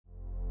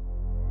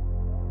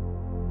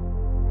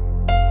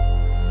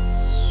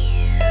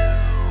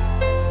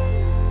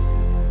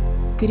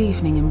Good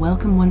evening and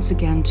welcome once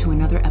again to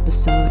another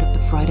episode of the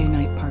Friday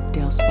Night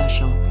Parkdale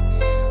Special.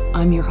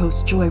 I'm your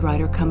host Joy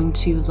Rider, coming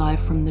to you live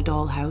from the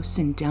Dollhouse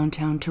in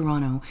downtown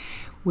Toronto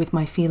with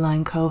my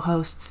feline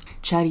co-hosts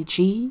Chatty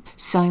G,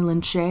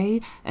 Silent J,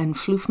 and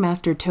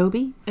Floofmaster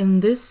Toby,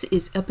 and this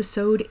is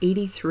episode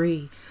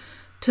 83.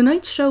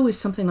 Tonight's show is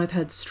something I've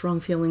had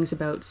strong feelings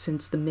about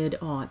since the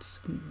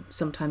mid-aughts,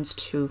 sometimes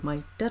to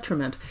my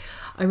detriment.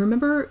 I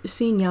remember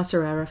seeing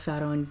Yasser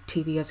Arafat on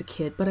TV as a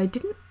kid, but I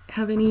didn't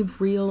have any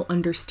real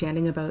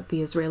understanding about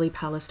the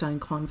Israeli-Palestine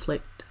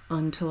conflict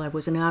until I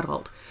was an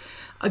adult.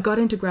 I got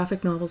into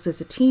graphic novels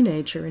as a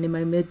teenager, and in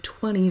my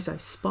mid-20s I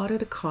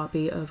spotted a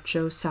copy of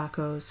Joe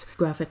Sacco's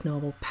graphic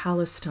novel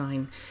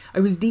Palestine. I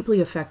was deeply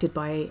affected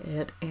by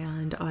it,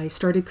 and I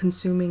started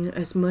consuming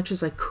as much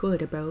as I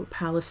could about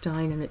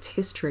Palestine and its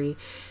history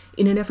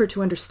in an effort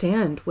to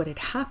understand what had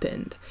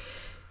happened.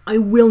 I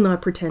will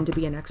not pretend to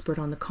be an expert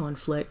on the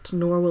conflict,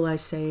 nor will I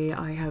say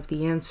I have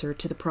the answer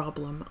to the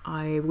problem.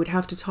 I would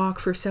have to talk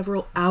for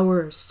several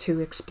hours to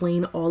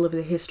explain all of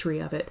the history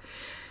of it.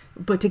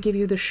 But to give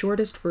you the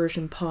shortest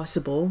version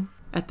possible,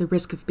 at the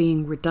risk of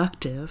being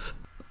reductive,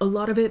 a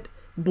lot of it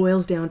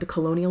boils down to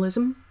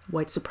colonialism,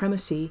 white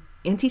supremacy,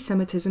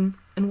 anti-Semitism,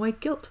 and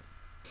white guilt.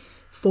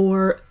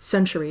 For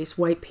centuries,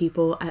 white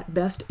people at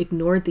best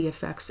ignored the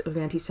effects of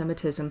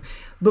anti-Semitism,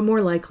 but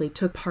more likely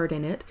took part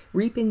in it,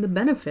 reaping the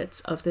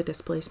benefits of the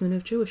displacement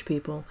of Jewish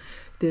people.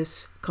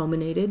 This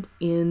culminated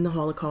in the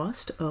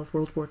Holocaust of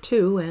World War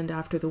II, and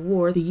after the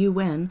war, the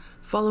UN,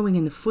 following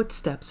in the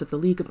footsteps of the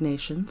League of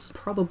Nations,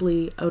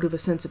 probably out of a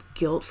sense of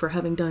guilt for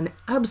having done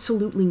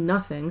absolutely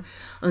nothing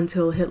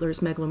until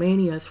Hitler's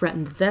megalomania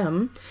threatened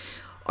them,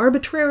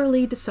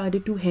 arbitrarily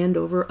decided to hand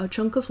over a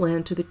chunk of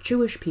land to the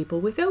Jewish people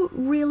without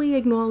really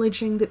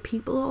acknowledging that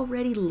people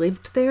already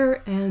lived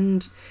there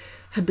and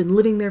had been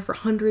living there for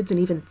hundreds and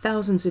even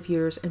thousands of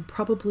years and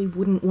probably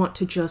wouldn't want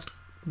to just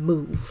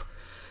move.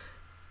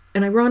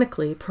 And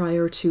ironically,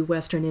 prior to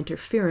Western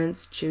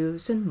interference,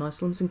 Jews and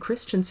Muslims and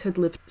Christians had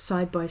lived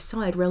side by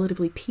side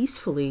relatively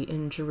peacefully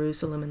in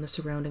Jerusalem and the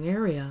surrounding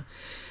area.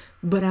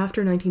 But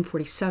after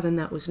 1947,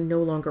 that was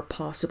no longer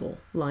possible.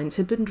 Lines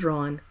had been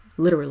drawn,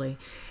 literally,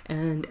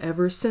 and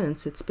ever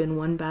since it's been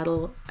one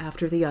battle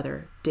after the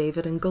other,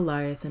 David and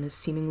Goliath in a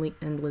seemingly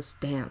endless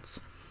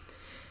dance.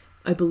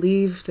 I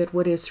believe that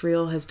what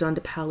Israel has done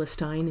to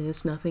Palestine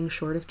is nothing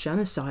short of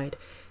genocide.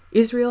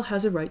 Israel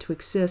has a right to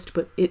exist,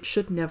 but it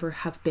should never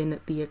have been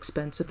at the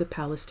expense of the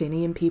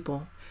Palestinian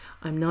people.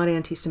 I'm not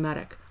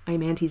anti-Semitic,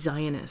 I'm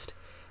anti-Zionist.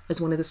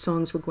 As one of the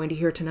songs we're going to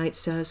hear tonight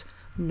says,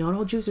 not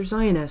all Jews are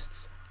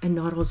Zionists, and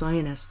not all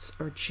Zionists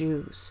are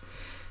Jews.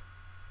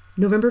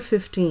 November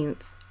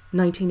 15th,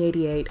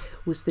 1988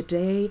 was the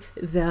day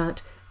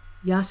that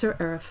Yasser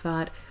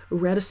Arafat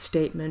read a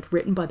statement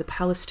written by the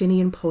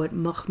Palestinian poet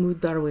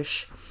Mahmoud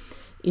Darwish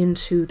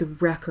into the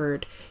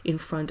record in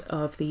front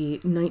of the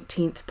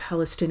 19th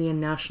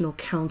Palestinian National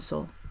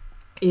Council.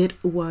 It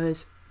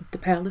was the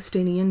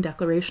Palestinian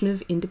Declaration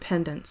of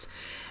Independence,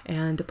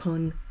 and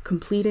upon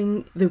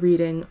completing the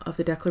reading of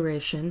the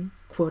declaration,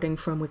 quoting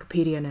from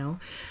Wikipedia now,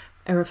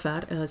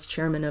 Arafat, as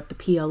chairman of the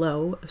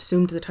PLO,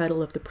 assumed the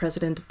title of the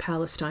President of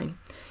Palestine.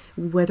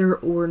 Whether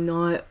or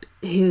not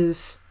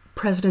his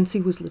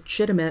presidency was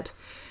legitimate,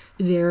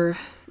 there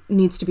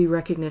needs to be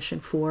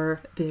recognition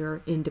for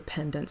their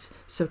independence.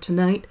 So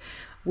tonight,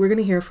 we're going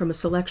to hear from a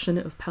selection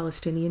of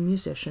Palestinian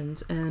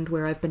musicians, and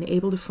where I've been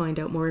able to find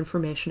out more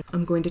information,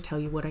 I'm going to tell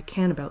you what I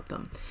can about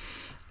them.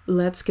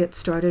 Let's get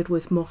started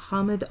with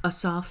Mohammed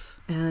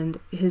Asaf and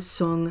his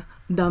song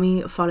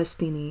Dami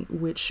Falestini,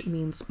 which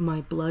means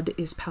My Blood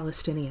is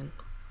Palestinian.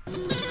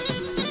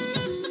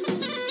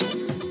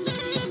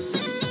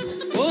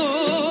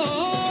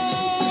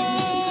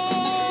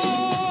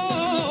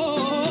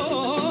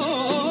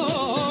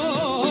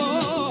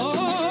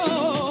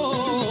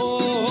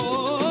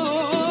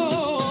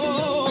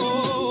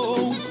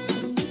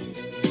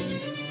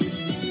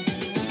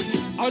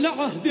 على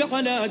عهدي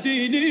على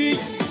ديني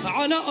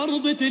على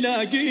أرض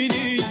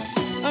تلاقيني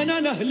أنا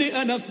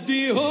لأهلي أنا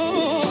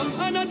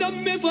فديهم أنا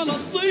دمي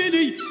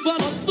فلسطيني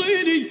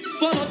فلسطيني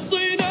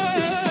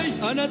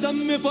فلسطيني أنا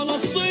دمي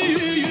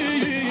فلسطيني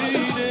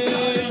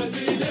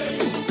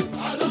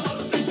على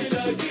أرض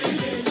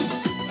تلاقيني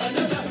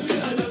أنا لأهلي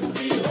أنا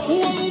فديهم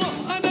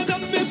والله أنا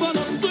دمي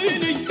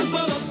فلسطيني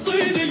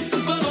فلسطيني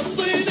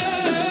فلسطيني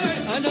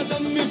أنا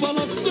دمي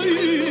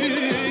فلسطيني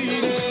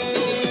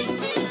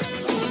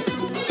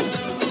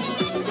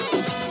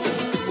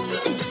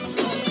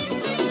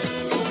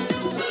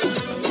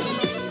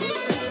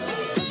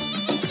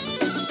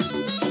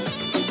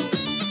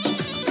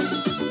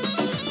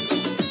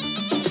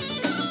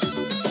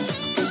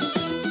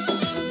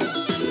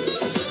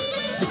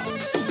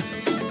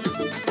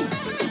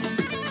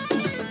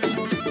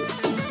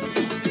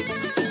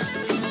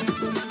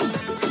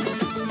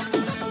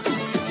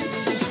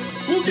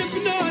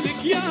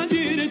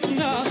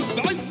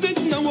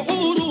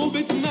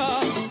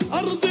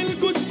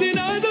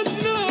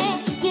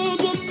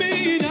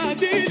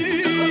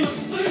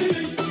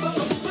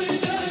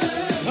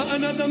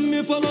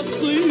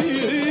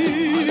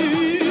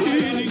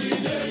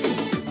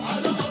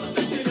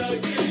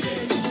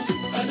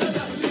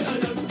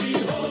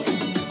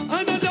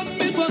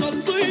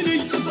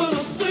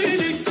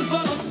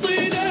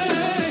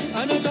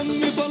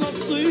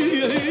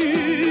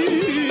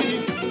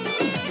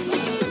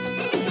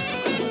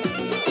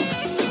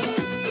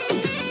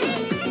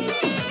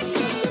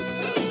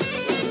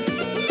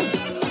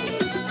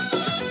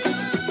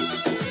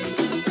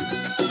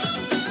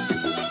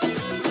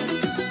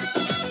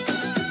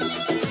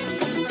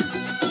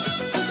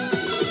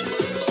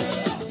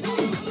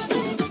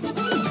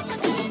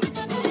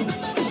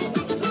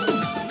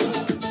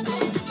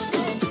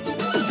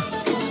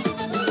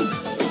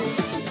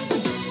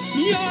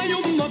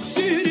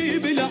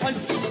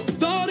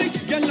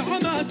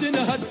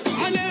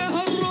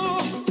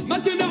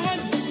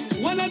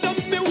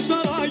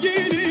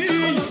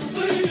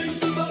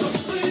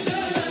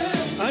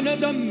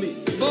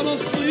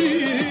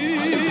فلسطيني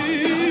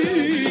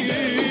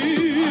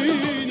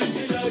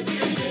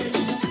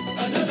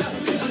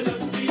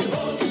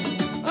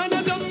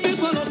أنا دمي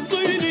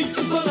فلسطيني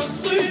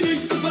فلسطيني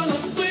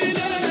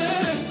فلسطيني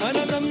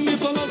أنا دمي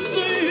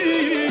فلسطيني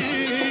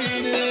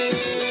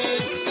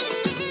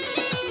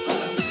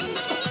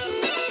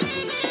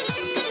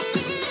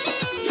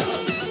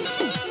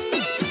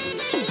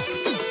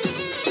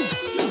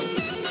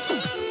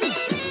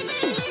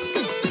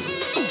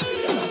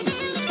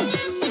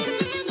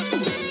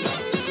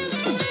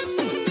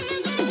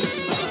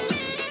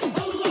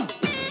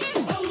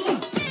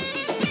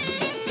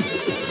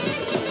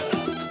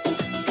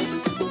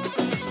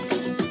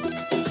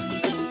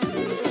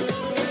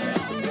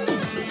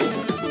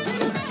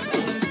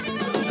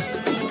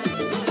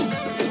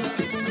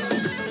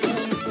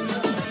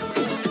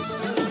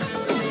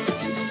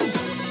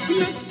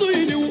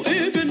فلسطيني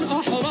وابن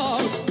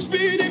أحرار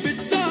شبيني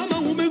بالسامة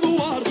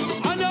ومغوار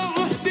على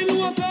عهد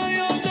الوفا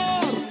يا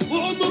دار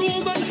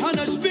وعمره ما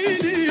انحنى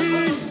شبيني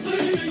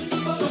فلسطيني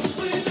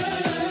فلسطيني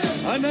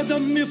أنا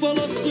دمي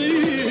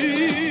فلسطيني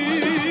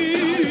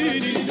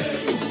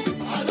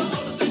على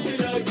أرض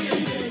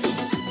تلاقيني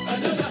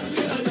أنا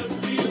لأهلي أنا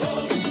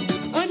فديهم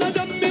أنا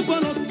دمي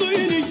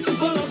فلسطيني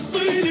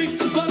فلسطيني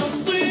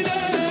فلسطيني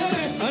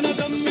أنا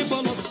دمي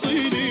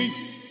فلسطيني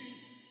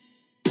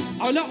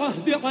على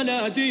عهدي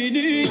على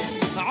ديني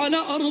على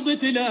أرض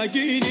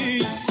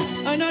تلاقيني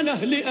أنا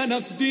لأهلي أنا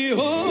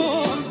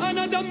فديهم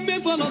أنا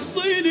دمي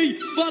فلسطيني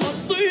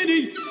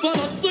فلسطيني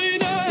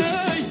فلسطيني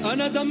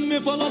أنا دمي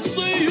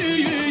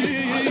فلسطيني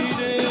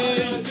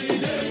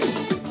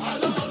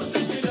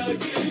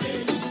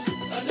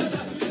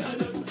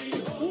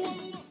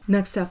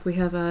Next up, we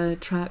have a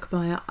track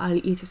by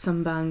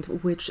Al-Itisam Band,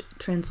 which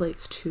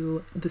translates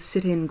to the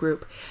sit-in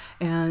group.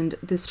 And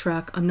this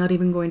track, I'm not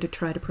even going to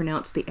try to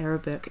pronounce the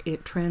Arabic.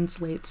 It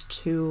translates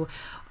to,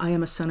 I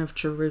am a son of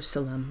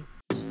Jerusalem.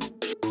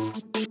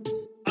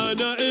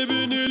 أنا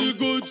ابن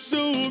القدس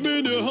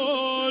ومن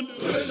هون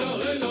هلا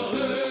هلا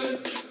هلا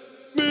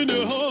من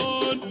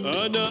هون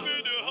أنا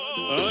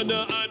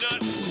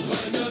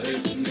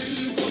ابن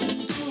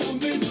القدس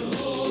ومن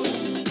هون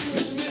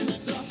مش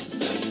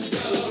متزحزح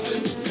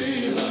قاعد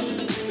فيها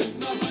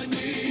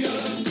اسمعني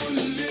يا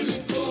كل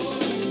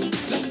الكون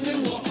لحمي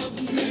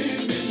وعظمي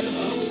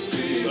منها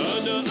وفيها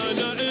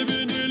أنا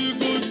ابن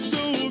القدس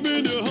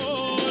ومن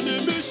هون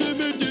مش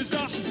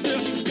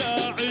متزحزح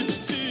قاعد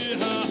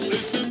فيها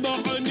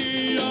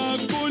اسمعني يا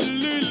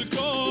كل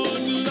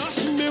الكون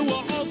لحمي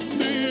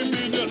وعظمي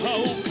منها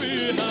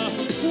وفيها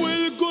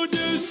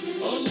والقدس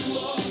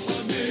الله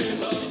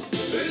حميها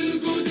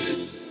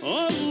القدس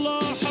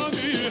الله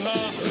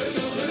حميها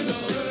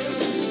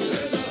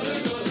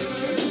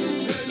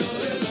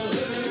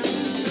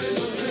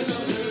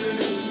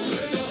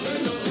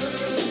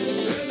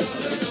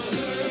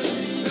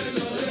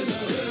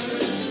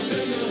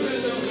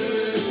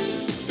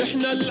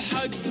احنا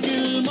الحق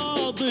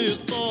الماضي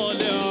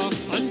الطالع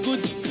عن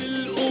قدس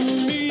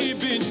الأمي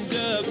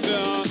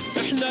بندافع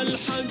احنا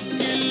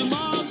الحق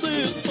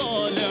الماضي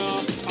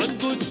الطالع عن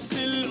قدس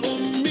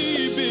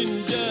الأمي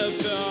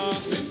بندافع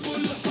من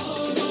كل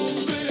حارة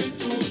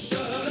وبيت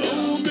وشارع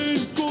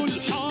ومن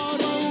كل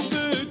حارة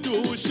وبيت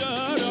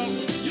وشارع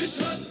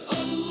يشهد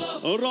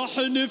الله راح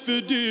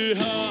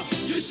نفديها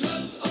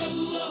يشهد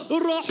الله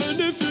راح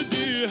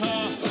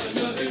نفديها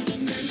أنا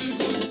ابن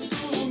القدس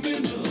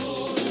ومن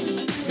هون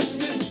مش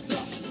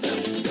متزحزح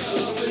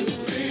قاعد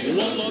فيها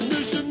والله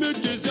مش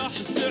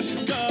متزحزح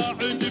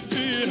قاعد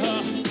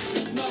فيها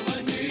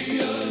اسمعني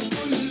يا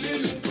كل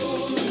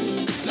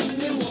الكون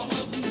لحمي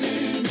وعظمي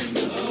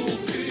منها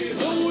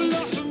وفيها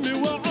ولحمي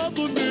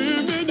وعظمي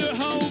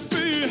منها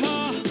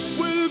وفيها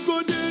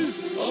والقدس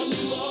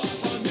الله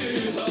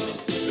حميها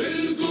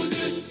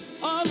القدس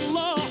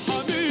الله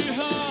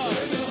حميها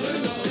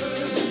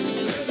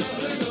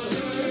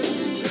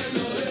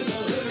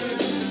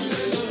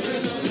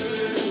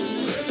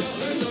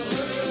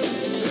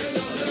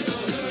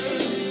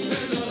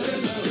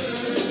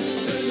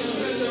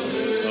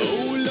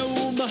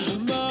ولو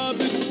مهما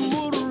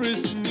بتمر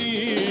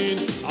سنين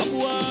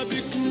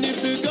عبوابك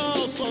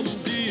نبقى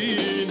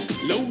صمدين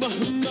لو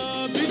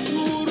مهما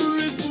بتمر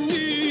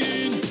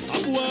سنين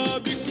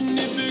عبوابك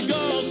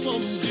نبقى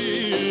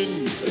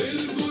صمدين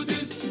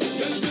القدس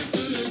قلب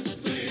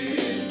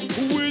فلسطين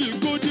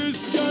والقدس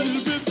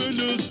قلب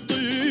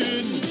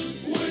فلسطين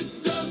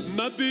والدم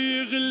ما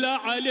بيغلى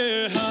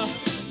عليها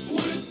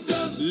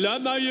والدم لا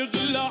ما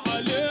يغلى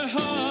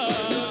عليها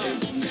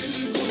ابن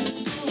القدس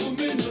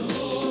ومن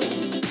هون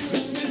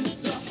مش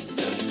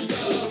متزحزح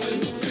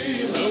قاعد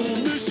فيها أو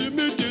مش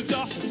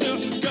متزحزح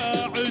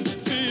قاعد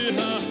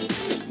فيها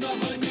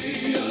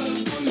اسمعني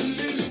يا كل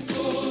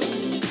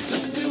الكون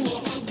لحمي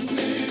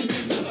وعظمي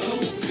منها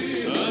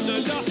وفيها أنا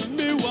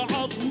لحمي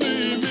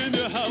وعظمي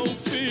منها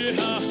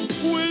وفيها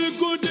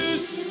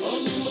والقدس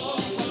الله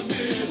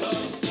حميها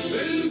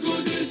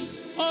القدس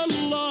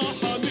الله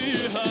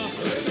حميها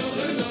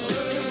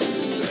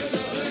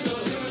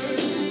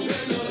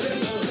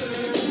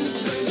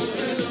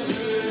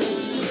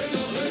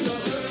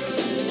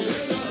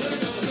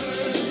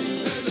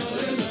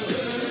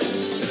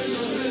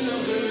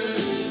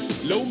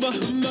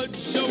مهما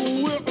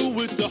تجوع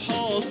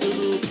وتحاصر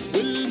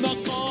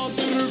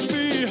والمقابر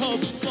فيها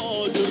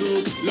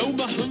تصادر، لو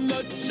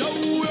مهما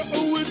تجوع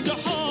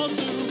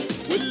وتحاصر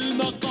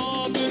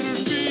والمقابر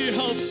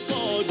فيها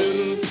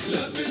تصادر،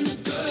 لا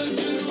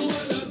بنتاجر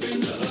ولا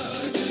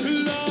بنهاجر،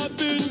 لا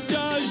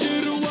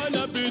بنتاجر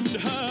ولا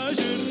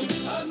بنهاجر،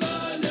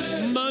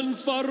 أمانة ما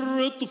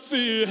نفرط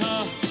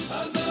فيها،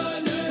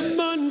 أمانة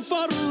ما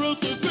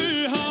نفرط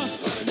فيها.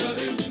 أنا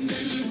ابن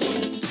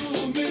القدس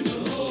ومن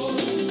هون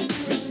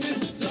مش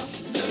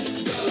متزحزح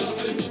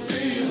قاعد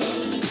فيها،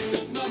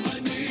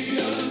 اسمعني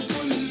يا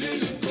كل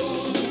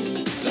الكون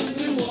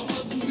لحمي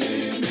وعظمي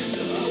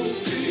منها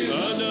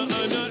وفيها.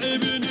 أنا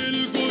ابن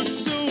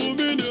القدس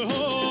ومن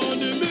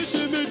هون مش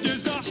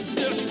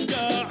متزحزح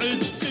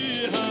قاعد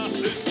فيها،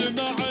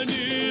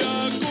 اسمعني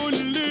يا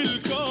كل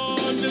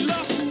الكون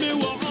لحمي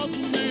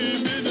وعظمي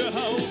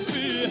منها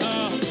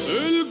وفيها.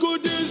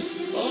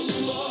 القدس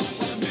الله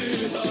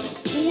حميها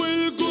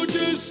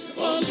والقدس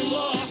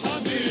الله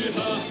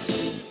حميها.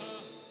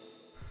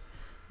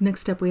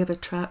 Next up, we have a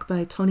track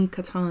by Tony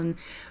Katan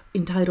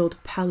entitled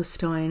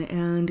Palestine,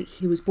 and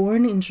he was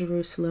born in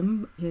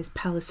Jerusalem. He is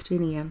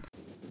Palestinian.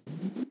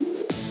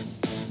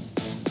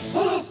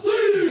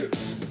 فلسطيني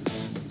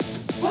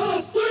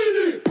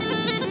فلسطيني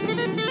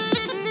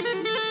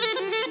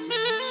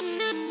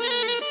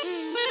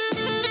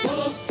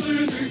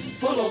فلسطيني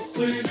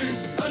فلسطيني،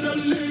 أنا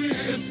اللي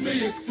اسمي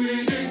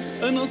يكفيني،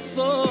 أنا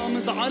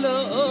الصامد على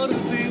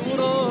أرضي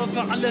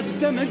ورافع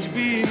للسما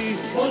جبيني.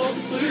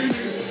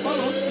 فلسطيني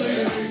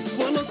فلسطيني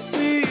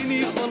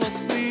فلسطيني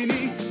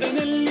فلسطيني،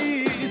 أنا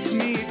اللي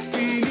اسمي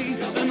يكفيني،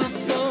 أنا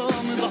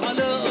الصامد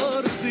على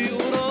أرضي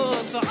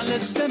ورافع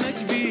للسما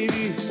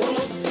جبيني.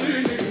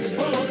 فلسطيني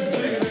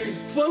فلسطيني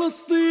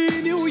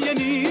فلسطيني ويا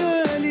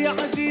نيالي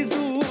عزيز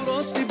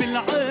وراسي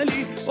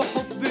بالعالي،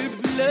 وحب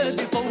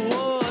بلادي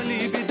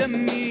طوالي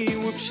بدمي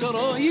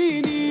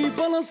وبشراييني.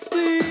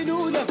 فلسطين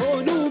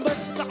ولهون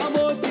وبس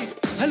عموتي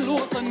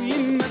هالوطن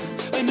ينمس،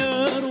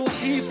 أنا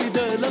روحي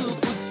فدا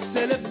للقدس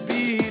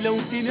لبي لو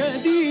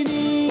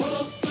تناديني.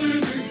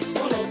 فلسطيني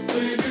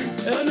فلسطيني،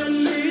 أنا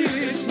اللي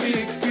اسمي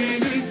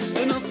يكفيني،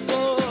 أنا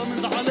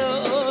الصامد على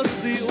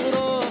أرضي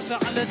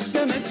ورافع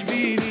للسما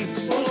جبيني.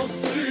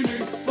 فلسطيني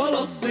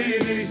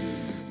فلسطيني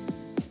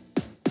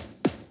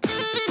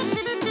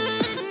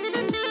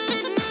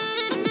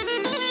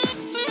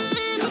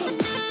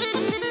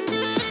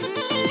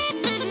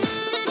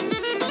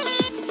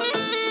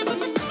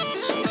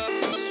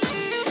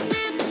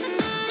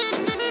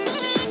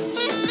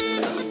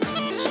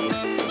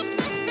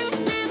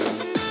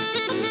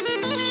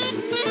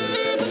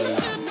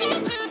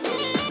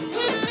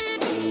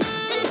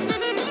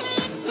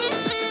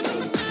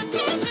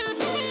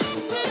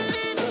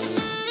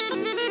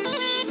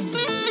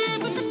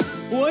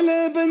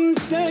ولا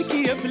بنساك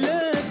يا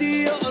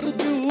بلادي، يا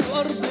أرضي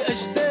وأرض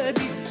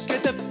أجدادي،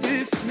 كتبت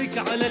اسمك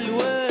على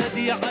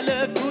الوادي،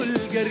 على كل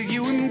قرية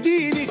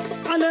ومدينة،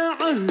 على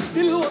عهد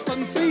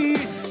الوطن فيه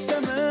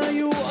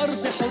سماي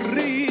وأرض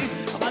حرية،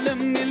 على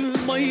من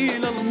المي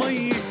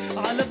للمي،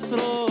 على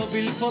التراب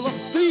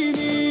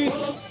الفلسطيني.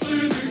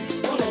 فلسطيني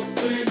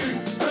فلسطيني،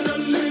 أنا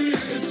اللي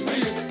اسمي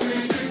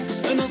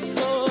يكفيني، أنا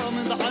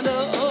الصامد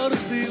على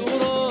أرضي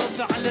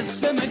ورافع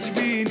للسما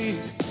جبيني.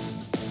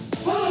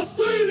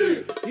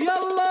 فلسطيني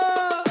يلا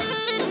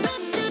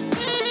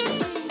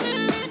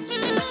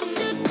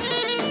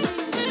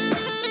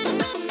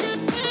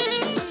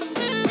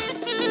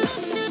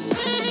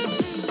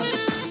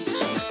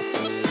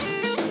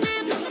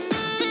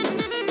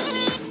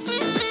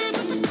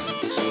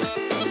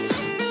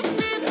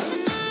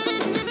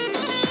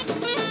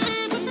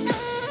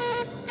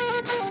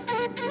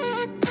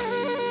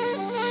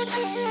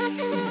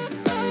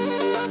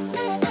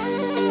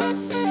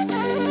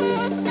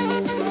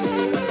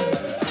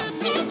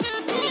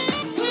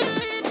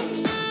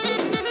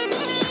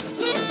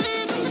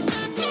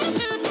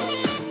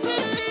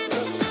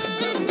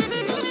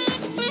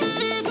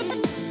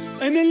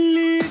أنا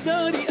اللي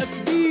داري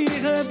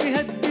أفديها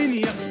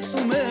بهالدنيا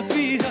وما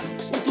فيها،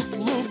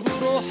 وتطلب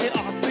روحي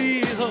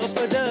أعطيها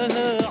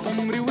فداها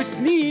عمري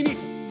وسنيني.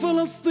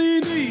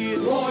 فلسطينية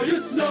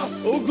رايتنا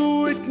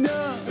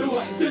وقوتنا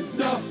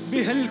وحدتنا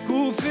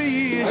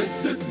بهالكوفية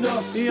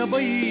عزتنا، يا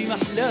بي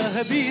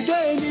محلاها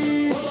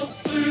بيداني.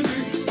 فلسطيني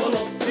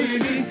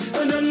فلسطيني،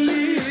 أنا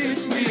اللي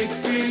اسمي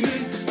يكفيني،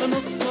 أنا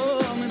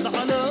الصامد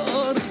على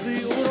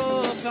أرضي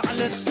ورافع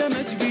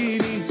للسما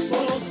جبيني.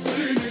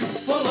 فلسطيني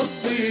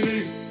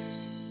فلسطيني.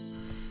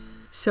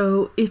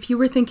 So if you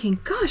were thinking,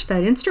 gosh,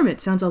 that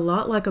instrument sounds a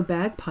lot like a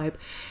bagpipe,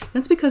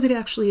 that's because it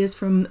actually is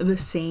from the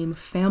same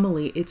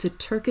family. It's a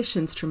Turkish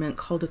instrument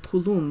called a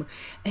tulum.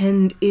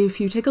 And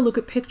if you take a look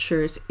at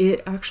pictures, it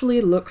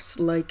actually looks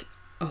like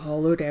a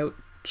hollowed out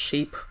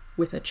sheep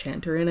with a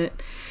chanter in it.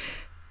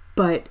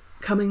 But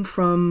coming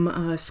from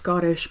a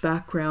Scottish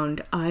background,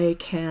 I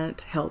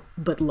can't help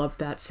but love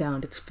that sound.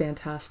 It's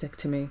fantastic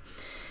to me.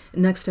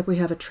 Next up, we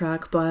have a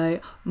track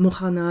by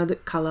Muhannad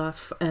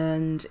Khalaf,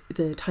 and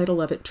the title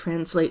of it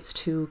translates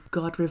to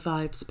God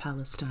Revives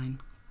Palestine.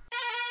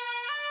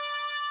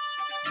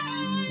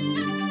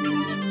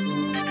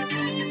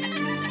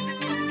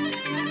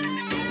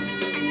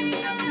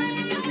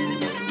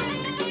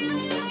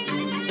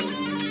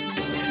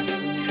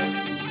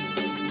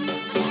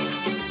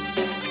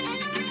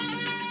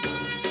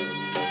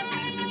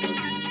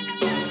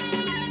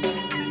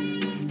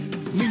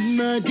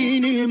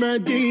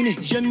 المدينة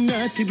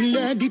جنات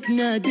بلادي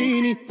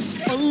تناديني.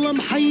 الله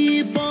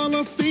محيي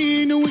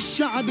فلسطين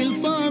والشعب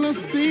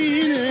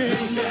الفلسطيني.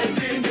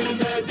 المدينة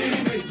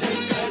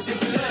جنات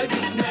بلادي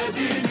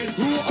تناديني.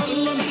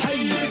 والله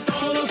محيي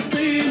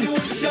فلسطين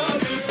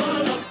والشعب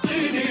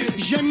الفلسطيني.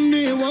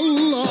 جنة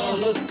والله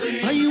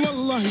فلسطين، هي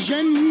والله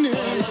جنة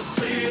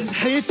فلسطين.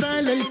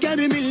 حيفا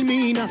للكرم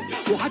المينا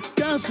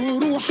وعكاس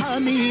وروح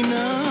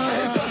أمينة.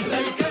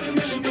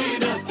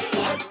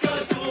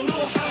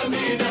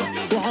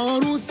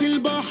 وعروس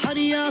البحر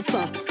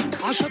يافا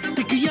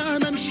عشطك يا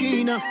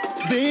ممشينا.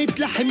 بيت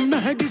لحم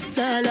مهد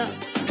السلام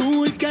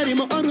طول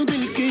كرم أرض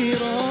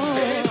الكيران.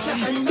 بيت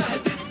لحم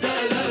مهد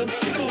السلام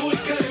طول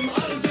كرم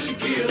أرض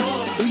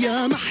الكيران.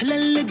 ويا محلى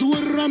اللد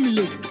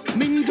والرملة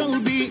من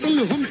قلبي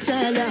إلهم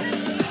سلام.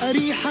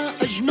 أريحة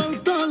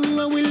أجمل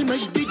طلة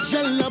والمجد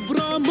تجلى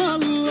برام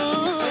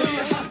الله.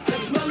 أريحة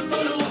أجمل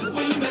طلة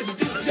والمجد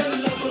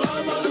تجلى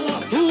برام الله.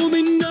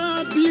 ومن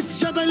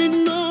نابلس جبل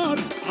النار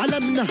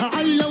علمنا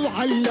على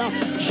وعلى.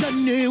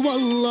 جنة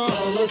والله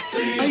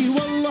فلسطين، أي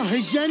والله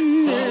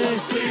جنة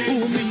فلسطين.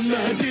 ومن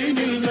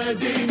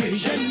المدينة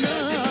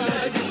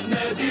جنات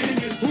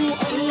تناديني.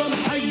 والله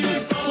محيي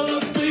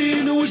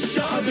فلسطين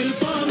والشعب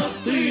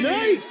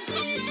الفلسطيني.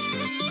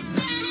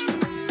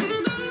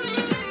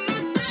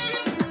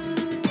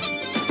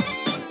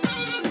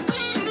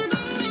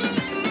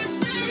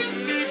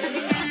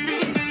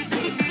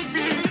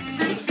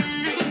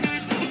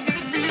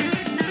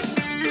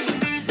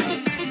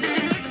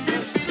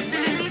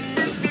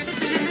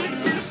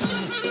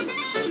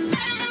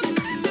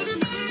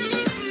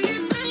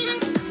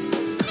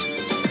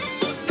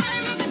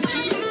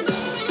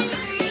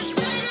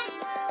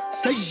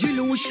 سجل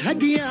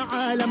واشهد يا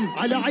عالم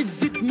على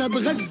عزتنا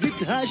بغزة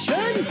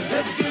هاشم.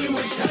 سجل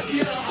واشهد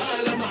يا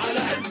عالم على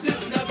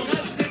عزتنا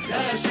بغزة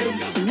هاشم.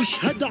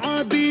 واشهد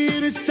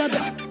عبير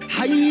السبع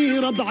حي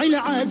ربع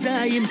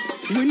العزايم.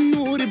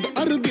 والنور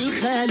بأرض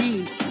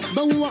الخليل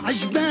ضوع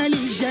جبال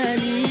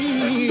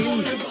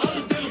الجليل.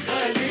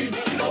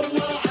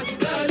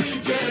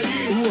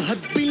 وهب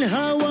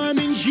الهوى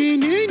من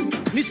جنين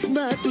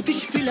نسماته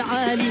تشفي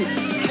العالي.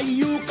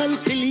 حيوا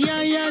قلق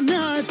يا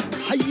ناس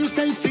حيوا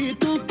سلفي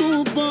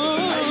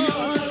طوباس.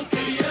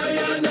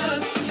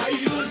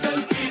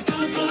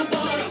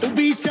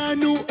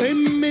 وبيسانو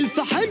ام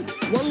الفحم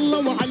والله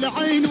وعلى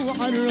عين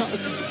وعلى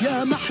الراس.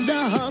 يا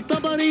محلاها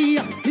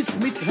طبريه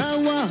نسمة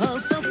هواها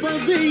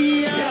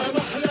صفديه. يا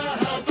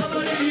محلاها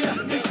طبريه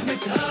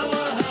نسمة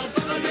هواها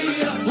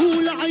صفديه.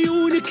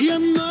 ولعيونك يا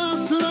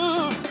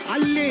الناصره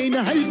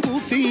علينا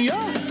هالكوفيه.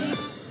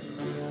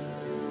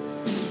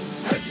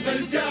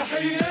 أجمل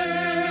تحية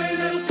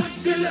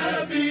للقدس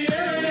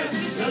الأبية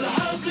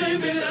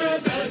للعاصمة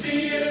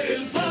الأبدية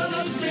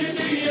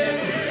الفلسطينية.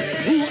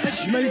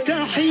 وأجمل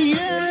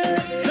تحية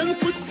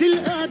للقدس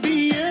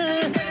الأبية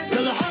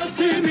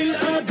للعاصمة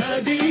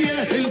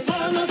الأبدية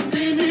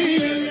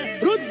الفلسطينية.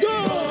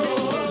 ردوا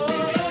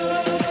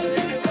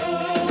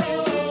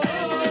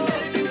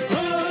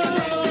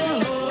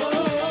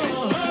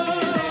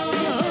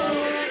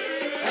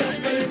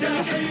أجمل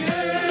تحية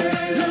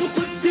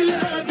للقدس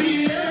الأبية.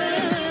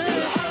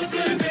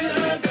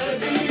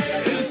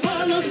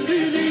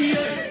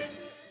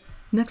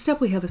 Next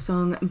up, we have a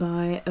song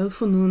by El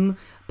Fanoun,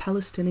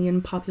 Palestinian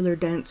popular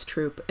dance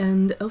troupe.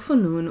 And El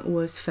Fanoun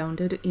was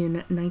founded in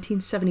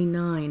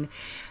 1979,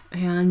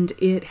 and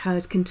it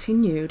has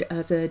continued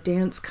as a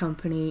dance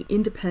company,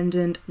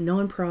 independent,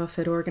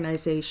 non-profit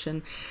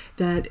organization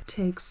that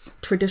takes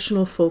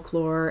traditional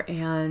folklore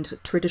and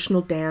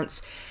traditional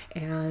dance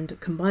and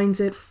combines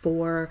it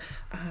for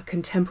a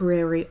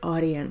contemporary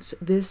audience.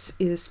 This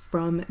is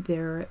from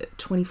their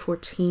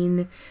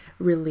 2014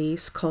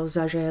 release called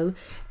Zagel,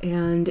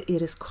 and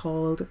it is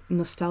called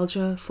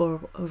Nostalgia for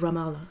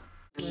Ramallah.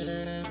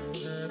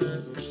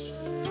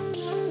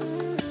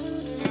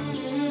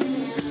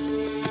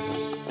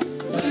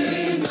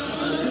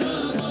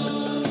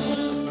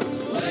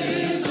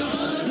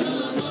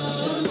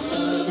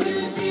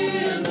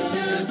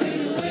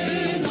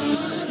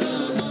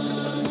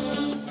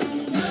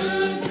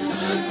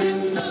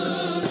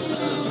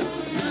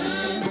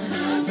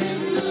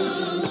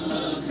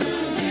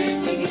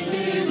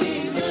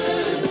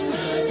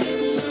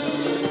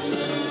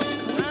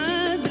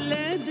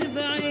 عبلاد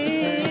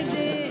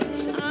بعيدة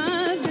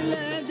عبلاد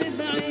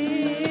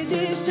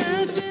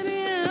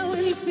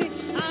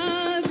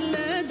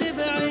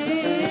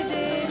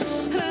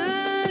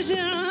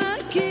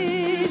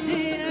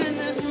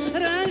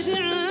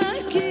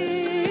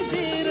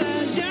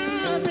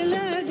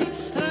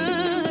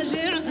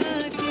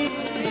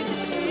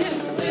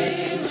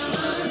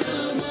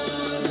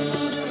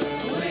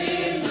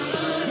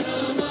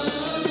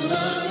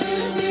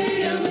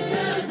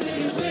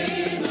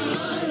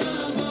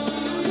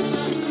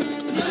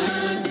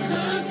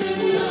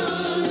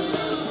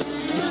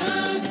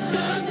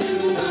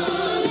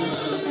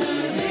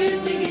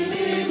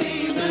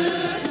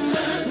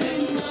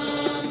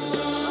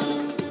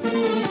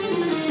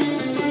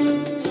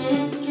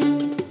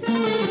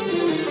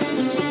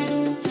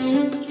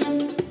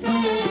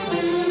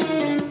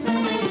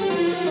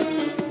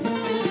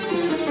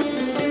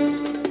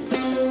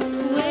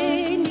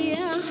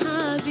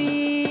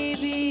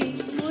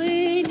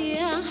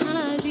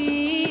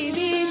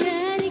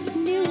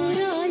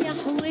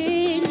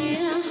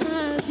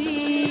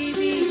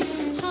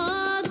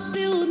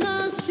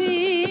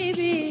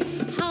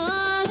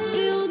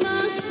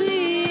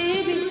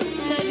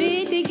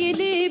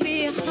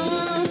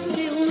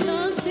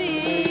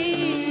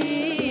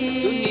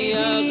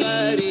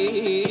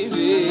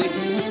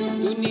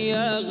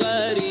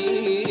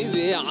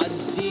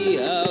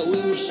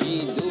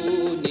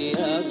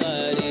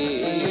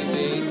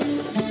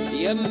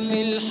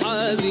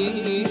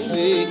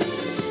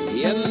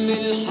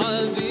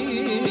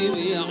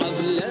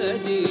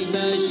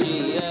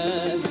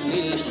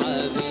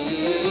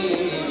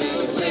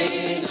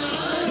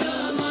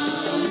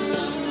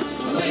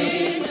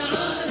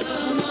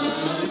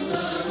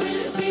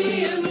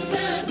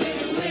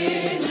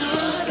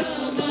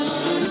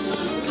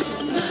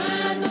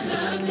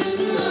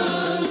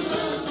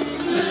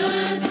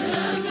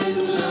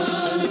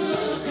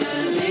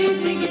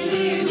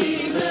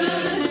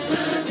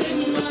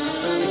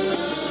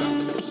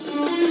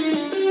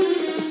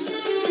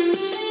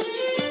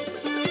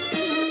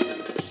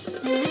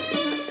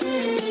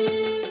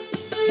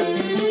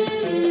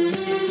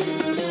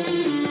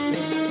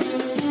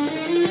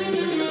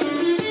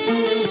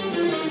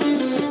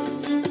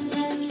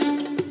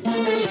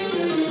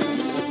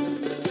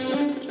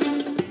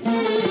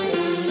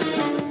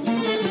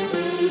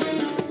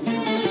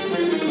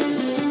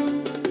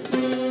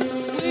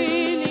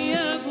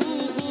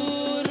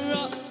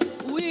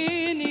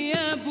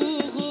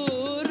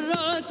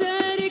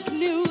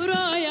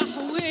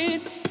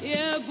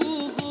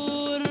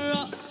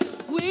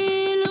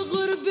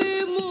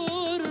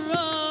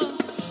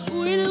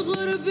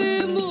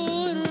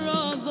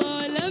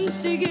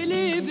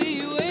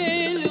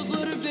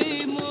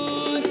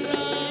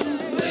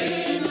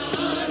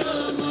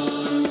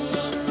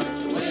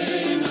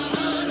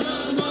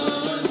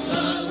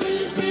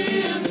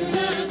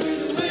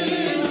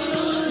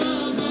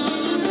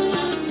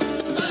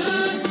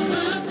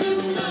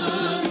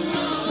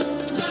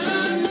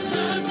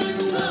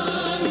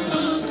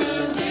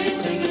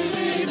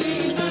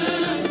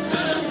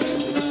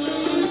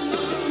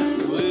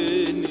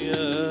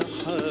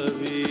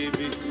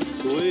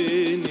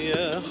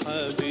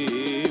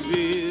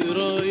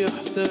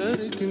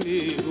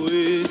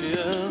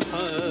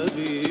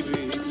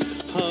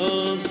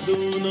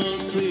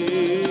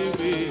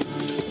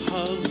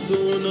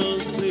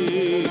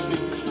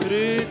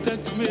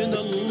من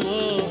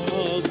الله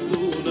حظ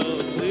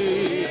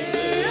ونصيب.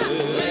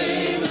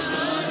 وين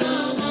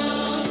عرم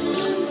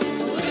الله،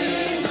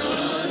 وين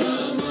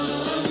عرم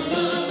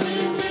الله،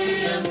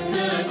 والفيا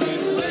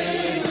مسافر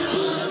وين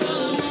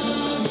عرم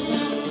الله.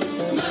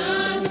 ما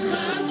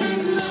تخاف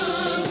من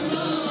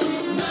الله،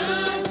 ما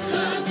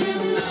تخاف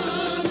من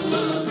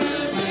الله،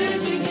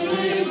 ثابت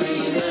قلبي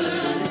لا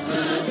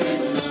تخاف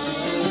من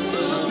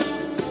الله.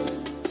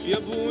 يا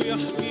ابوي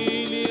احكي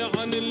لي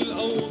عن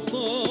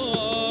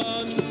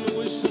الاوطان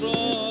وش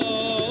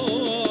راح،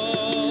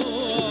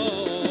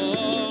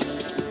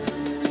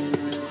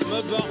 ما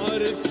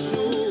بعرف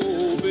شو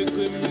بك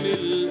من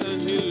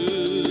الاهل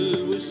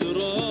وش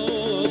راح.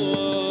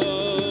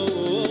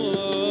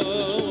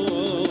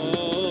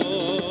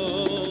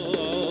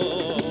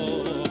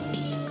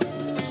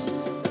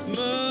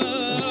 ما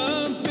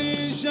في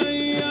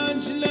شي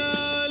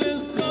اجلال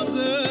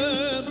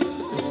الصدر،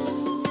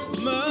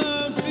 ما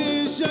في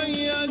شي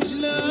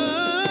أجلال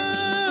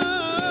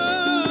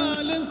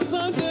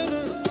الصدر،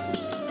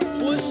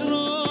 وش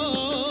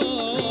راح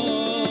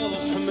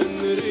من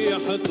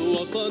ريحة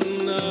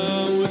وطننا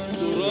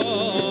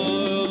والتراب.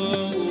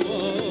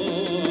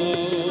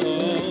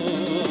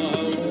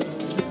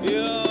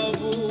 يا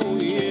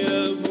أبوي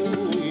يا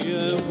أبوي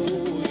يا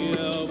أبوي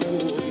يا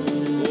أبوي.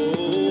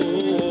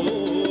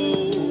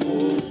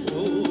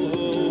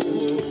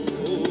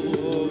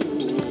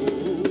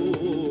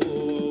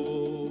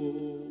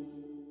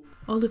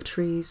 Olive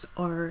trees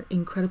are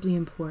incredibly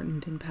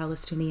important in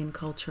Palestinian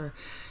culture.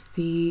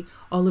 The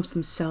olives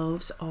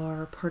themselves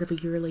are part of a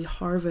yearly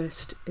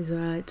harvest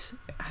that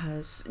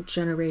has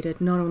generated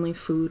not only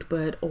food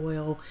but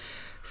oil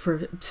for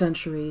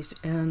centuries,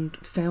 and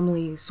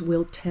families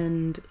will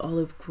tend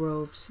olive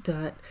groves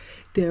that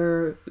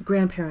their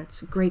grandparents,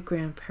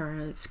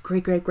 great-grandparents,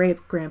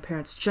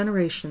 great-great-great-grandparents,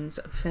 generations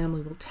of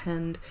family will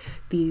tend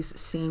these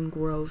same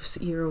groves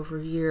year over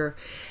year.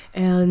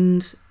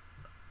 And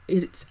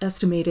it's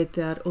estimated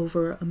that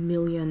over 1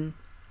 million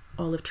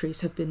olive trees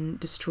have been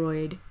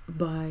destroyed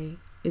by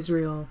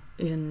Israel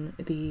in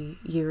the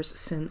years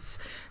since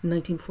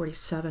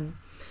 1947.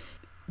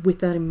 With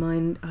that in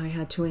mind, I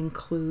had to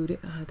include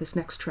this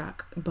next track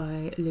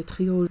by Le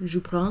Trio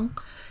Joubran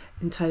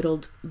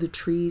entitled The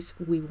Trees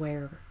We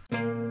Wear.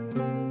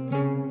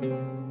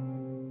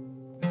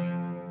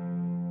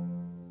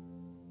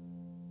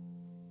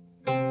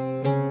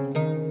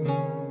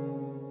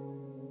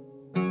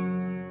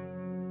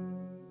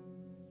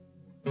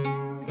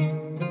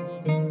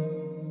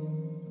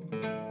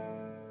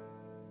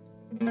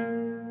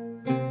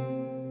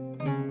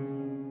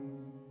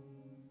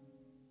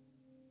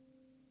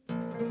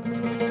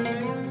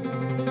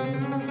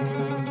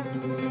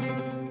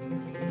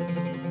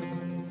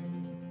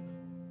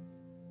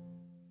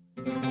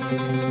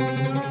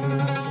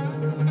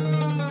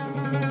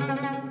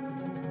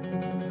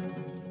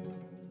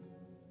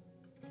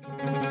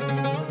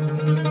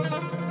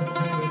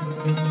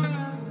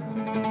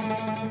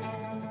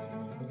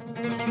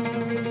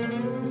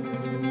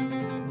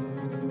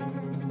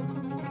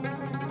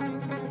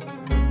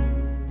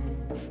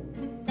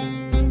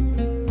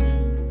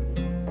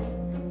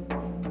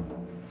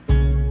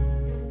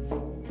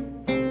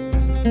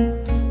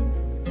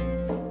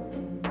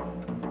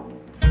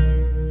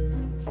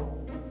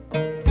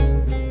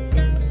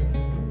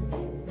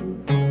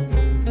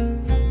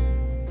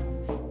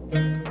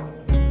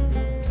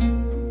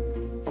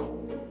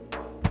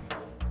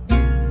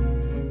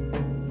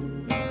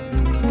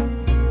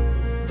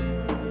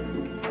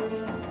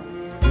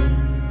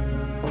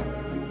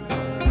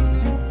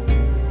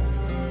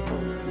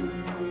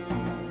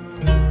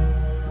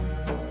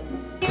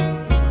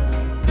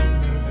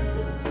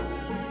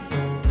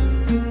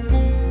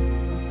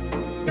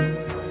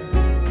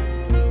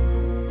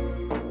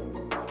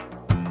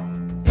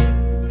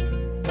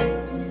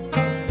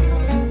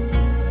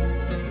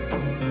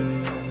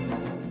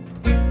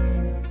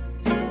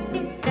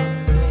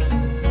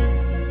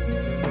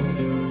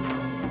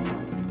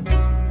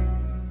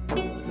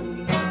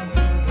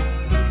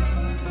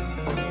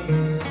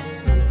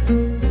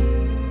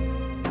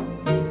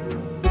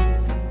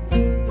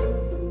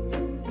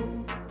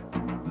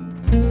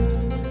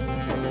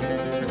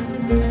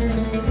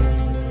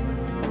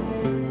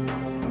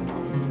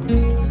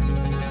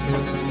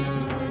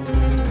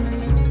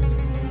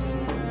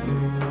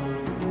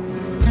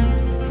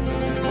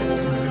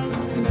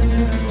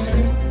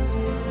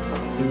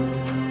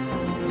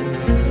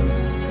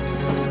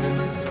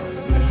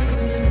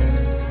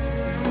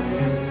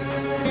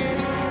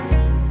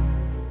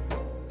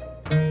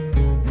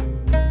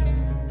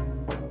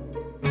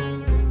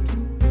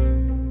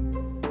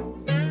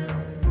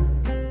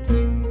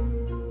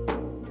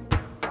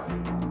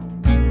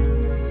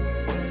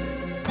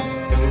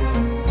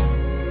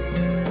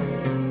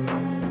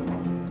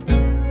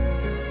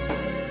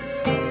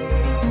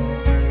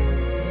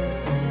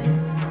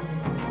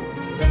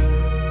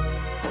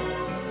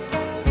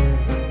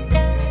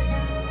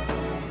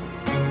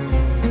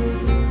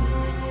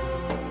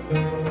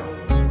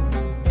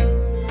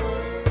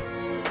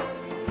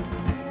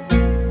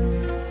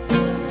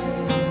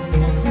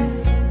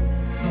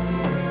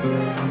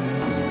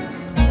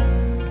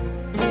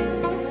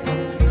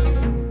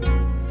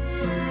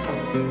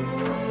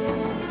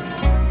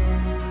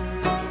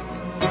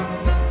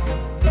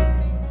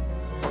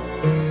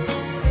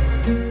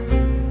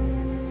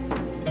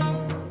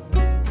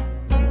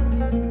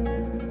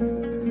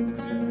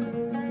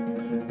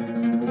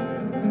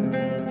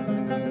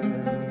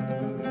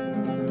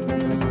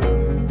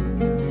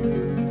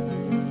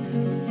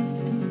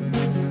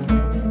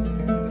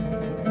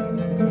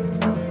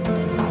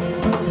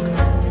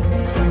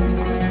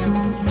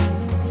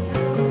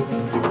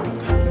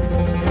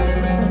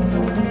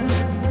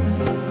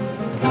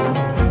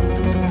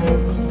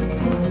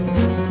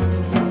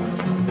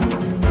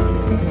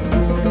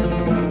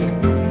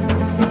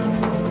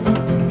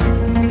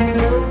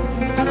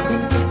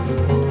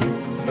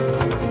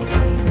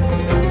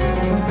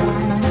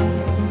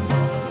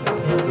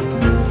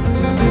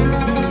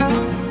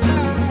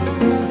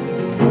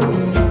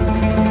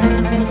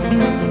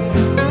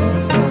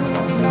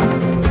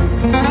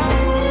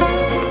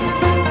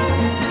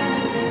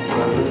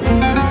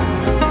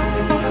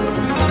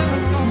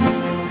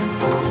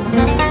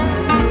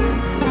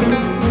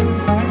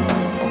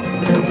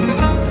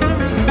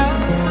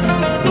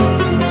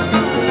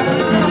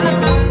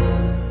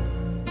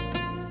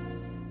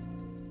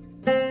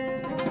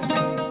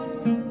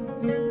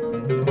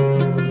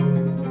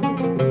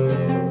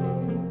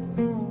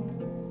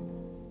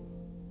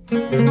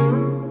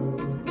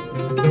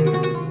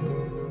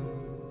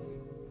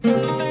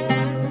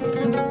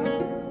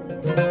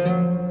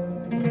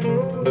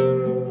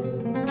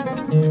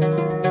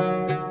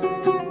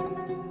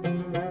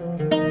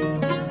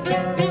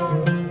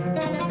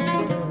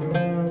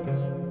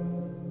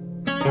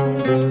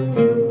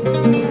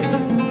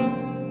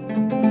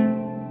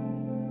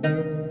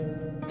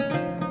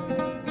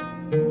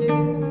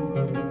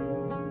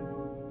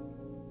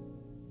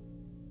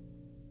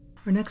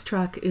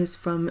 track is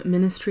from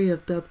Ministry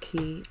of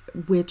Dubki,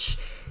 which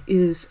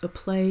is a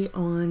play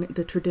on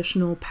the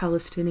traditional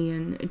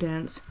Palestinian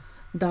dance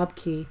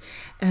Dabki.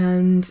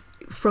 And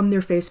from their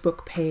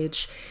Facebook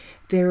page,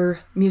 their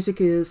music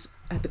is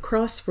at the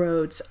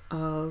crossroads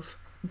of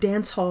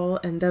dancehall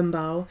and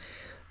dembow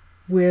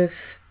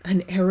with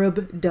an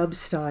Arab dub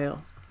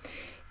style,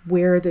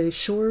 where the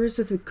shores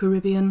of the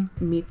Caribbean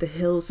meet the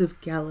hills of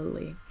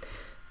Galilee.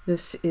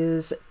 This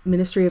is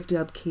Ministry of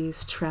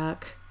Dubki's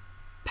track,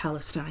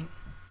 Palestine.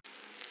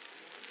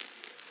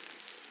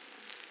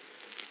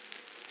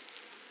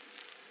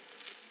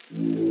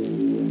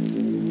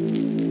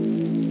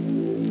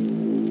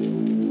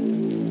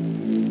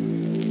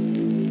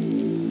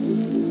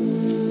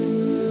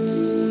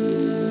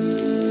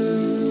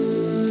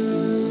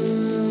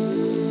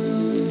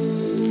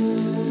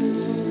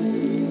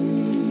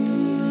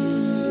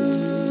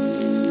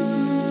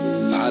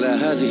 على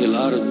هذه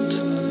الأرض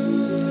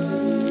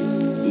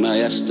ما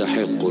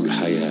يستحق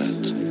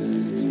الحياة،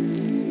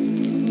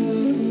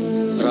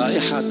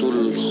 رائحة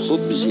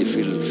الخبز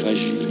في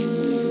الفجر،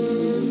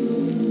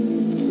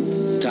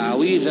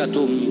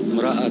 تعويذة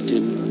امرأة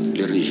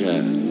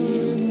للرجال،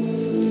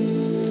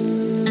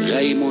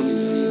 غيم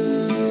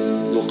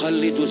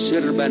يقلد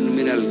سربا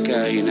من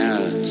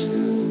الكائنات،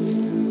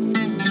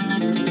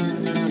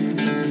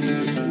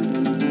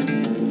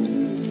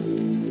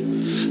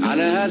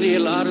 على هذه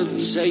الأرض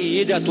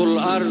سيدة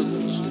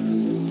الأرض،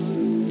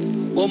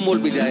 أم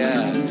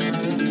البدايات،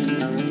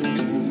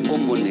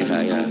 أم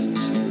النهايات.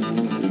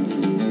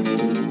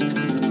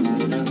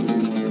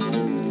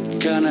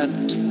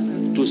 كانت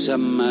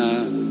تسمى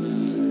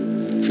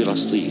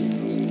فلسطين،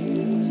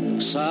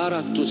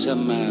 صارت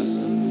تسمى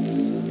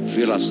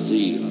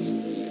فلسطين،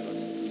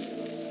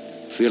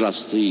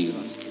 فلسطين.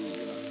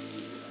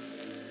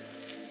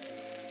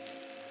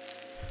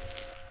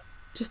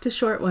 Just a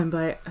short one,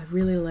 but I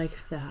really like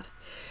that.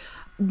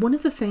 One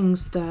of the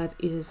things that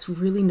is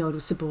really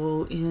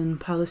noticeable in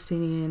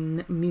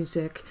Palestinian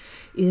music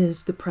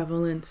is the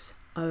prevalence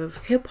of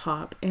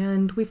hip-hop,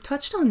 and we've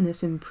touched on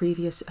this in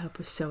previous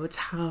episodes,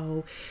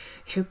 how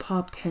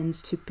hip-hop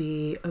tends to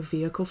be a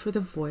vehicle for the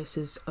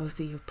voices of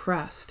the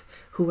oppressed,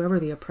 whoever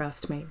the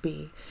oppressed may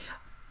be.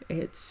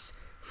 It's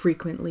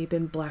frequently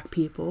been Black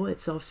people.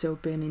 It's also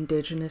been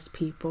Indigenous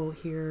people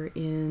here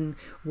in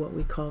what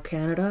we call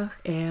Canada.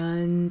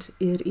 And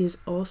it is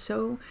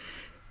also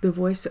the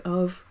voice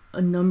of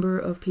a number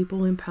of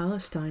people in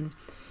Palestine.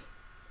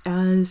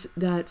 As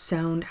that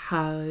sound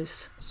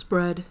has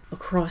spread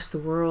across the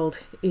world,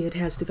 it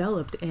has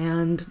developed,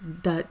 and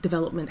that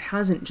development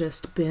hasn't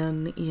just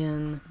been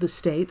in the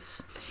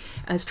States.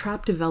 As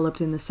trap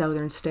developed in the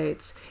southern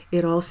states,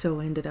 it also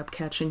ended up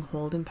catching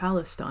hold in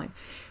Palestine.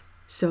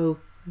 So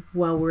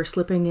while we're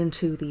slipping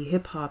into the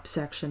hip-hop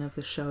section of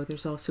the show,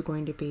 there's also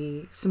going to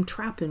be some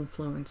trap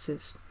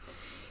influences.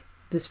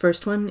 This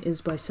first one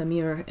is by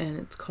Samir, and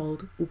it's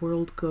called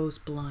World Goes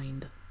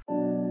Blind.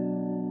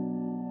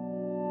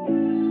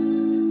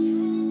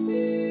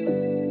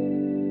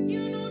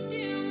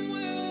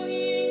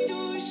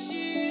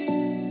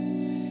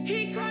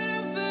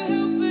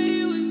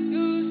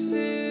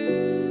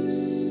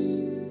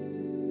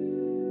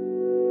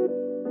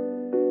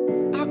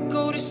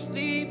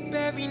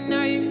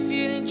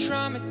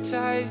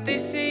 Traumatized. They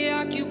say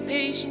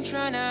occupation,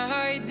 trying to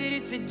hide that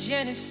it's a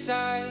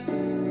genocide.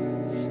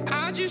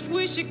 I just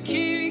wish a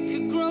kid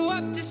could grow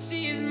up to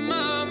see his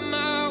mama.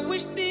 I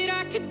wish that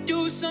I could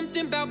do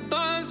something about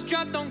bombs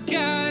dropped on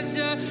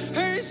Gaza.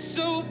 Hurts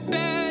so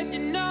bad to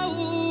know.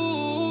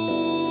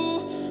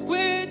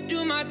 Where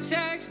do my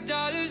tax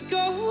dollars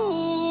go?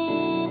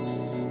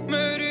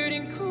 Murdered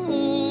in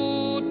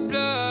cold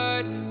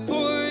blood.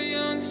 Poor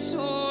young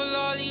soul,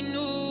 all he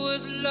knew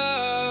was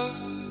love.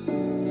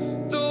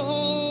 The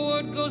whole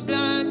world goes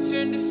blind,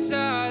 turn to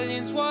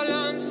silence, while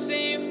I'm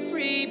saying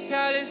free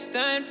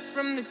Palestine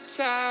from the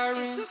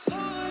tyrants.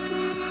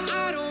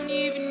 I don't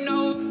even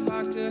know if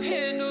I could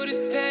handle this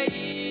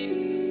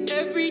pain.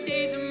 Every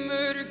day's a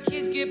murder,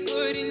 kids get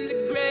put in the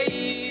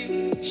grave.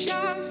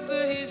 Shot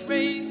for his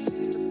race,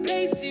 the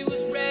place he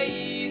was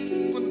raised,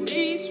 when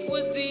peace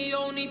was the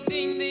only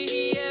thing that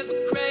he ever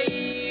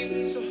craved.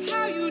 So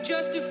how you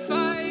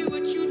justify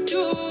what you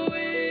do?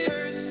 It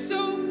hurts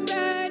so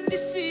bad to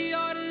see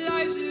all the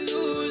lives we're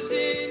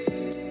losing.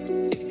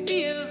 It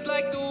feels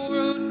like the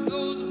world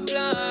goes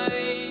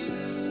blind.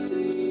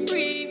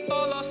 Free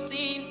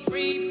Palestine,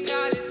 free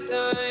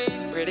Palestine.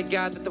 Pray to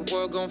God that the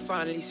world gon'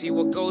 finally see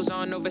what goes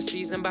on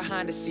overseas and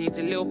behind the scenes.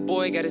 A little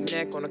boy got his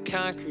neck on the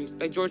concrete,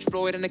 like George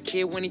Floyd and a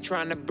kid when he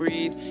trying to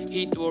breathe.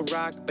 He threw a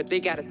rock, but they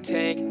got a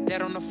tank.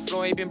 Dead on the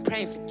floor, he been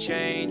praying for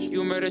change.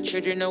 You murder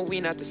children, no, we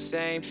not the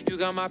same. You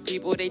got my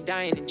people, they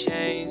dying in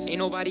chains. Ain't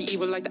nobody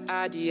evil like the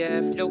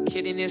IDF. No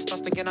kid in this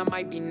thoughts thinking I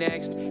might be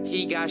next.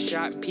 He got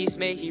shot, in peace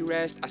may he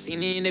rest. I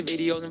seen it in the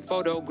videos and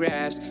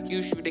photographs.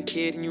 You shoot a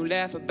kid and you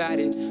laugh about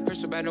it. Hurt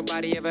so bad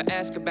nobody ever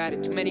ask about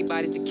it. Too many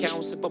bodies to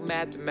count, simple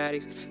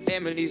mathematics.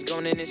 Families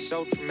gone and it's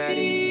so traumatic.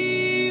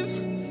 Leave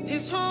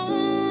his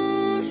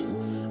home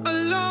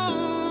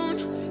alone.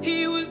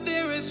 He was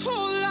there his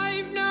whole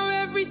life, now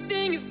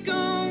everything is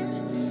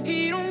gone.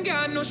 He don't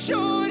got no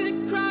shoulder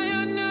to cry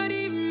on, not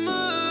even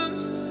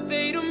moms.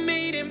 They done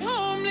made him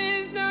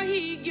homeless, now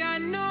he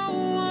got no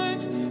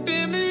one.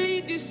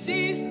 Family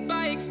deceased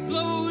by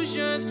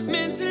explosions.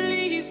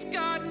 Mentally he's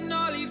scarred and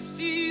all he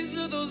sees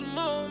are those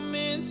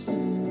moments.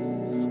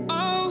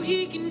 All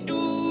he can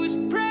do is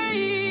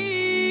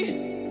pray.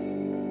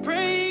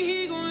 Pray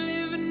he gon'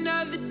 live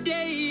another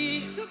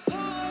day.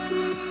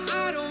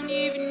 I don't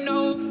even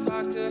know if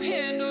I could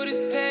handle this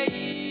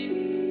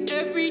pain.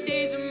 Every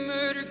day's a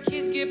murder,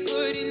 kids get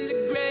put in the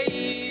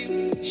grave.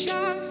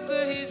 Shot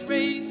for his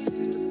race,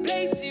 the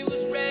place he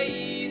was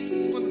raised,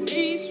 when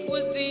peace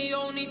was the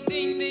only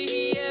thing that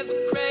he ever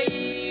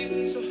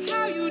craved. So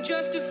how you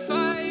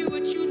justify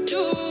what you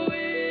do?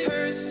 It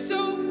hurts so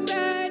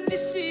bad to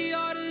see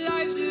all the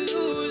lives we're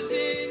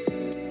losing.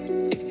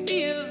 It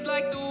feels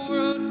like the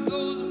world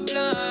goes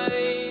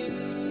blind.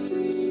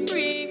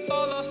 Free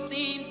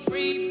Palestine,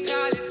 free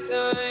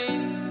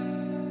Palestine.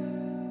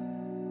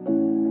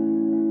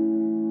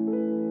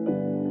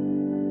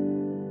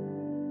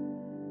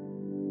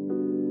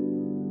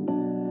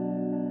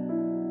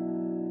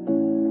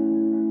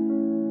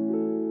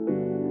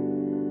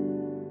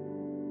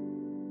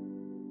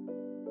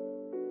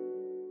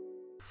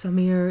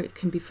 Samir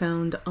can be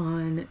found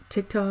on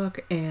TikTok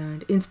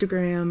and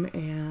Instagram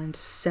and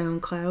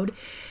SoundCloud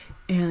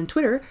and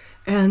Twitter,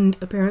 and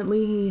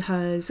apparently he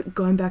has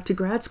gone back to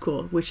grad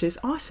school, which is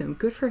awesome.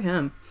 Good for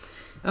him.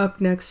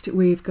 Up next,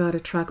 we've got a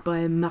track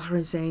by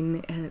Maher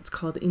Zain, and it's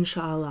called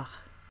Inshallah.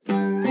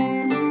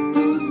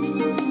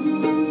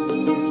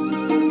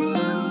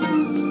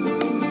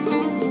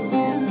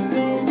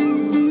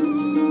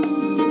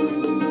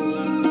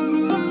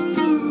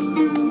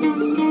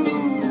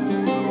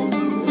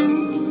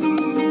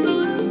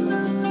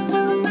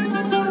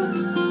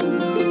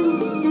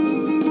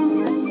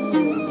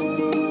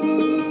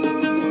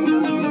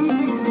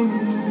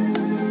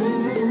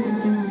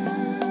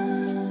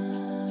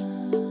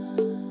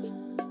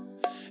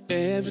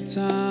 Every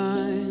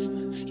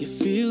time you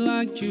feel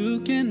like you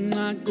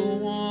cannot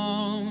go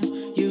on,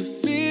 you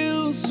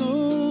feel so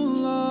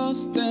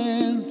lost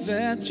and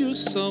that you're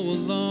so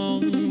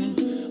alone.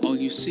 All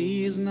you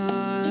see is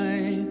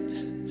night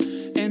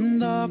and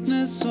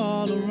darkness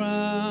all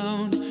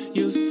around.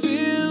 You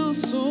feel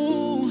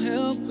so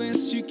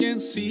helpless, you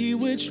can't see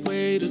which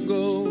way to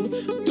go.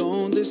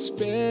 Don't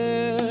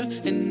despair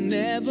and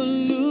never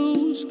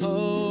lose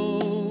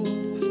hope,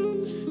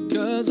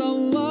 'cause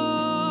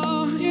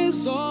Allah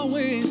is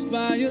always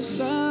by your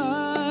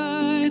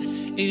side.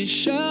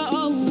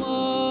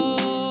 Inshallah,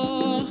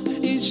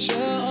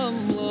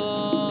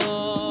 inshallah,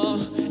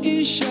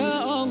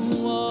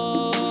 inshallah,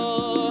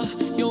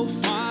 you'll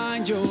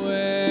find your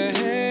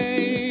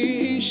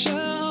way.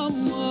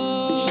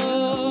 Inshallah,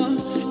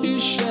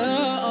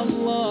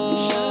 inshallah,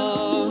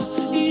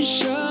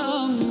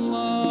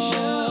 inshallah,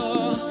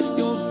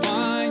 you'll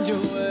find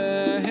your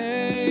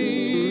way.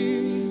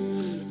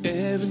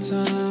 Every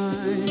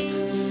time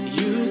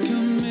you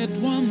commit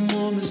one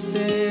more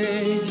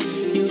mistake,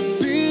 you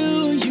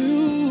feel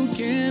you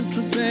can't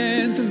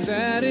repent and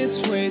that it's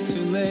way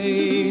too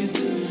late.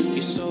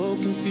 You're so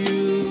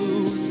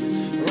confused,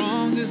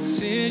 wrong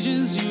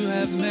decisions you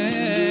have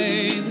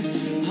made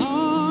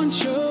haunt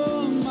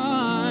your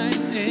mind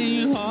and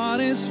your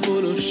heart is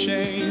full of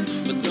shame.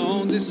 But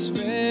don't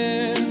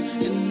despair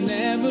and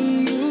never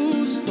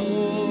lose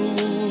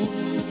hope,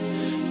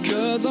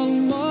 'cause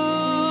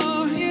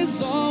Allah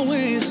is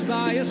always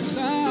by your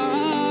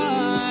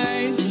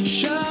side.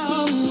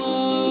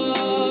 Inshallah,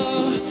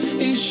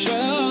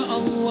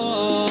 inshallah,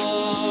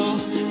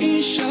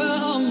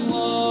 inshallah,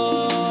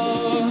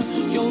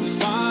 you'll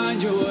find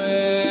your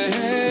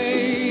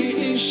way.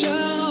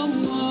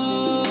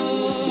 Inshallah,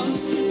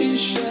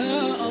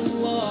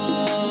 inshallah,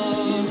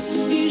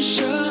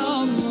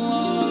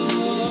 inshallah,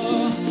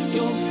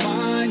 you'll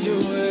find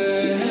your way.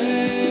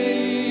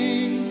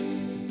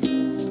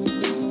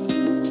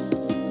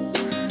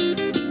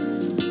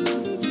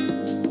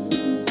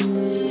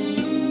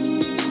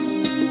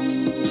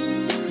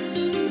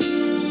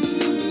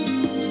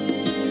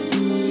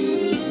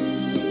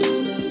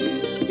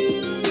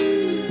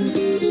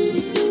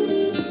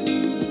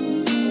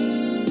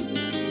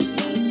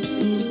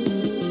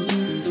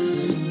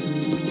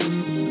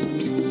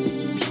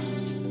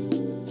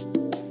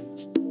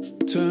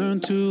 Turn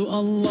to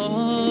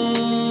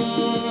Allah,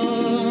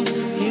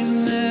 He's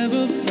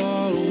never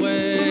far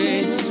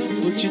away.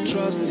 Put your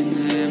trust in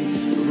Him,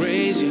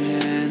 raise your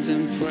hands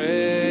and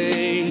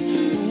pray.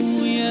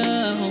 Ooh,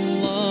 yeah,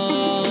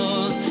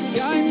 Allah,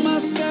 guide my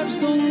steps,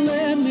 don't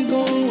let me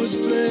go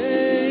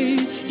astray.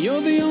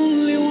 You're the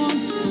only one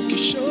who can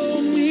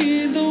show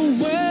me the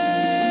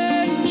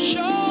way.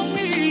 Show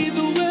me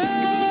the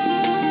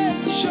way.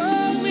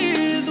 Show me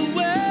the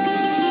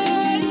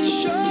way.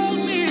 Show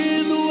me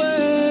the way.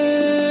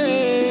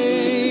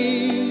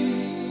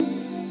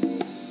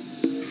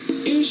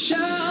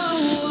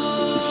 Inshallah,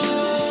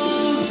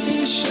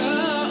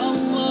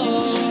 inshallah,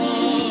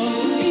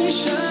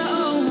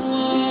 inshallah,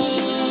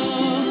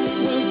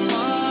 we'll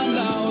find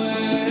our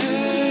way.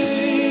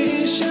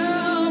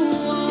 Inshallah.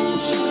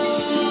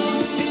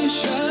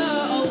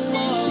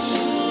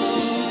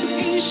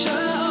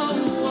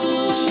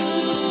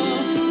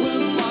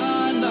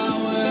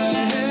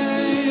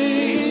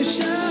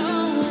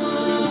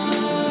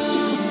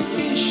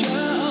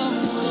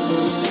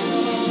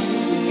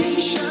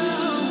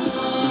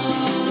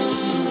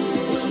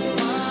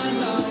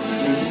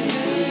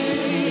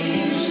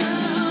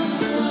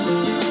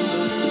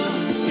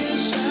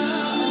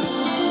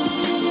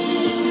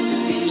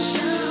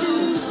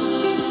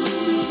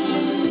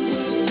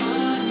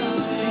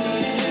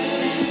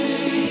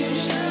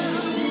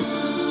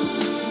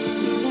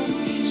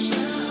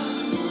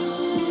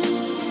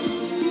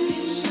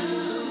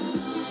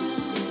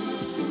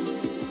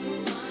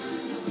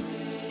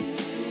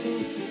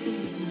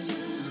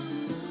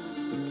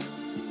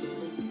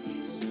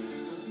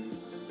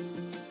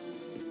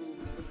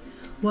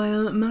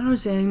 While Mao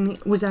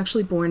Zedong was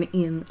actually born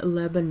in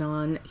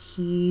Lebanon,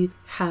 he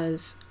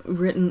has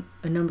written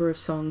a number of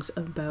songs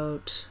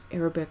about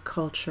Arabic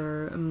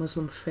culture,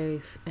 Muslim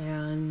faith,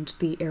 and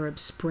the Arab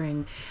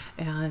Spring.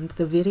 And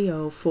the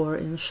video for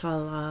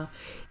Inshallah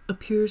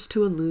appears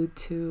to allude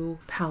to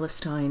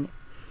Palestine.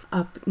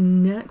 Up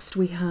next,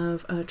 we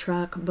have a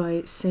track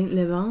by Saint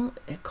Levant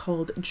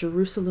called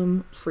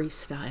Jerusalem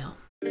Freestyle.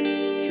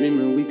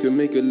 Dreaming we could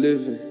make a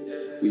living.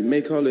 We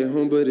may call it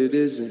home, but it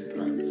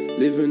isn't.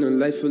 Living a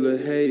life full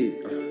of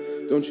hate.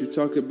 Don't you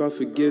talk about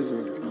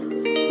forgiving.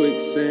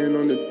 Quicksand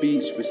on the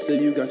beach, but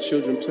still you got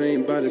children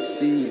playing by the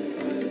sea.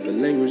 The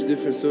language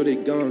different, so they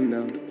gone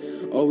now.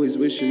 Always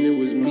wishing it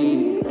was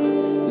me.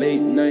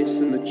 Late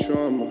nights in the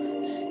trauma,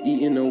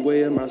 eating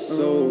away at my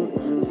soul.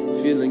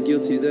 Feeling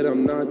guilty that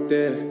I'm not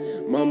there.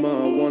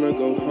 Mama, I wanna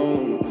go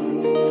home.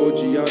 4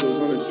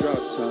 Giottos on a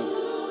drop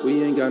top.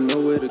 We ain't got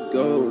nowhere to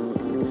go.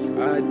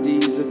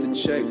 IDs at the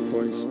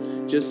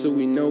checkpoints, just so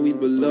we know we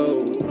below.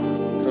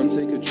 Come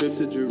take a trip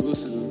to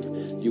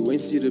Jerusalem. You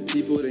ain't see the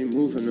people, they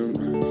moving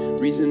them.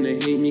 Reason they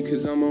hate me,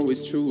 cause I'm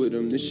always true with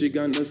them. This shit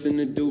got nothing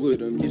to do with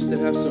them. Used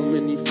to have so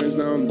many friends,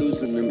 now I'm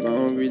losing them.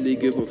 I don't really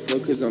give a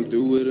fuck, cause I'm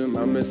through with them.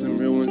 I met some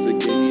real ones that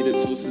gave me the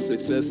tools to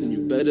success, and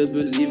you better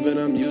believe it,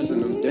 I'm using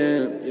them.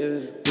 Damn, yeah.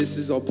 This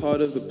is all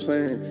part of the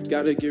plan.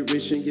 Gotta get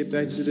rich and get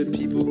back to the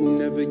people who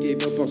never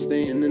gave up on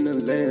staying in the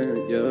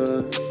land,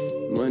 yeah.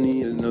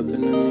 Money is nothing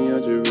to me, I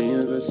just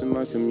reinvest in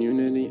my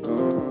community,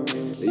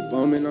 They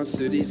bombing our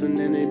cities and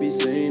then they be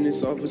saying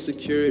it's all for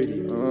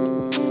security,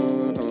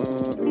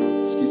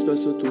 Ce qui se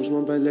passe autour, je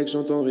m'en balèque,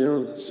 j'entends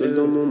rien. Seul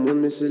dans mon monde,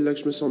 mais c'est là que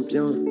je me sens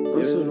bien.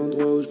 Un seul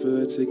endroit où je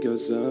veux être, c'est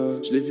Gaza.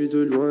 Je l'ai vu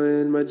de loin,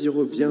 elle m'a dit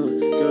reviens.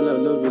 Girl, I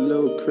love a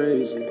little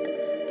crazy.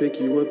 Pick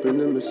you up in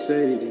a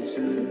Mercedes.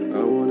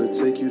 I wanna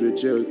take you to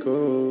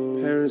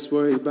Jericho. Parents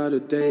worry about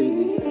it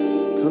daily.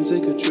 Come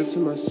take a trip to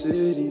my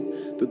city.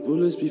 The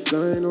bullets be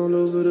flying all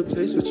over the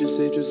place, but you're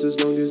safe just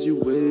as long as you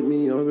with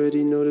me.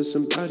 Already know that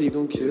somebody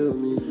gon' kill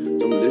me.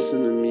 Don't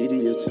listen to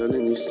media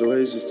telling you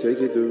stories, just take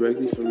it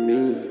directly from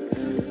me.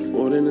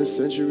 More than a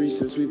century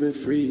since we've been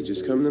free.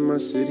 Just come to my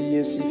city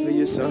and see for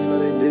yourself how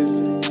they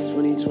living.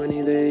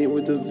 2020, they ain't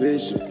with the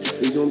vision.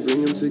 We gon'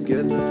 bring them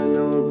together, and I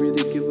don't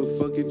really give a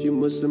fuck if you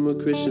Muslim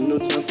or Christian. No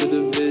time for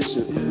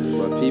division.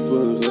 My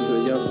people in Gaza,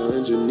 Yafa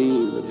and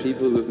Janine. The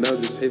people of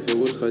Nabis, Haifa,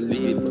 Wal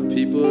Khalid. My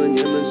people in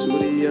Yemen,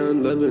 Syria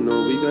and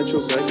Lebanon. We got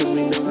your back cause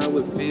we know how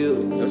it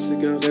feels. Là c'est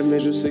qu'un rêve, mais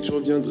je sais que je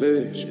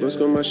reviendrai. Je pense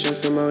comme ma chien,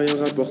 ça m'a rien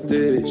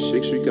rapporté. Je sais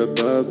que je suis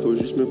capable, faut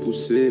juste me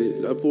pousser.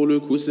 Là pour le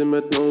coup, c'est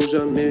maintenant ou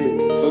jamais.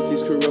 Fuck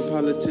these corrupt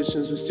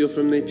politicians who steal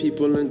from their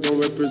people and don't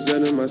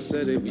represent them. I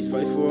said it, we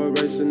fight for our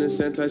rights and it's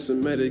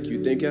anti-Semitic.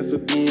 You think after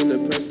being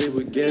oppressed they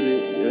would get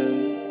it,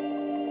 yeah.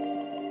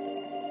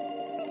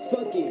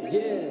 Fuck it,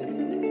 yeah.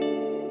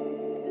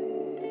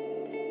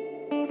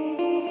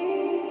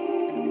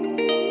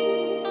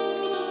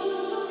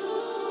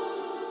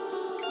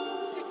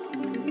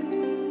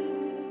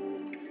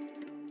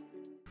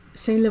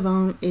 Saint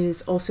Levant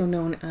is also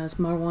known as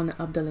Marwan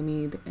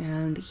Abdelhamid,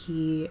 and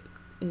he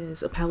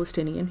is a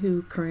Palestinian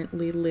who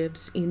currently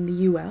lives in the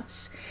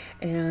US,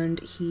 and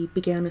he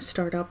began a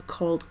startup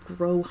called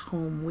Grow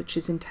Home, which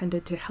is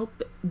intended to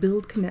help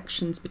build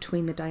connections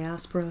between the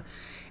diaspora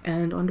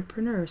and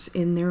entrepreneurs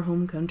in their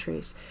home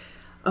countries.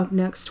 Up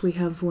next, we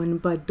have one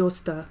by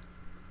Dosta,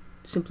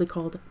 simply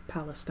called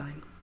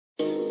Palestine.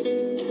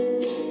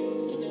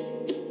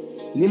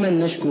 لمن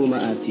نشكو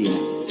مآتينا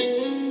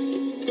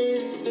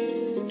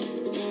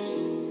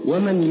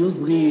ومن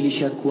يصغي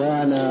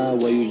لشكوانا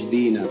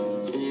ويجدينا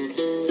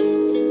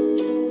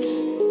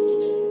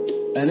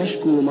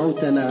أنشكو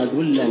موتنا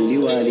ذلا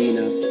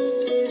لوالينا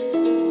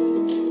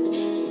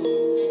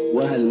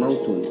وهل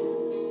موت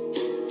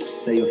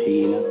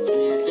سيحيينا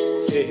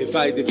ايه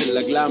فايدة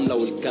الأقلام لو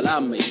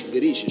الكلام ما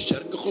يتقريش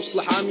الشرق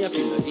خصلة حامية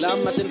في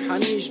الأقلام ما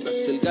تنحنيش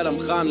بس القلم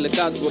خان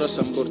لكاتبه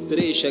رسم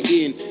بورتريه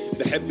شقين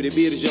بحبر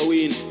بير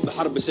جوين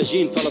بحرب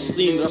سجين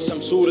فلسطين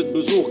رسم صورة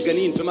بزوخ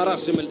جنين في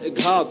مراسم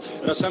الإجهاض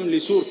رسم لي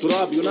صور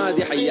تراب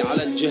ينادي حي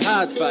على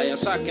الجهاد فيا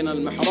ساكن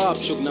المحراب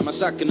شقنا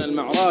مساكن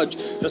المعراج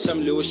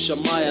رسم لي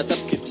والشماية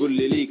تبكي تقول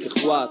لي ليك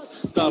إخوات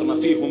طارنا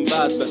فيهم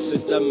باد بس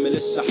الدم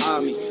لسه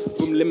حامي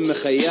قم لم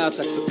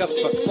خياتك في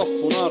كفك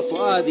طفوا نار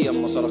فؤادي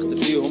يما صرخت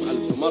فيهم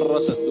 1000 مرة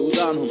سدوا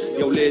ودانهم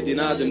يا وليدي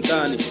نادم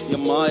تاني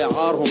يما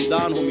يعارهم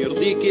دانهم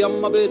يرضيك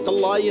يما بيت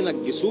الله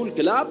ينقسوا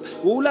الكلاب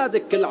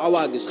وولادك كل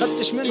عواقس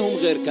خدتش منهم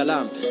غير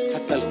كلام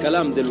حتى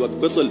الكلام دلوقت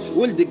بطل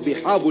ولدك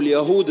بيحابوا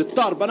اليهود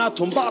الطار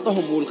بناتهم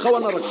بعضهم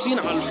والخونة رقصين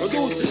على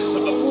الحدود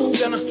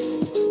فوقنا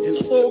هنا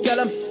طوق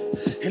قلم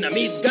هنا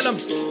 100 قلم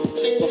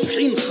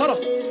طفحين خرا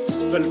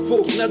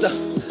فالفوق ندى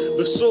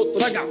بالصوت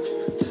رقع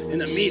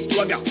هنا 100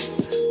 وقع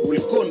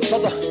والكون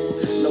فضى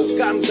لو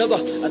كان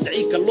قضى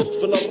أدعيك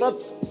اللطف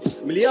للرد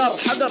مليار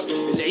حجر.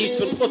 العيد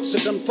في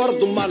القدس كان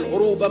فرض، ما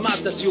العروبة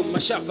ماتت يوم ما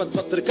شافت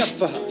بطر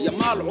كفها. يا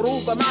ما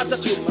العروبة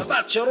ماتت يوم ما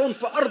بات شارون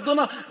في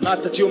أرضنا.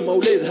 ماتت يوم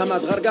مولدها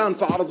مات غرقان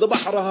في عرض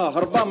بحرها،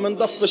 هربان من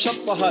ضف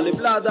شطها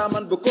لبلادها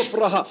من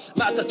بكفرها.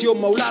 ماتت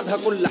يوم مولادها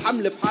كل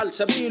حمل في حال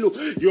سبيله،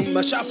 يوم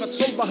ما شافت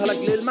صلبها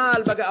لأجل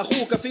المال بقى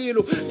أخوه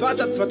كفيله.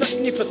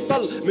 فتتني في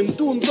الطل من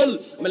دون ظل،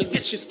 ما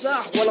لقيتش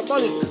سلاح ولا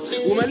طلق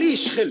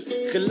ومليش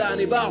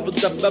خلاني باعوا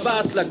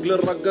الدبابات لأجل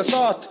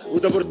الرقصات،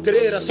 وده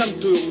بورتريه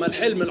رسمته يوم ما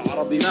الحلم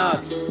العربي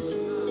مات.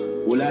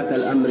 ولاة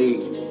الأمر،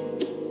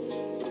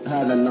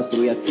 هذا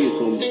النصر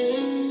يكفيكم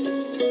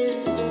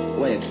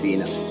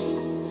ويكفينا.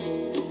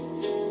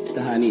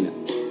 تهانينا.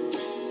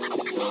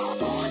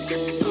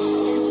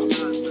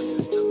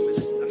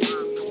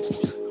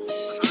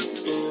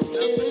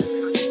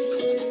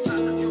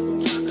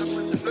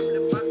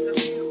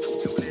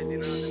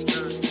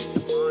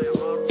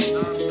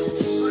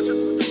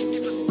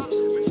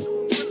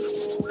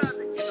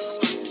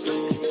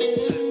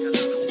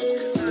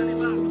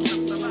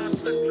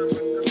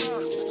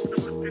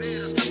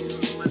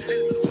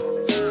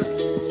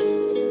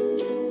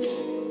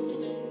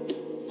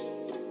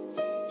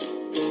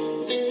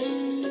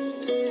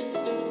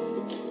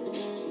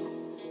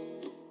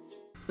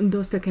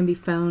 Those that can be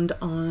found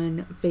on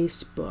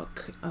Facebook.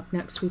 Up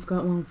next, we've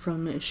got one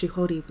from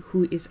Shihori, who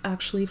is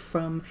actually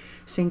from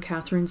St.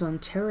 Catharines,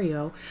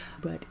 Ontario,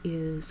 but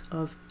is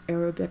of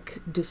Arabic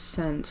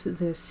descent.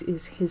 This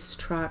is his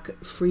track,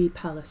 Free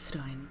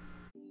Palestine.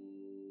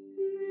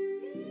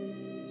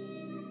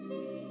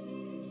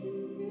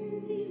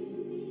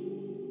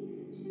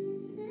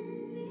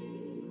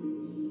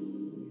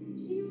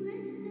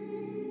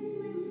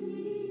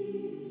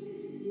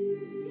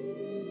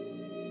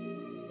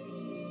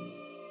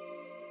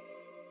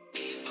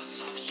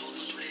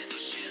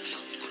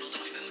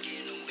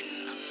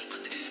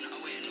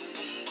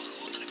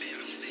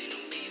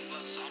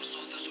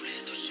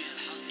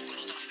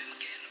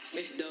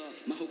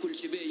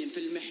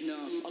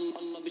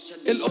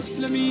 القدس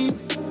لمين؟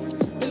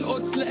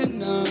 القدس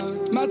لإلنا،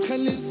 ما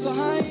تخلي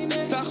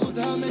الصهاينة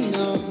تاخدها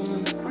منا.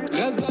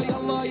 غزة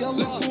يلا يلا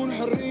نكون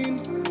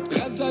حرين،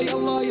 غزة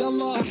يلا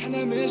يلا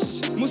احنا مش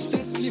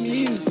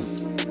مستسلمين.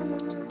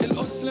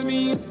 القدس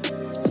لمين؟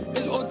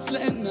 القدس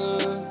لإلنا،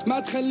 ما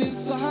تخلي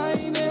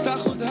الصهاينة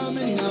تاخدها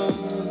منا.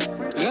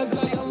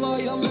 غزة يلا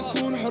يلا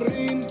نكون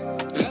حرين،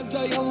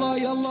 غزة يلا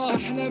يلا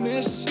احنا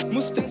مش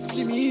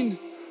مستسلمين.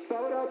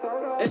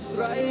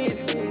 Israel,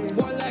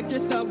 more like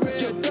it's not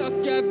real. You took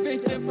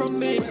everything from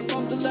me. We're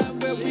from the land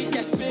where we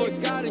can speak.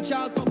 Forgotten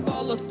child from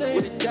Palestine.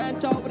 With a stand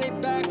tall with their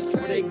backs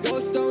straight. They go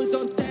stones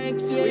on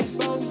tanks. We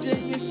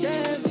exposing you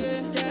scams.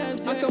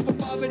 I come from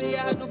poverty,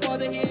 I have no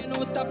father here. No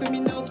one stopping me,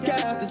 no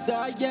cap.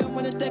 Desire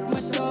wanna take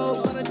my soul,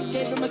 but I just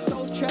gave him my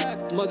soul track.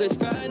 Mother's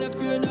crying at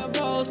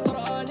funerals,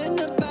 Quran in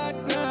the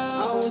background.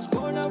 I was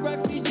born a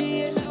refugee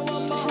and now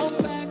I'm my home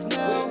back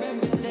now.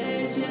 Remember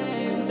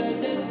legend,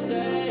 does it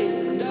say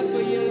that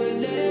for you to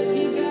live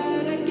you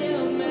gotta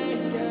kill me?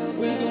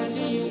 We gon'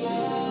 see you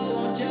all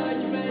on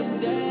Judgment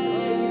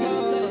Day.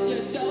 God bless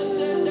your souls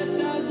to the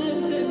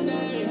thousands in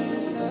name.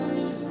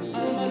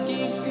 I'ma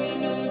keep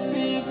screaming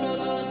free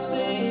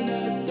Palestine.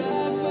 I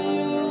die for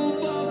you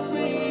for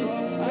free.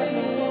 I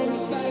know for a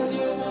fact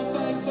you won't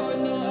fight for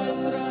no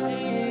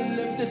Israel.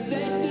 If the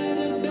states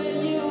didn't pay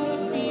you a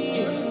fee,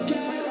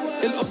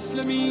 القدس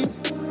لمين؟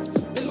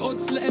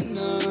 القدس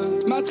لإلنا،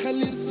 ما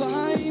تخلي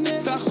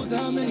الصهاينة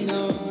تاخدها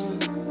منا.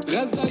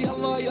 غزة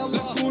يلا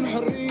يلا نكون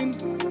حرين،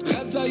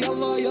 غزة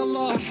يلا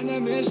يلا احنا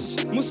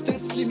مش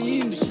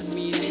مستسلمين.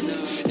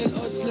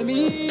 القدس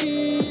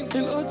لمين؟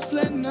 القدس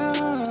لنا،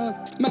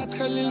 ما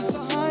تخلي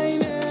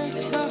الصهاينة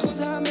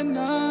تاخدها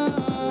منا.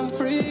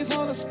 Free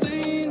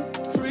Palestine,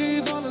 free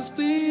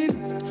Palestine,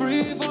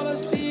 free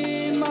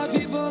Palestine, my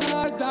people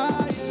are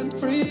dying.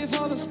 Free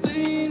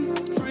Palestine,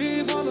 free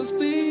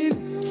Palestine,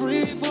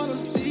 free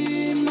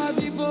Palestine, my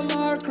people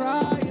are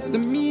crying.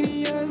 The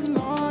media is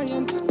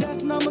lying,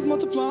 death numbers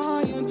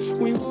multiplying.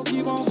 We will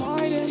keep on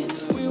fighting,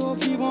 we will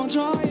keep on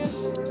trying.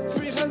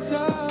 Free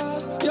غزة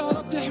يا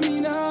رب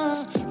تحمينا،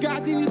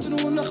 قاعدين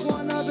يتنون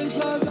اخوانا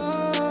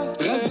بالبلازا.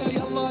 غزة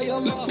يلا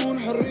يلا نكون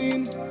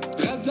حرين،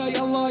 غزة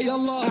يلا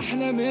يلا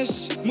احنا مش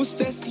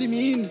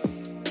مستسلمين.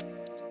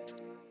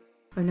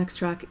 Our next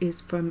track is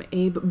from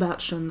Abe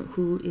Batshon,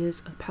 who is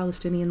a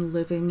Palestinian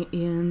living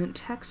in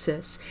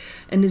Texas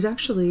and is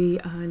actually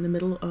in the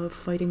middle of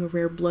fighting a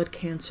rare blood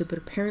cancer, but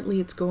apparently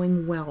it's going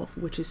well,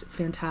 which is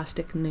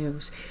fantastic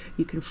news.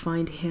 You can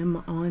find him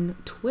on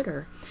Twitter.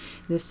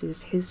 This is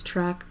his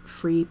track,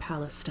 Free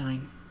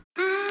Palestine.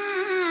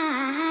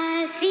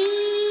 I feel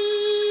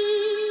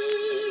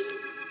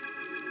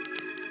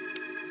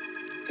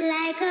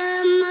like a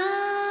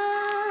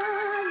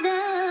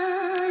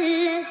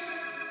motherless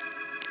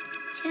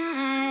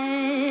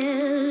child,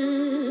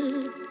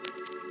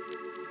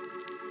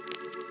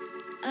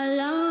 a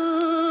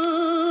long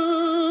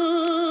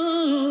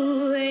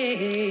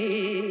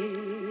ways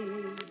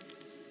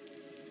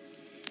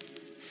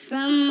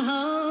from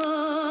home.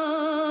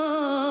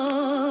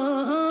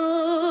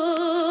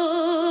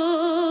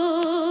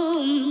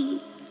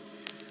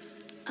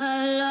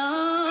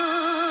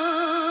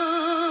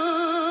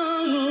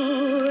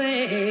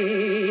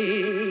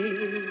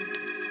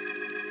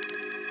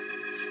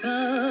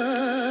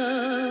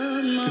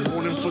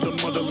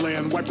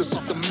 wiped us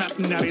off the map.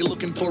 Now they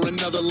looking for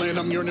another land.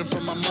 I'm yearning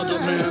for my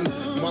motherland.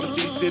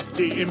 مرتي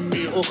ستي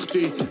امي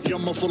اختي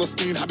يما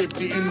فلسطين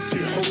حبيبتي انتي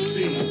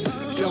حبتي.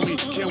 Tell me,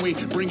 can we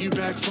bring you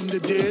back from the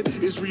dead?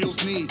 Israel's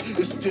need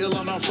is still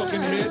on our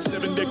fucking head.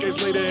 7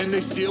 decades later and they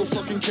still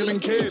fucking killing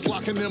kids,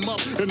 locking them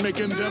up and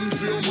making them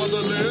feel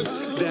motherless.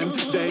 Then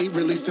they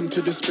released them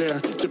to despair.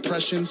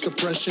 Depression,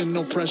 suppression,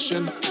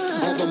 oppression.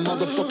 All the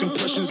motherfucking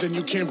pressures and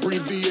you can't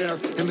breathe the air.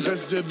 In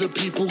Gaza the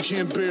people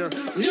can't bear.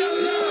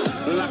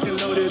 Locked and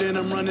loaded and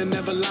I'm running,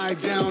 never lie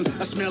down.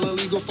 I smell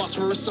illegal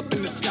phosphorus up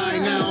in the sky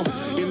now.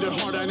 In their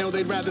heart I know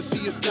they'd rather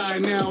see us die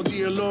now.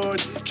 Dear Lord,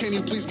 can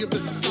you please give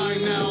us a sign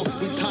now?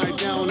 We tied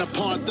down,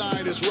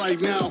 apartheid is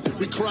right now.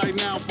 We cry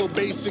now for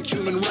basic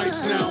human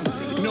rights now.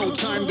 No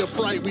time to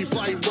fight, we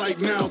fight right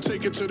now.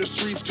 Take it to the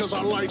streets cause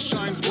our light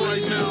shines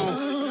bright now.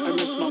 I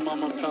miss my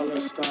mama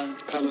Palestine.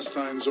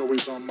 Palestine's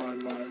always on my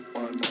mind,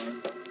 my mind.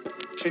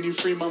 Can you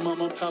free my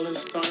mama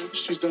Palestine?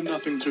 She's done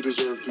nothing to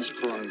deserve these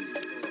crimes.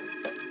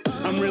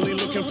 I'm really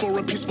looking for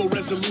a peaceful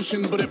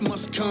resolution, but it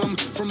must come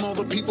from all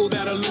the people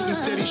that are looting,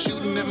 steady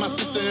shooting at my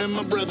sister and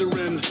my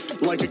brethren.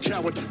 Like a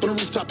coward on a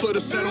rooftop of the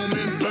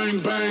settlement, bang,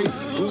 bang.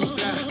 Who's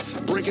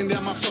that? Breaking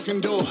down my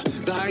fucking door.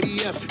 The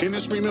IDF and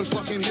they're screaming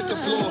fucking hit the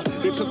floor.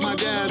 They took my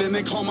dad and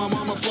they call my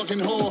mama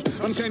fucking whore.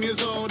 I'm 10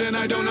 years old and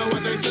I don't know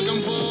what they took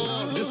him for.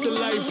 This the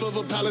life of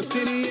a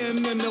Palestinian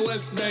in the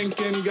West Bank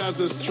and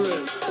Gaza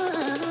Strip.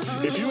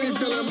 If you ain't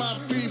feeling my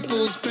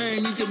people's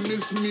pain, you can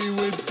miss me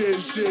with this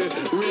shit.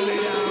 Really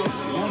out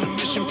on a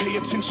mission, pay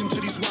attention to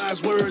these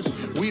wise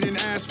words. We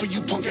didn't ask for you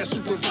punk ass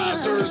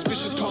supervisors,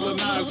 vicious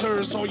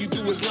colonizers. All you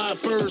do is lie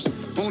first.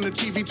 On the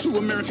TV, 2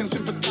 American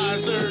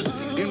sympathizers.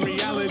 In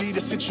reality,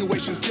 the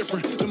situation's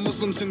different. The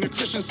Muslims and the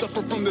Christians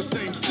suffer from the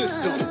same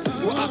system.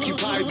 We're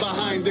occupied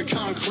behind the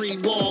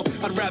concrete wall.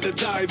 I'd rather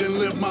die than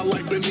live my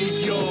life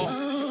beneath y'all.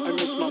 I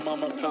miss my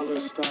mama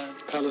Palestine.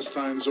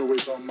 Palestine's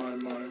always on my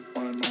mind,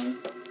 my mind.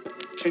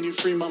 Can you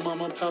free my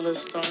mama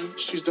Palestine?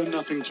 She's done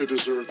nothing to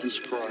deserve these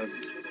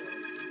crimes.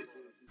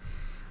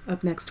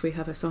 Up next we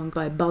have a song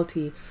by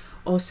Balti,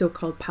 also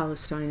called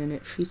Palestine, and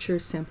it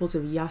features samples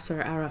of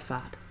Yasser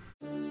Arafat.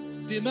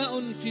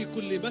 دماء في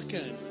كل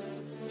مكان،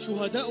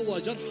 شهداء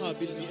وجرحى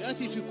بالمئات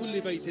في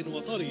كل بيت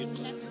وطريق.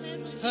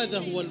 هذا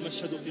هو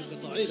المشهد في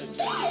قطاع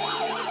غزة.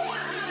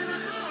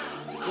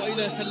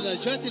 وإلى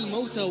ثلاجات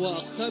الموتى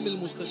وأقسام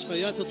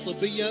المستشفيات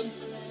الطبية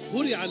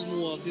هرع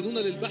المواطنون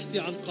للبحث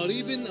عن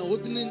قريب أو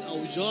ابن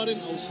أو جار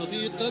أو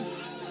صديق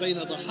بين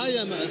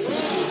ضحايا ما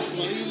أسمته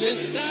إسرائيل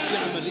في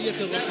عملية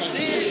الرصاص.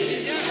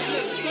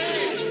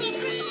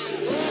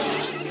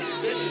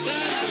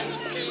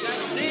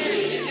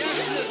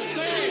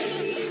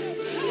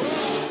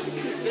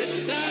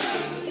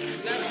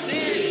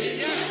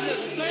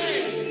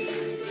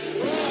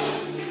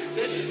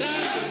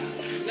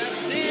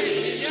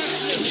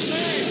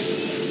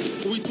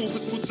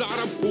 بسكوت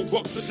العرب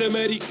وبوقفة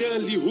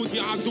الامريكان اليهودي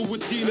عدو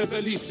الدين هذا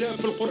اللي جاء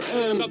في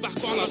القران.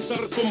 تضحكوا على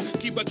شركم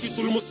كي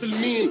بكيتوا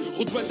المسلمين،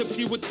 غدوة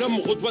تبكي والدم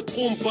غدوة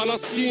تقوم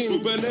فلسطين.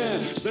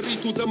 شبناء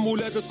جريتوا دم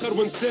ولاد صغار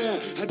ونساء،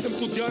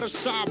 هدمتوا ديار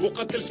الشعب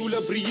وقتلتوا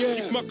الابرياء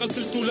كيف ما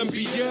قتلتوا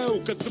الانبياء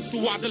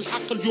وكذبتوا وعد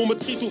الحق. اليوم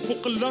تخيتوا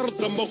فوق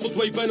الارض لما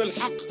غدوة يبان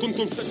الحق.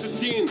 كنتم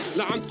مشتتين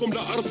لا عندكم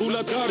لا ارض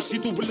ولا دار،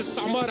 جيتوا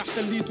بالاستعمار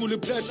احتليتوا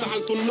البلاد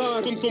شعلتوا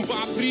النار. كنتم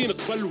بعثرين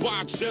قبل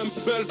وعد جامس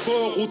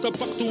بالفور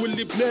وطبقتوا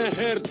اللي بناه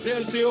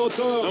هيرتزل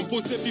تيودور.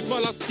 امبوسي في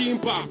فلسطين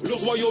باع لو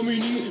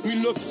رويوم-Uni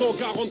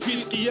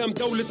 1948 قيام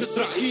دولة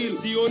اسرائيل.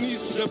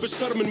 زيونيست جاب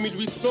الشر من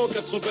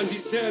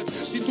 1897.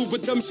 جيتوا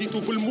بالدم جيتوا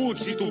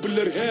بالموت جيتوا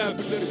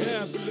بالارهاب.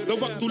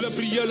 ذوقتوا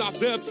الابرياء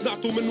العذاب،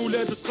 صنعتوا من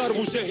ولاد صغار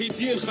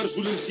مجاهدين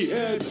خرجوا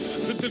للجهاد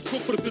ضد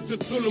الكفر ضد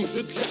الظلم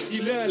ضد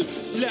الاحتلال.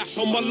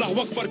 سلاحهم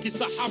الله اكبر كي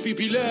صحابي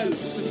بلال.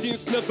 60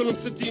 سنة ظلم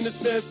 60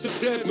 سنة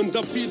استبداد من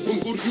دافيد بن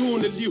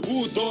غوريون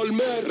اليهود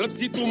دولمار.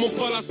 رديتوا من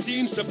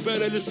فلسطين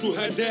جبانة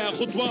للشهداء،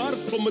 خطوة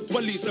أرضكم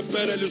تولي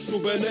جبانة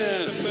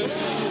للشبناء.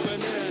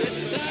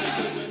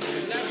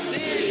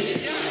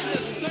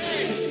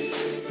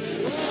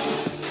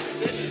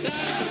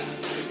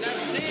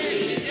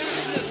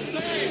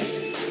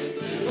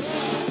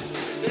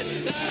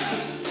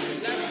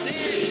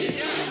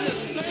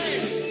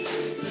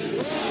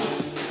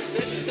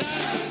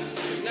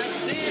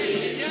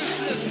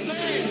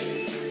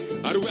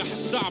 أرواح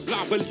الشعب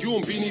لعبة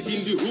اليوم بين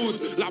يدين اليهود،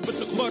 لعبة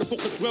قمار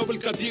فوق التواول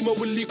القديمة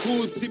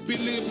والليكود. سيبي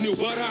اللي يبني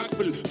وباراك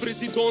في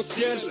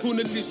البريزيدونسيال، شكون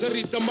اللي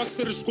جري دم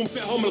أكثر شكون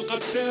فيهم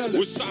القتال.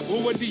 والشعب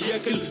هو اللي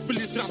ياكل في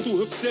اللي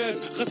زرعتوه فساد.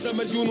 غزة 1.5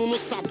 مليون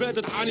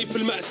عباد تعاني في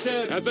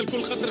المأساة. هذا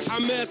الكل خاطر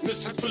حماس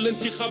نجحت في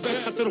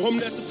الانتخابات، خاطرهم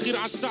ناس تغير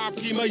على الشعب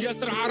كيما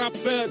ياسر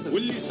عرفات.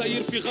 واللي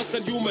صاير في غزة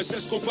اليوم ما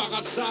جاش كومبا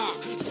غزة،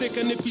 ستي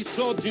كان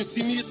ابيسود دون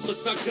سينيستر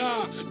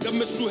ساكا.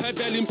 دم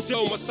الشهداء اللي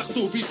مشاو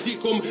مسختوه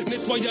بيديكم،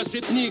 نتواياج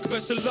اتنيك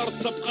باش الارض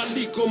تبقى لي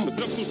فيكم.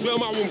 ضربتوا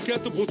جامع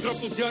ومكاتب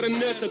وضربتوا ديار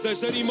الناس، هذا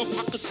جريمة في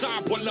حق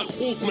الشعب ولا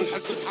خوف من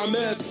حزب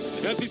حماس؟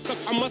 هذه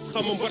صفحة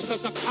مسخة من برشا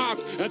صفحات،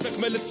 هذاك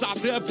ملت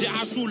العذاب اللي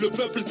عاشوا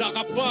البابل تاع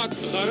غفات.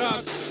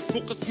 غارات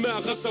فوق اسماء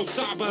غزة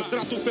وشعبها،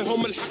 زرعتوا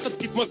فيهم الحقد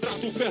كيف ما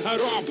زرعتوا فيها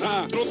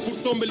رعبها.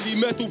 30% من اللي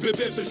ماتوا بيبي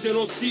في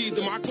الجينوسيد،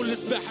 مع كل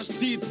سباح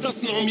جديد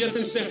تصنعوا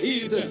 100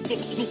 شهيد.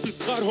 تقتلوا في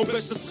صغارهم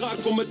باش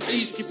صغاركم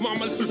تعيش، كيف ما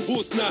عمل في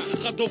البوسنة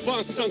غدو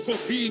فان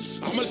ستانكوفيتش.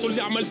 عملتوا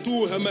اللي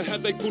عملتوه اما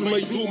هذا يكون ما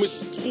يدومش.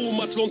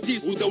 تقوم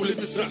اتلانتيس ودولة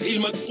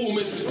اسرائيل ما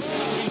تقومش.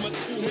 اسرائيل ما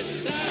تقومش.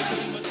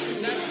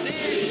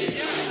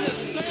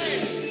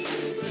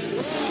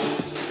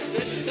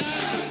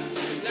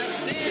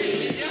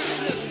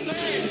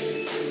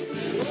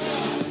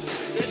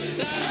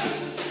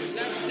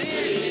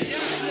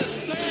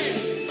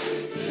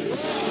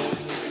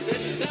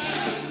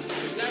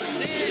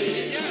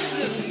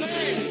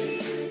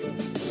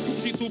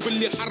 مشيتوا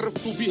باللي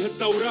حرفتوا بيه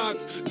التوراة،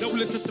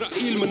 دولة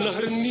إسرائيل من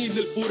نهر النيل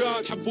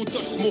للفرات. حبوا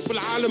تحكموا في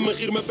العالم من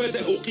غير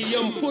مبادئ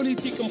وقيم،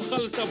 بوليتيك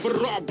مخلطة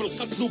بالرعب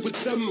بالقتل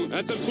وبالدم.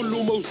 هذا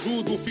كله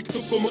موجود وفي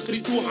كتبكم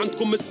قريتوه،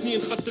 عندكم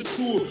سنين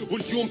خططتوه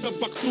واليوم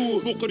طبقتوه.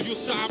 فوق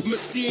ريوس شعب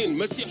مسكين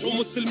مسيح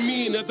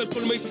ومسلمين، هذا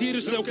الكل ما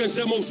يصيرش لو كان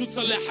جا موجود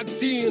صلاح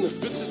الدين.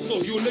 ضد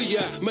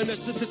الصهيونية ماناش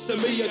ضد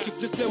السامية، كيف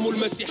الإسلام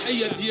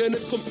والمسيحية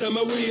ديانتكم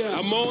سماوية.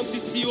 أما أنتي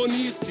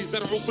سيونيست اللي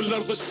زرعوا في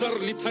الأرض الشر،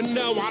 اللي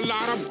تهناوا على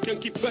العرب كان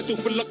كيف فاتوا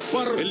في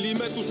القبر، اللي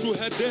ماتوا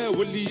شهداء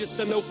واللي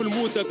يستنوا في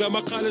الموت. هذا ما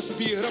قالش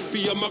بيه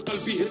ربي يا ما قال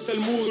بيه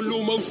التلمود،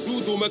 كله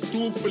موجود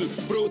ومكتوب في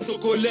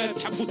البروتوكولات.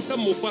 حبوا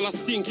تسموا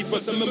فلسطين كيف ما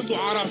سممتوا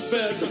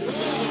عرفات.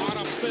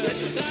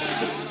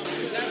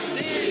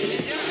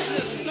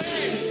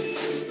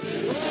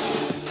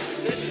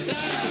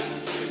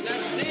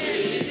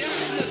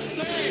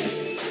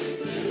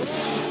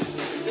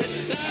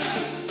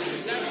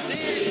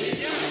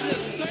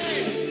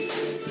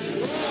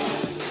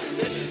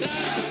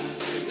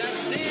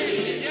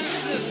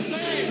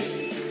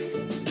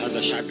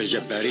 شعب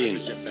الجبارين،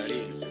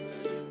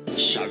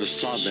 الشعب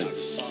الصامد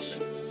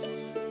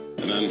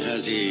أمام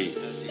هذه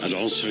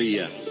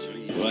العنصرية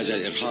وهذا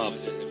الإرهاب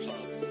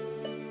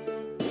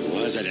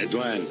وهذا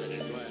العدوان.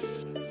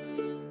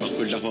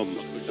 أقول لهم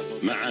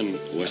معا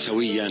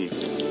وسويا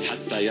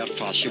حتى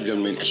يرفع شبل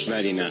من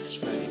أشبالنا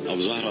أو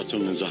زهرة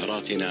من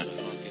زهراتنا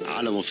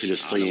علم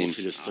فلسطين.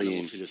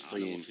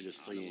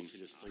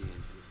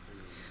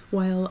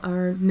 While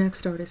our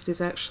next artist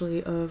is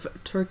actually of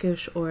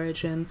Turkish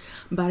origin,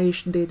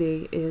 Barış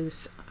Dede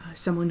is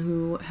someone who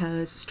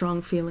has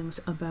strong feelings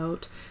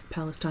about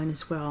Palestine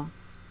as well.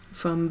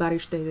 From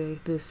Barış Dede,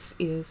 this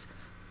is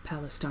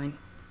Palestine.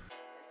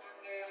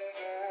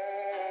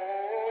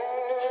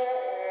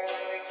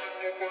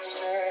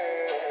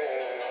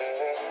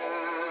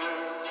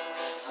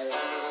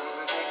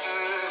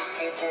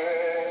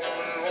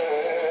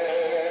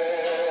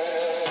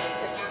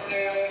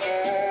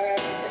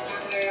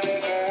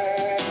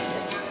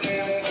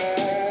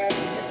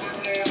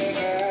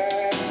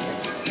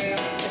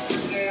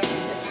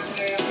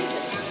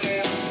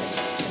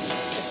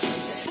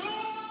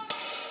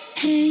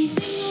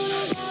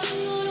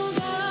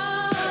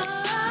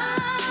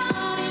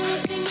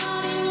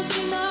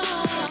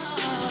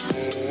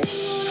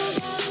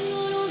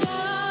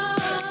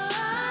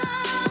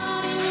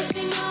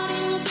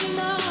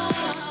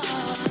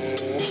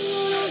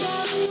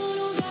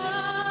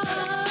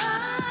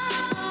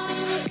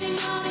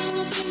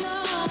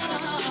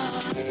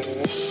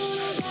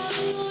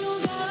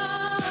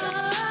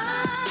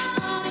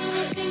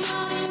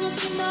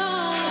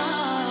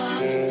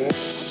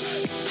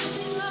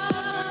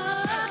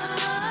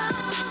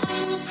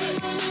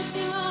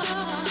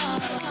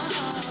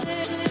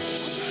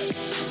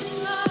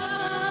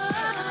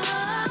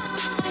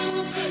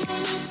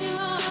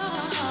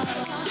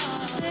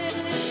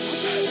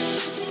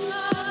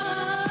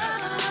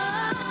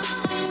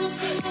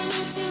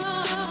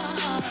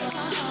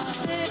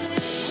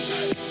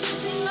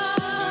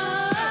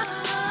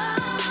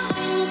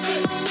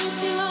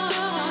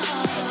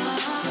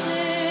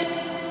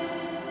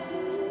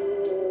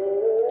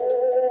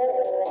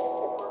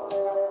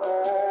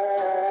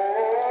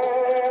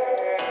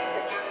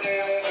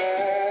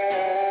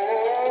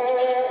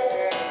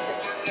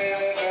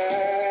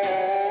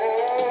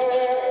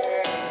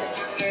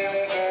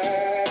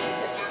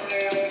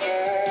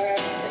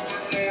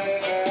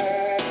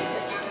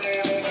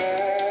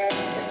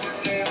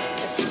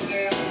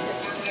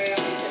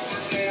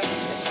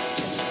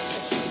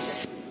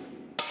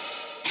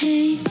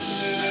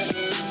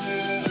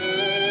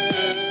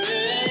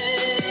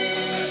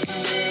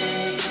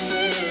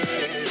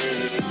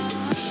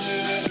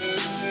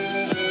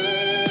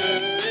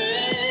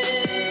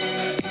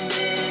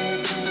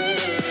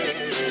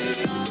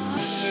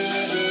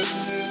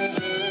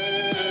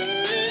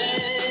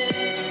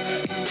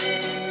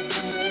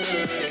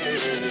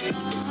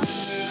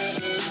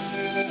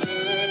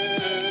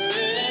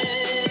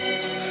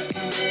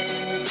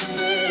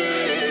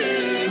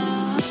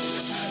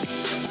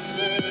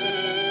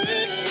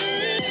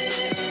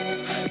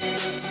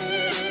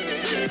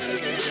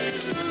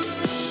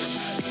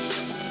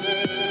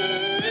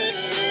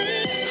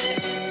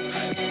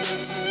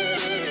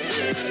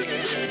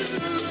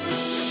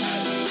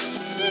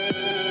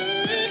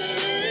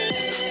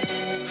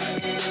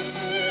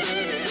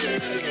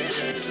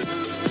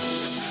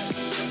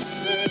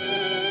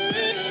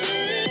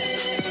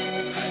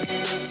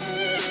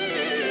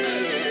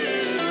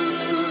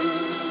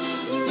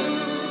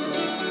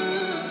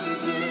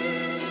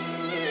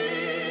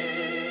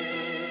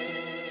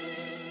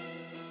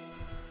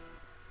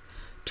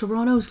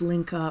 Toronto's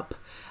Link Up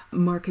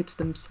markets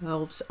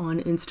themselves on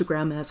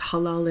Instagram as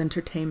Halal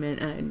Entertainment,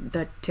 and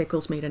that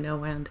tickles me to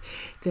no end.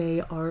 They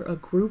are a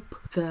group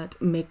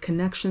that make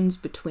connections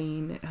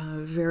between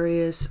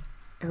various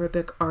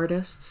Arabic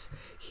artists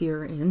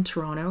here in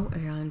Toronto,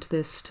 and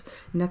this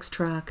next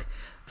track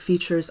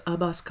features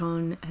Abbas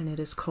Khan, and it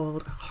is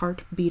called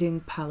Heart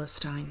Beating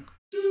Palestine.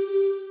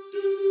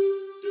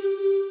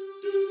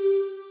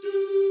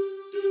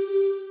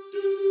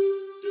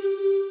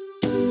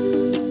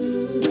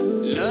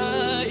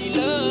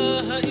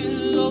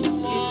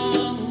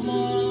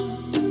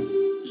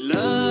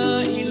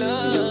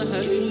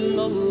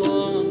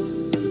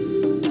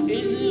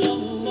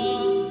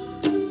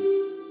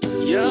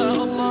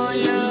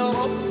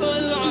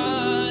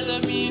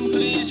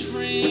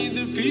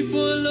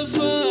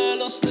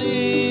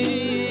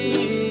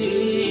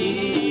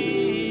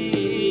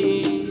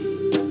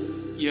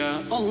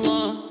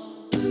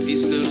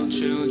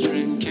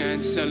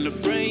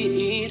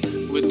 Celebrate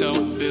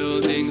without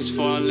buildings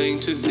falling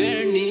to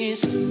their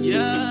knees.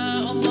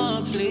 Ya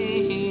Allah,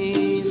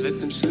 please let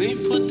them sleep,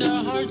 put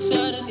their hearts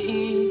at an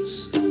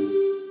ease.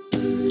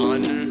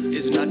 Honor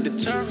is not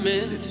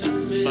determined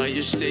by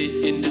your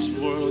state in this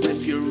world.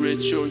 If you're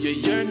rich or you're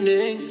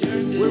yearning,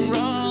 we're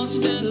all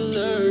still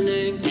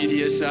learning.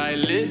 Media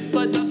silent,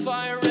 but the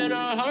fire in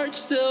our hearts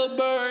still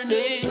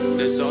burning.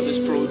 Does all this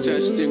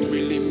protesting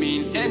really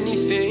mean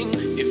anything?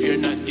 If you're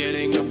not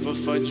getting up for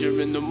Fajr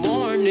in the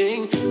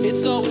morning,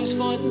 it's always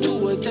fun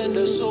to attend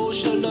a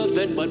social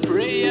event, but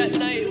pray at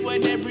night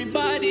when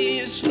everybody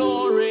is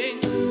snoring.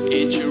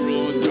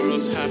 8-year-old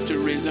girls have to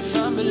raise a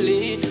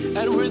family,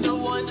 and we're the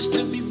ones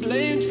to be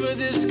blamed for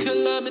this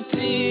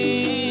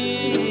calamity.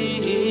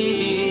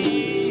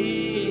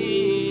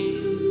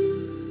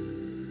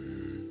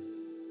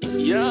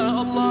 Ya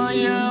Allah,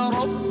 Ya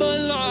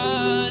Rabbal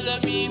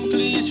Alameen,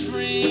 please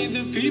free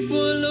the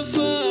people of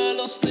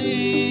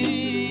Palestine.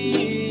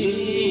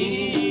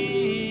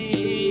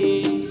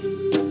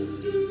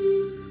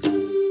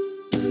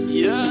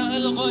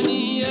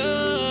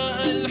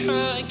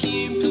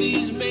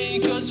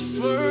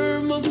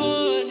 Firm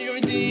upon your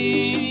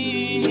deen.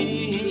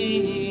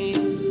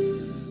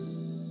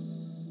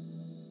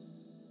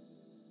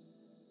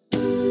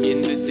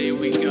 In the day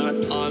we got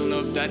all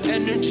of that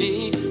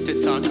energy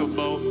to talk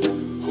about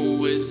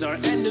who is our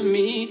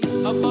enemy,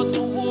 about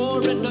the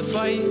war and the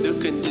fight. The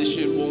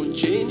condition won't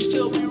change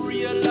till we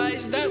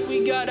realize that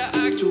we gotta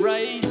act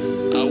right.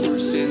 Our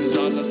sins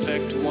all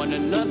affect one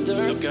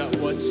another. Look at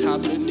what's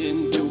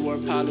happening to our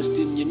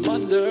Palestinian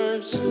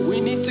mothers. We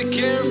need to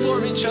care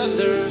for each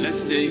other.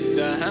 Let's take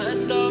the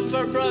hand of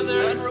our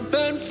brother and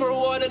repent for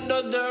one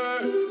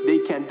another. They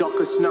can't dock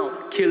us now,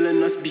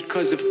 killing us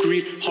because of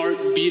greed. Heart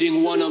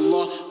beating one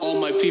Allah, all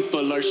my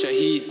people are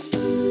shaheed.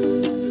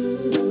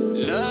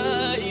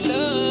 La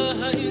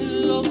ilaha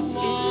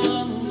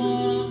illallah,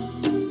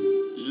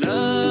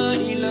 La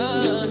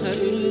ilaha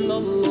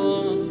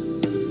illallah,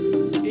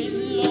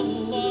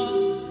 illallah.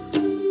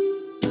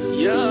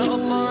 Ya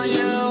Allah,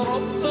 Ya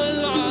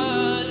Rabbal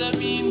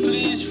Alameen,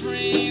 please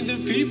free the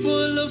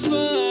people of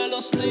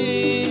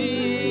Palestine.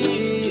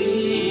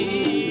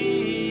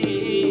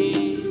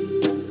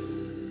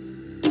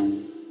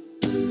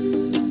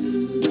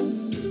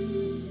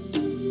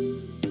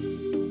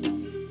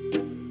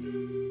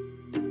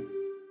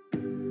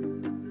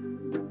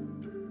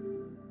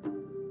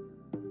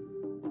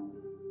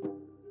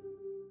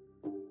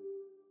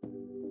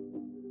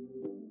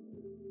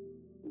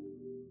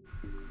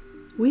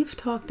 We've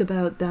talked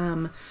about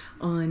them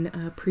on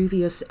a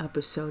previous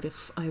episode.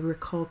 If I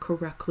recall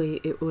correctly,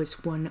 it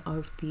was one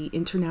of the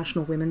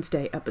International Women's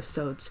Day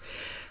episodes.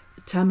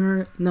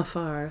 Tamer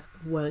Nafar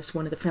was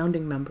one of the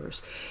founding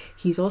members.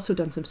 He's also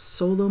done some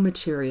solo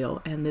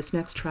material, and this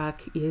next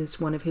track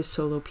is one of his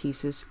solo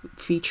pieces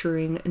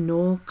featuring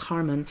Noel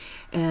Carmen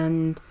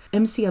and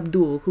MC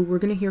Abdul, who we're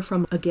going to hear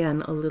from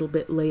again a little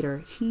bit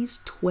later. He's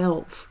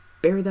 12.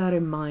 Bear that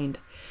in mind.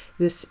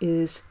 This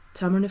is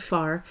Tamer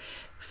Nafar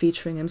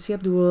featuring MC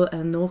Abdul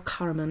and Noel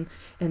Carmen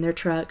and their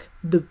track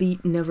The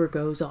Beat Never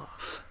Goes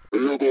Off.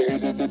 There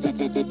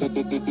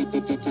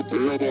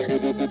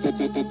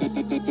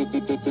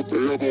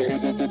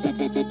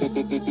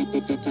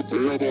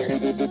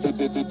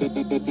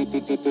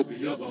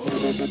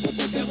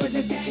was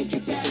a tank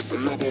attack.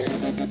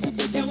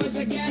 There was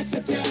a gas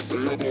attack.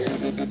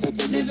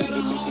 Never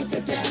a heart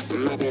attack.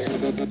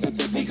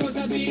 Because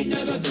the beat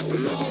never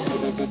goes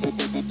off.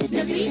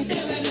 The beat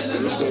never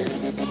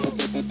goes.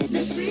 The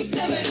streets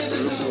never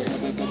goes.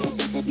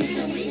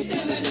 Middle East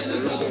never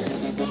goes.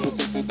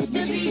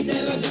 The beat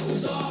never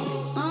goes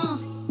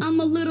off. I'm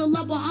a little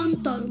Abu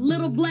Antar,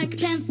 little Black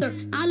Panther,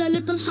 على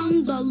little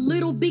Hamda,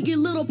 little Biggie,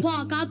 little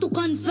Pac,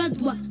 عطوقا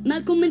فدوى,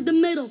 Malcolm in the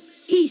middle,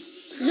 East,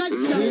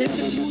 Gaza. Let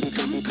the truth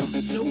come,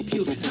 flow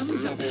pure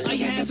Zamzam. I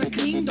have a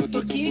clean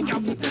Dr. King,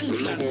 Abu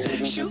Talib.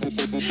 Shoot,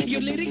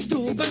 your lyrics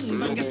too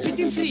bang. manga,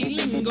 spitting three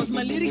lingos,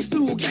 my lyrics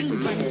do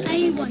gangbang.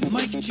 A1,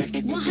 mic check,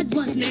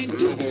 1 name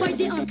 2. Fight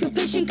the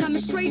occupation coming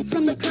straight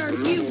from the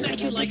curfew.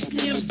 Smack you like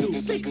snares do.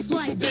 Sick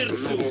flight, Bird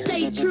flu.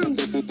 stay true.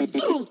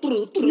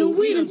 True. No,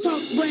 we don't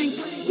talk blank,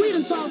 we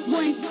don't talk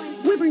blank.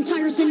 We bring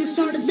tires in it's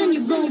harder than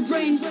your gold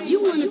drain.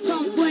 You wanna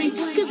talk blank,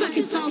 cause I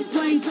can talk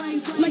blank.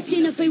 Like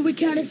Tina Fey, we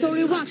carry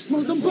 30 rocks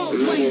more than ball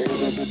blank.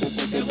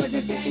 There was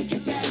a tank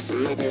attack.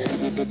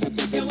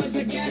 There was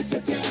a gas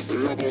attack.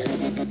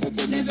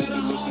 Never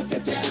a heart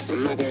attack.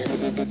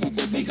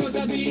 Because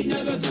the beat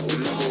never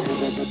goes on.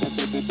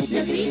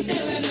 The beat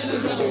never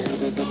goes.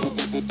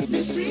 The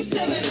streets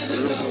never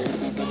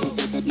goes.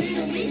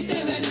 Middle East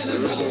never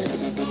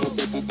goes.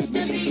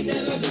 The beat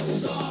never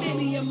goes on.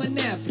 Maybe I'm an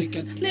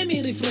African, let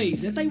me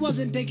rephrase it. I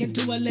wasn't taken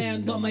to a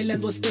land, but my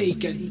land was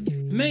taken.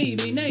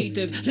 Maybe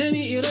native, let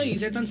me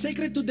erase it.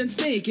 Unsacred to dance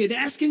naked,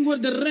 asking where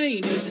the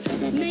rain is.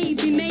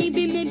 Maybe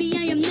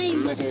I am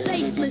nameless,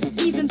 faceless,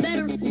 even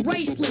better,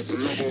 raceless.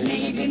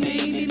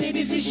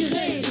 Maybe fish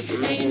red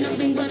ain't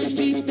nothing but a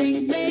street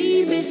thing,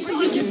 baby.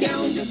 So you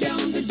down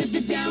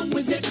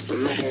with it.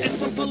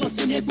 As for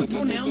Palestine, heck, we're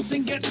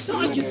pronouncing it. So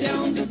you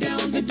down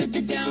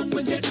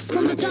with it.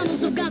 From the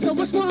tunnels of Gaza,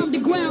 what's more on the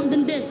ground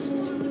than this?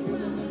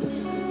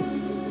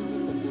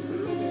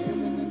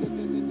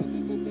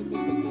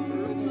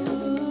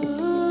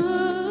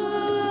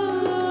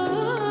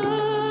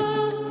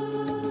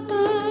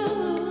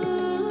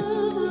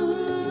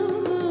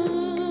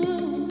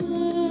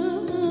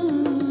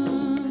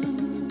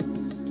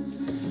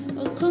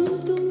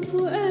 أقمتم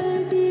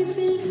فؤادي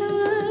في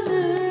الهواء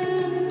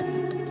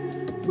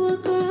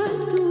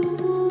وقعدتم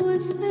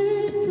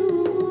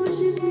وسألتم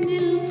جبني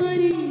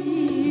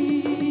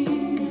القريب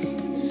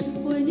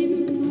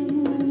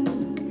ونمتم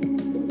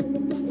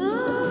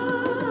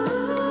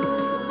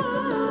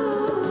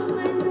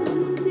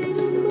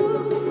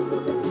منزلكم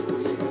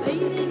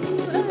بين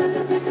الفؤاد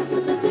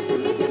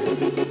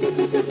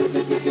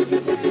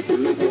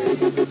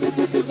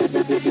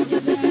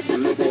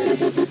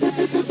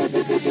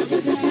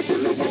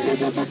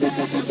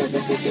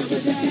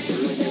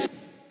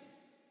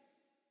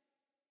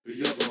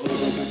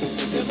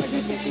There was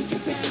a tank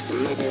attack.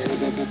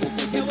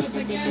 There was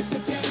a gas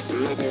attack.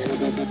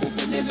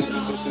 Never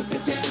a heart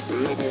attack.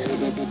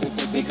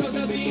 Because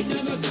the beat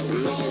never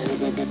goes on.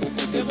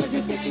 There was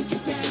a tank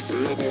attack.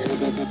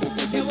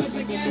 There was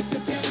a gas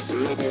attack.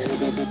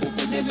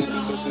 Never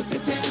a heart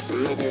attack.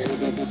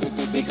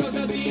 Because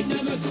the beat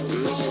never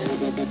goes on.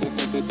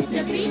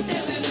 The beat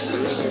never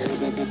goes.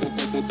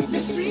 The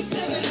streets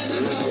never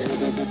goes.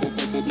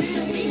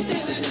 Middle East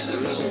never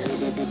goes.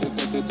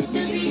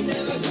 The beat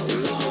never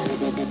goes on.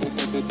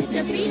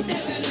 The beat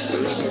never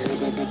goes.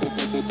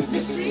 The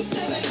streets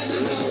never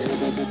goes.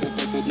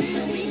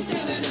 Middle East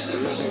never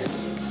goes.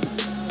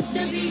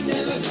 The beat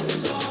never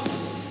goes on.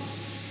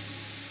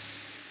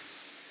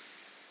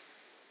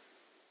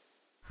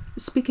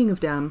 Speaking of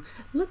Dam,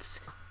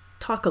 let's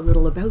talk a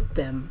little about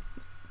them.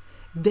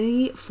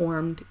 They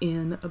formed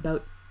in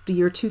about the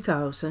year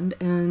 2000,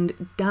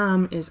 and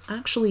Dam is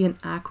actually an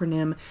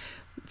acronym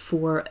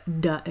for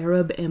the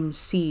Arab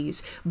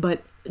MCs,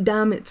 but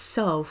Dam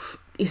itself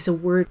is a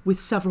word with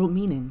several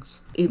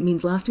meanings. It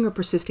means lasting or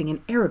persisting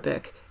in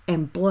Arabic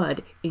and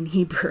blood in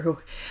Hebrew.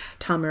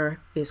 Tamer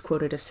is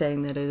quoted as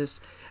saying that it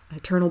is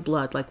eternal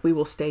blood, like we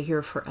will stay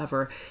here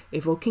forever,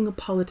 evoking a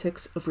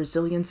politics of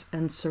resilience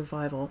and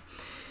survival.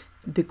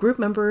 The group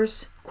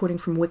members, quoting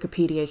from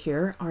Wikipedia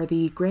here, are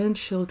the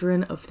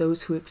grandchildren of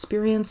those who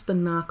experienced the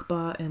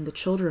Nakba and the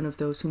children of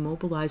those who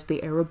mobilized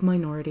the Arab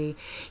minority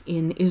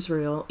in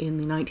Israel in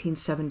the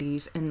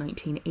 1970s and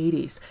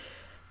 1980s.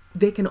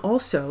 They can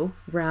also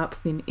rap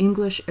in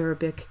English,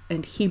 Arabic,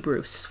 and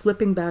Hebrew,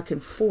 slipping back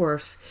and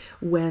forth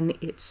when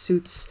it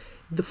suits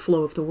the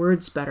flow of the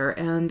words better.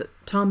 And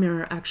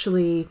Tamer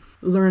actually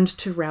learned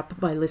to rap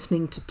by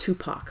listening to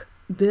Tupac.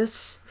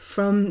 This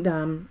from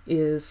them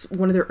is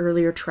one of their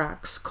earlier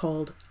tracks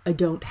called I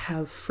Don't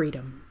Have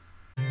Freedom.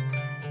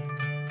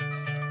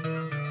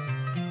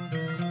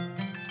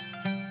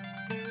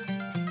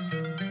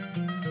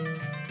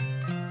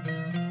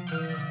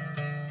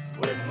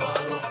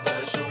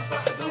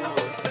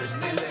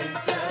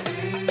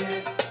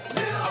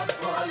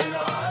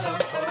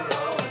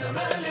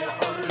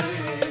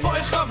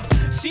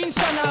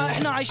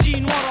 احنا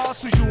عايشين ورا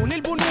سجون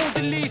البنود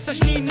اللي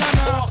سجنيننا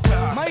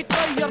ما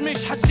يتغير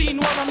مش حاسين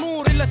ولا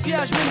نور الا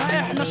سياج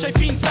منها احنا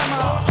شايفين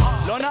سما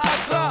لونها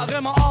ازرق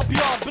غيمة ابيض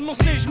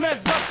بالنص نجمة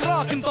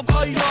ذكرى كنت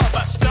بخيط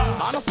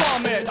انا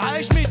صامت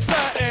عايش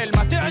متفائل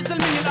ما تعزل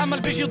مني الامل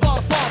بيجي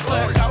ضار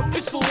فاصل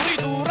السوري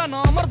دور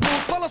انا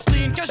مربوط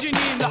فلسطين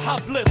كجنين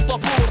لحبل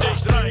الطابور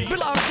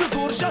بالارض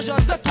جذور شجر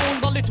زيتون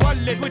ضل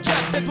تولد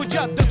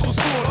وتجدد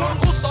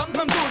غصون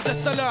ممدود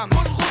للسلام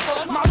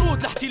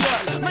معروض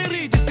لاحتلال ما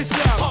يريد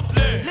استسلام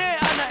ليه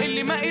انا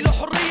اللي ما إله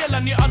حرية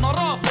لاني انا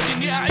رافض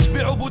اني اعيش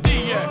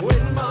بعبودية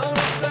وين ما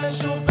اروح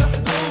بشوف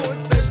حدود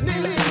سجن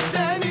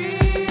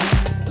الانساني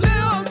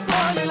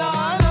لاطفال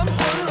العالم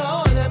حرة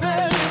وانا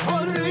مالي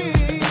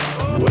حرية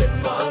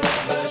وين ما اروح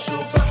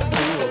بشوف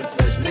حدود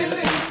سجن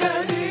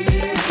الانساني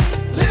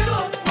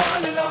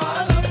لاطفال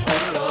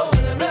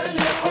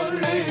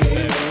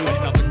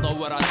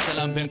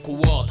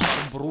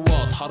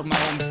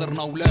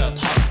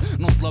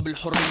نطلب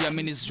الحرية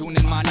من السجون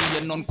المعنية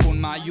إنه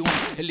نكون معيون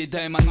اللي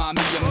دايما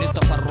معمية من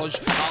التفرج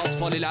على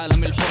أطفال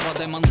العالم الحرة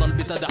دايما ضل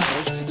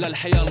بتدحرج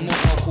للحياة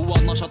المرة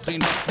وقواتنا شاطرين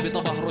بس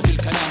بتبهرج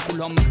الكلام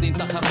كلهم ماخدين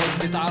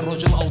تخرج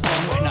بتعرج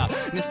الأوطان وإحنا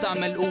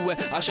نستعمل قوة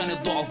عشان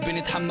الضعف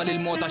بنتحمل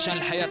الموت عشان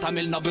الحياة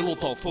عملنا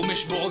بلطف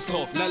ومش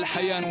بعسف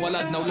للحياة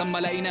انولدنا ولما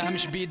لقيناها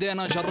مش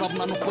بإيدينا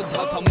جربنا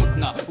ناخدها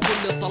فمتنا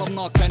وكل اللي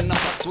طلبناه كان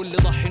نفس واللي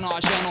ضحينا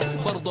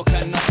عشانه برضه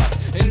كان نفس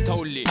انت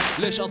قولي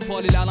ليش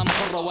أطفال العالم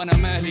حرة وأنا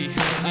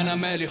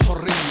مالي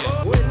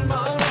حرية وين ما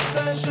أروح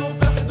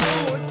بشوف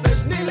حدود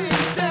سجن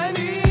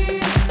الإنساني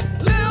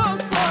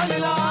لأطفال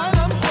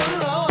العالم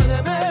حرة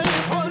وأنا مالي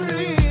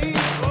حرية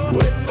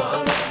وين ما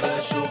أروح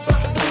بشوف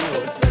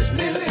حدود سجن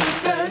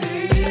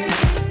الإنساني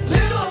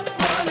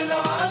لأطفال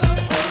العالم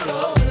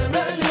حرة وأنا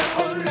مالي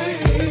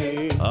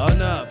حرية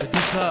أنا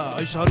بديش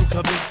أعيش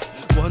عروكة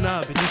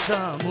وانا بديش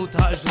اموت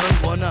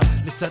هاجرا وانا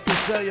لساتني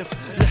شايف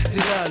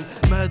الاحتلال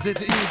مادد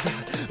ايده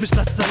مش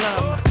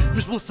للسلام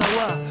مش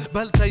مساواة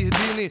بل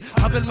تيهديني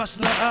حبل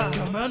مشنقة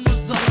كمان مش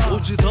زرع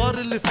وجدار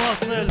اللي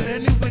فاصل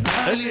بيني وبين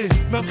اللي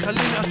ما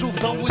مخليني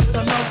اشوف ضوء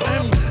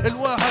السماء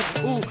الواحد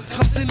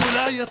و50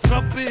 ولاية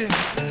تربي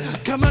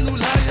كمان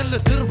ولاية اللي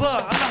تربى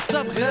على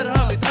حساب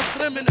غيرها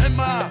متأثرة من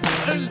امها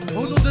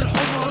الهنود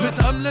الحمر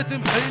متأملة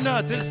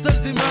تمحينا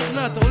تغسل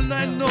دماغنا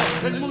تقولنا انه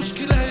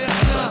المشكلة هي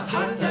احنا بس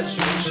حتى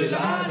تشوش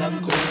العالم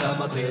كلها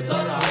ما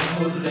تقدر على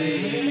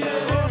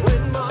الحرية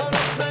وين ما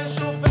أروح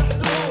بنشوف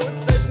حدود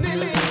سجن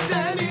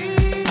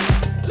الإنساني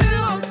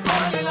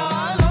لأطفال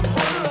العالم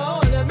حرة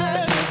وأنا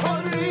مالي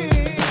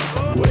حرية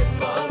وين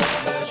ما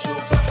أروح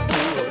بنشوف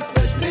حدود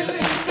سجن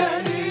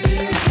الإنساني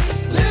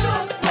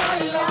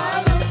لأطفال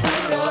العالم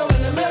حرة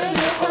وأنا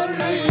مالي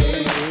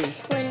حرية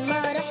وين ما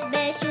أروح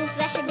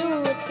بشوف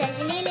حدود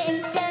سجن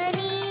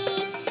الإنساني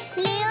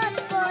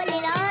لأطفال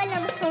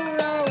العالم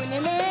حرة وأنا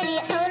مالي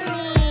حرية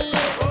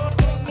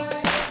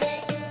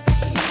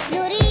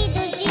نريد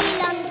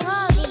جيلا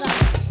غاضبا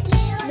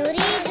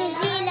نريد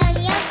جيلا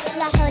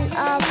يفلح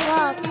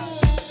الآفاق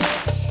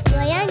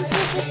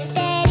وينكش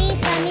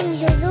التاريخ من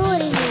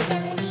جذوره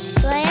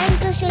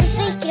وينكش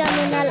الفكر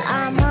من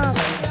الأعماق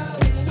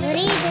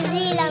نريد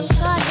جيلا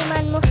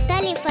قادما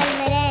مختلف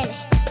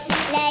الملامح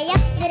لا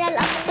يغفر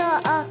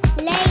الأخطاء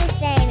لا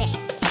يسامح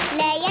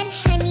لا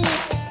ينحني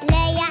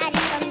لا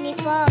يعرف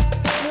النفاق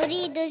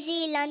نريد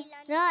جيلا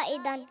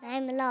رائدا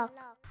عملاق.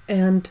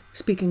 And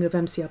speaking of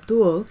MC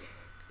Abdul,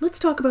 let's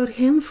talk about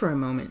him for a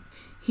moment.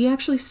 He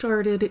actually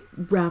started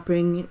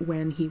rapping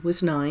when he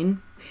was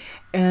 9,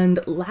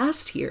 and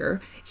last year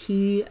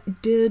he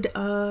did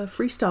a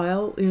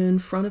freestyle in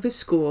front of his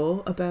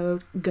school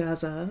about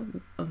Gaza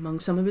among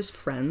some of his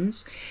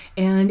friends,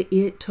 and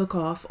it took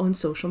off on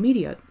social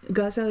media.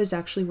 Gaza is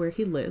actually where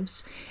he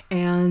lives,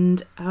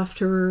 and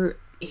after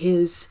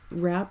his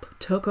rap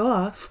took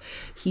off,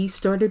 he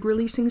started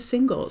releasing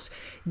singles.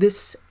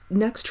 This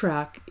next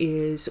track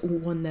is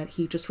one that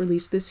he just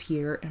released this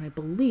year, and I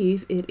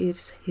believe it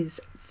is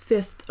his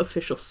 5th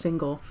official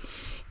single.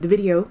 The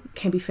video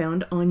can be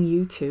found on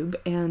YouTube,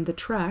 and the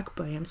track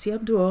by MC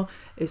Abdul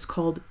is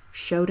called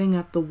Shouting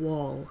at the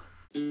Wall.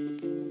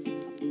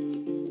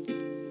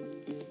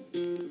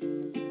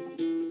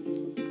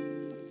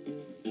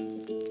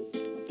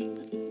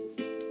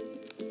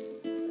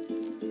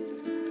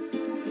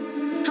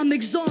 I'm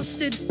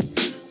exhausted.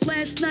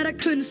 Last night I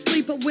couldn't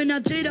sleep, but when I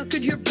did, I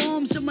could hear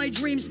bombs in my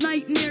dreams.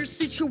 Nightmare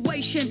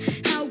situation.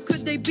 How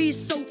could they be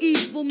so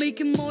evil,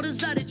 making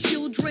martyrs out of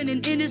children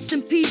and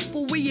innocent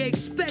people? We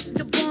expect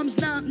the bombs,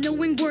 not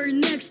knowing where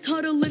next.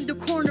 Huddle in the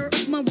corner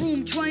of my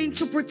room, trying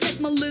to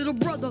protect my little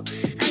brother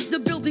as the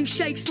building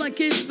shakes like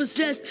it's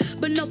possessed.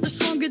 But nothing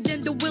stronger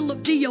than the will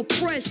of the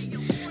oppressed.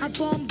 I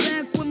bomb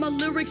back with my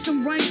lyrics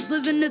and rhymes,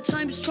 living the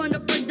times trying to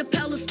break the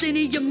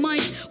Palestinian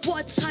minds.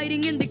 What's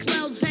hiding in the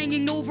clouds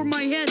hanging over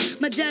my head?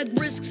 My dad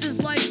risks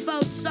his life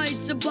outside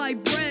to buy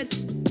bread.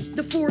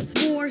 The 4th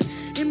war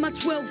in my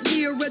 12th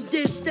year. At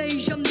this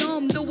stage I'm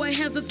numb, though I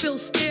haven't feel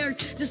scared.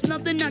 There's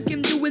nothing I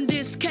can do in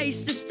this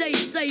case to stay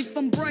safe.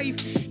 I'm brave,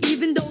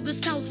 even though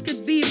this house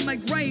could be in my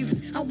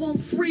grave. I want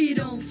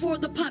freedom for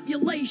the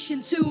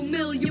population. 2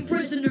 million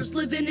prisoners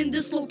living in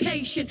this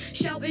location,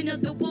 shouting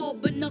at the wall,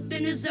 but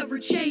nothing is ever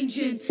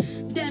changing.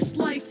 That's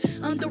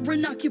life under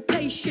an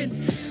occupation.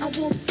 I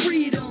want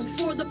freedom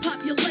for the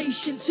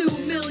population. 2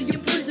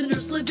 million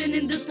prisoners living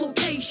in this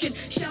location,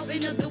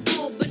 shouting at the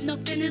wall, but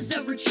nothing is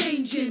ever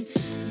changing.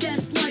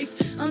 That's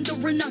life under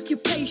an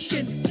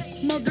occupation.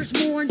 Mothers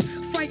mourn,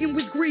 frightened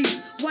with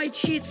grief. White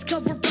sheets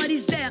cover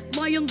bodies that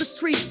lie on the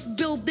streets.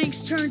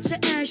 Buildings turn to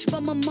ash,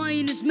 but my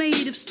mind is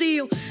made of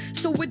steel.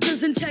 So it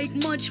doesn't take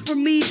much for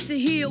me to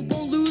heal.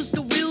 Won't lose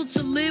the will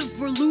to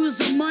live or lose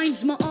our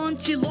minds. My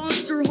auntie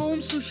lost her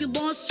home, so she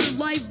lost her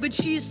life. But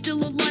she is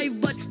still alive,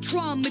 but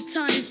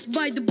traumatized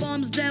by the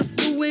bombs that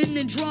flew in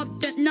and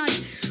dropped that night.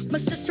 My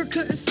sister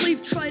couldn't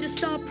sleep, tried to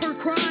stop her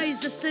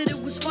cries. I said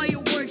it was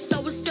fireworks, I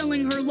was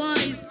telling her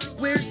lies.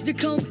 Where's the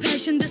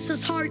compassion? This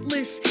is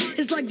heartless.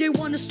 It's like they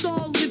want us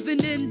all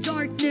living in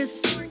darkness.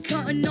 darkness,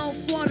 cutting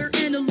off water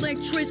and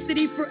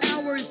electricity for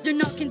hours. They're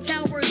knocking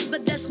towers,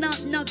 but that's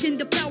not knocking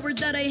the power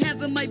that I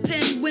have in my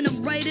pen. When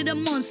I'm writing,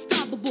 I'm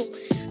unstoppable.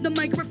 The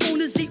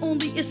microphone is the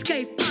only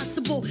escape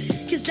possible,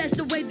 cause that's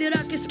the way that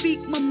I can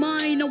speak my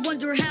mind. I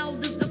wonder how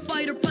does the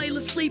fighter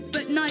pilot sleep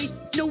at night,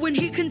 knowing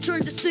he can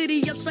turn the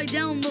city upside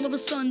down all of a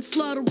sudden,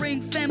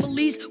 slaughtering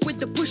families with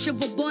the push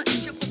of a button.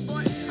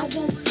 I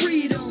want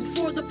freedom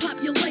for the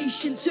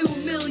population, 2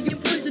 million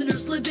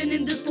prisoners living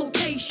in this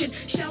location,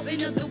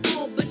 shouting at the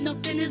wall but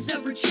nothing is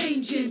ever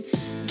changing.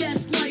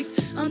 That's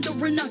life under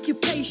an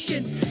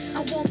occupation.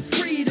 I want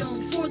freedom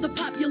for the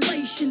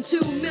population, 2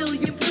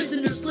 million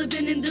prisoners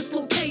living in this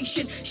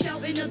location,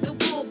 shouting at the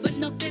wall but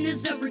nothing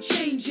is ever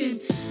changing.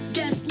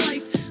 That's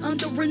life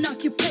under an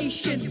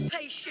occupation.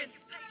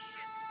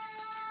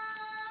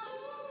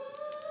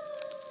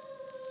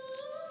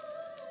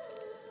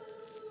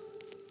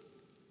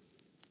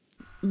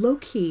 Low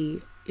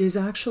Key is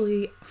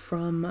actually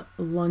from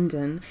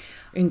London,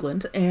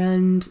 England,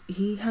 and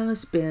he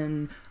has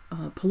been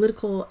a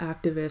political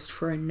activist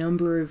for a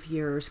number of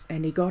years,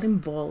 and he got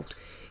involved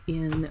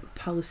in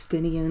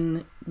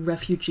Palestinian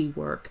refugee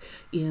work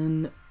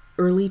in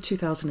early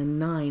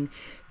 2009.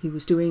 He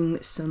was doing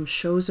some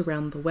shows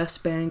around the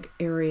West Bank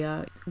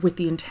area with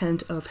the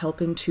intent of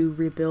helping to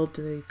rebuild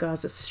the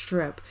Gaza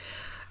Strip.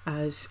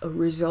 As a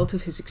result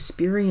of his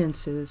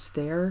experiences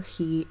there,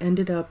 he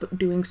ended up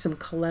doing some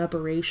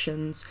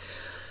collaborations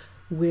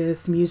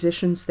with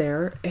musicians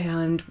there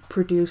and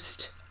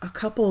produced a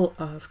couple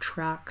of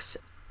tracks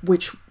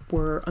which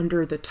were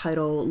under the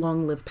title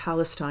Long Live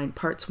Palestine,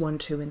 Parts 1,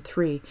 2, and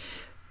 3.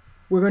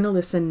 We're going to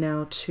listen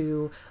now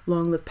to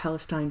Long Live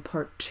Palestine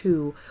Part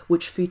 2,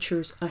 which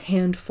features a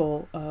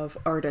handful of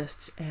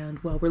artists. And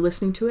while we're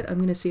listening to it, I'm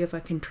going to see if I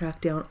can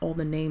track down all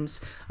the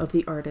names of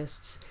the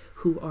artists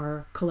who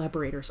are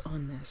collaborators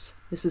on this.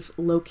 This is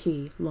Low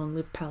Key, Long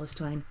Live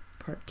Palestine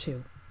Part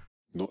 2.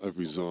 Not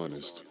every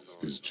Zionist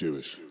is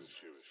Jewish,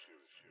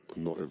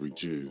 and not every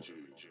Jew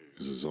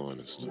is a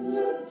Zionist.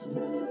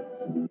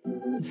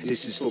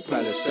 This is for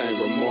Palestine,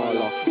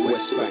 Ramallah,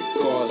 West Bank,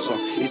 Gaza.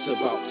 It's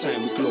about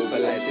time we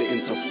globalize the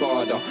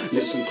intifada.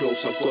 Listen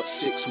close, I've got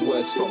 6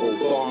 words for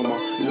Obama.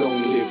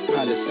 Long live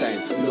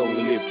Palestine, long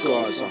live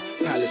Gaza.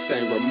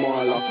 Palestine,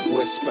 Ramallah,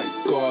 West Bank,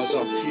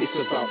 Gaza. It's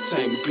about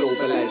time we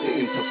globalize the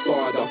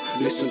intifada.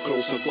 Listen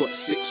close, I've got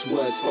 6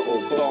 words for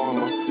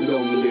Obama.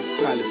 Long live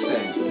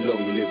Palestine,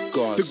 long live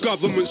Gaza. The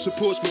government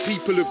supports the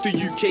people of the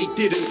UK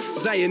didn't.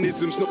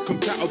 Zionism's not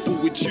compatible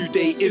with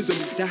Judaism.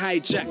 The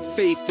hijacked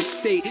faith, the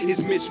state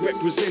is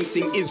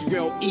misrepresenting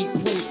Israel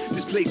equals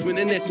displacement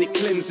and ethnic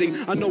cleansing.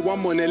 I know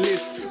I'm on a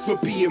list for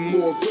being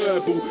more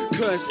verbal.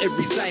 Curse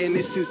every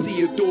Zionist since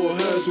Theodore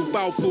Herzl.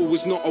 Balfour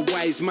was not a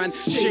wise man.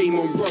 Shame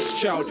on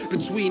Rothschild.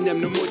 Between them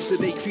the monster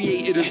they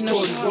created has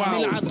gone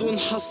wild. العدو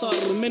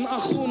انحصر من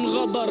اخون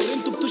غدر.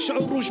 انتوا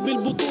بتشعروش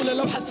بالبطولة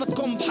لو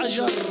حثكم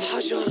بحجر.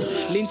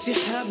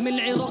 الانسحاب من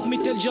العراق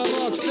مثل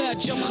جراد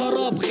فات جم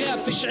خراب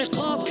غاب فيش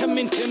عقاب. كم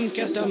من تم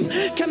كتم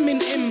كم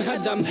من ام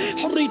هدم.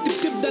 حريتي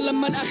بتبدا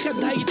لما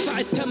اخذها يدفع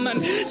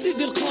الثمن.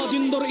 سيدي القاضي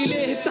انظر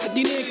اليه افتح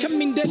دينيه. كم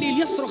من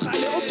دليل يصرخ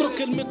عليه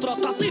اترك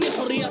المطرق. اعطيني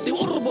حرياتي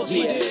واربط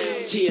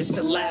Tears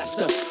to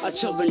laughter. Our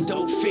children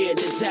don't fear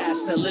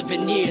disaster.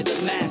 Living near the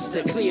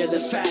master. Clear the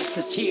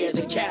fastest. Hear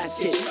the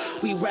casket.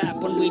 We rap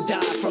when we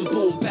die from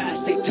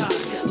bombastic talk.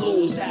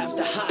 Looms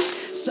after hot.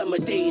 Summer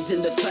days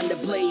in the thunder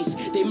blaze.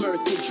 They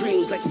murk your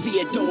dreams like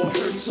Theodore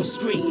Herzl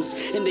screams.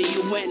 In the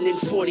UN in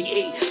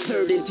 48.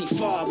 Third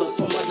intifada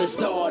for mothers'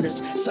 daughters.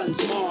 Sons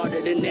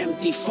martyred and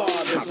empty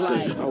fathers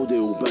like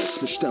عودة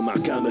وبس. مجتمع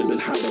كامل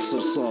بالحبس.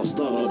 رصاص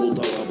ضرب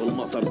وضرب.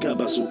 المطر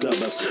كبس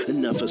وكبس.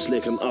 النفس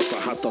لكن قطع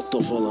حتى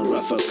الطفل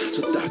انرفس.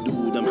 6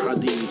 حدود ام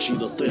حديد.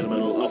 شيل الطير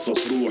من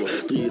القفص. روح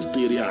طير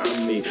طير يا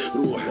عمي.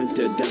 روح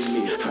انت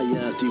دمي.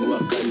 حياتي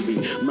وقلبي.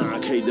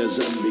 معك هيدا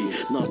ذنبي.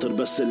 ناطر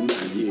بس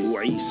المهدي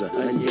وعيسى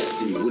أن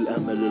يأتي.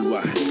 والأمل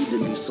الوحيد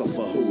اللي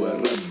صفى هو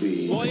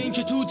ربي. با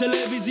اینکه تو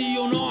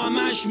تلویزیون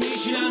همش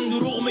میشینن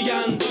دروغ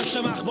میگن.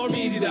 داشتم اخبار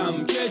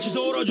میدیدم که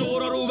چطورا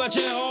جورا رو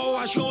بچه ها و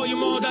عشقای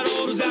مادر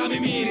ها رو زمین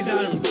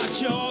میریزن.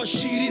 بچه ها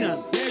شیرینن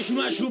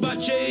نشونش رو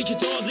بچه ای که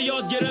تازه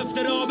یاد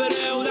گرفته را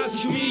بره و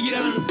دستشو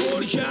میگیرن.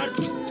 بوری کرد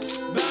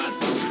بعد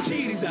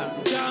تیری زن.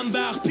 چند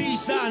وقت پیش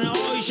صحنه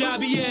های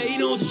شبیه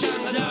اینو تو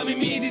چند قدمی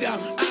میدیدم.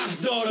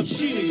 دارم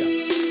چی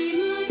میگم.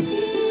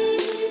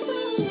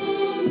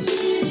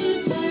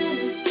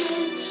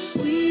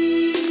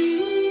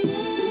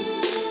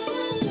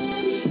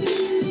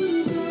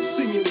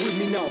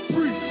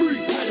 Free, free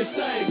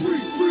Palestine,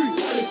 free, free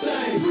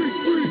Palestine, free,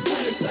 free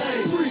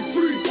Palestine, free,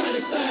 free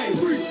Palestine,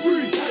 free,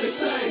 free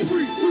Palestine,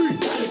 free, free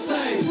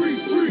Palestine, free,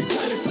 free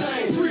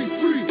Palestine, free,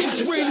 free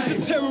Palestine. Israel is a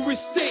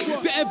terrorist state.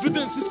 The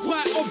evidence is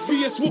quite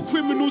obvious. What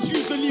criminals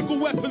use illegal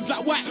weapons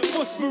like white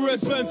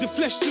phosphorus. Burns your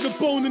flesh to the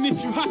bone, and if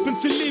you happen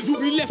to live,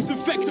 you'll be left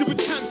infected with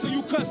cancer.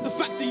 You curse the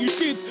fact that you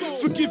did.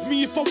 Forgive me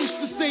if I wish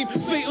the same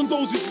fate on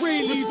those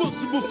Israelis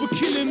responsible for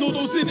killing all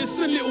those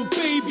innocent little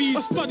babies.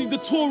 I studied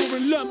the Torah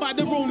and learned by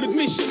their own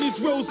admission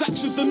Israel's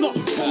actions are not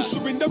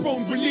kosher in their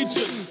own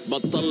religion.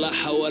 بطلع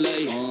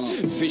حوالي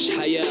فيش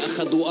حياة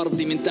أخدوا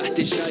أرضي من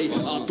تحت جاي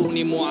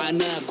أعطوني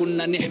معاناة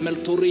كنا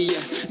نحمل طورية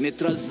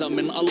نترزى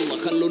من الله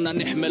خلونا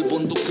نحمل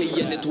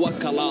بندقية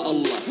نتوكل على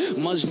الله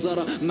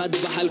مجزرة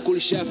مذبحة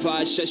الكل شافها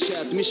على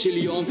الشاشات مش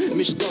اليوم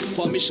مش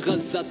ضفة مش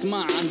غزت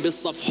معا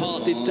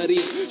بالصفحات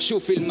التاريخ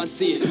شوف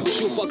المسيح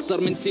وشوف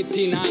أكتر من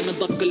 60 عام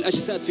دق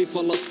الأجساد في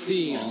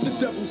فلسطين.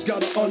 The devil's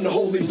got an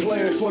unholy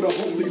plan for the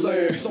holy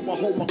land, so I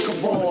hold my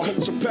Quran,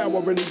 culture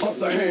power in the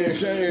other hand.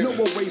 Damn. No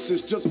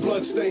oasis, just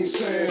bloodstained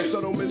sand.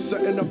 Settlements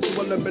setting up to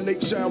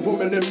eliminate child,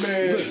 woman, and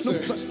man. Listen. No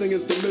such thing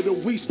as the Middle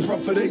East,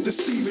 brother, they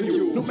deceiving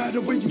you. No matter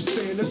where you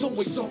stand, there's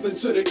always something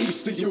to the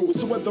east of you.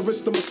 So whether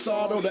it's the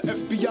Mossad or the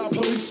FBI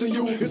policing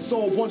you, it's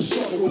all one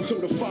struggle until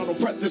the final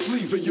breath is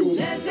leaving you.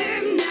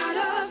 لازم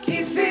نعرف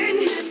كيف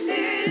نهدد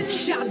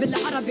الشعب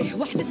العربي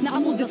وحدتنا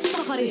عمود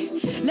الصقري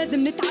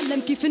لازم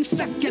نتعلم كيف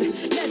نفكر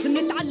لازم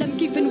نتعلم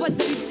كيف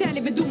نودي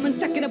رسالة بدون ما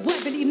نسكر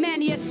أبواب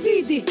الإيمان يا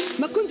سيدي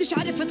ما كنتش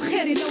عرفت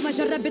خيري لو ما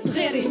جربت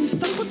غيري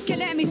فخد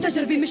كلامي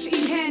تجربي مش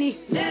إلهاني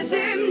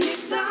لازم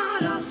نقطع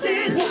راس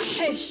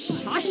الوحش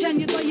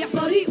عشان يضيع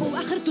طريقه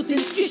وآخرته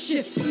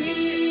تنكشف.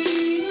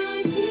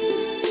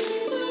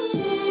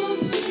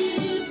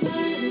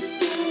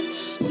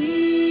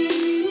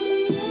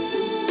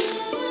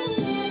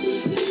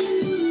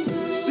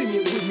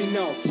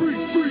 Free,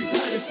 free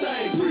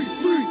Palestine, free,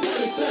 free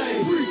Palestine,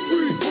 free,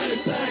 free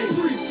Palestine,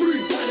 free,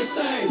 free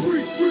Palestine,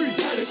 free, free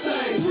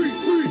Palestine, free,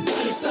 free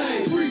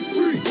Palestine, free,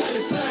 free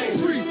Palestine,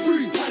 free,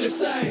 free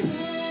Palestine.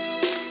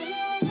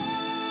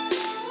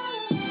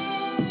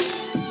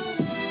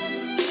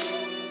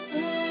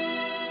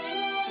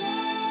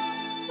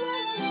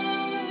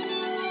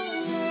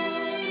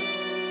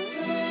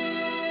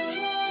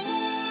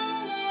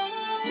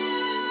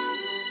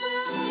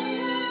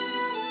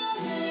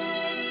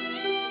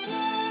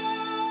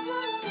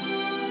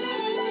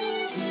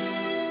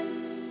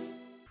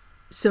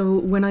 So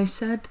when I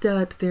said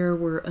that there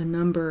were a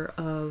number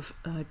of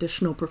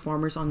additional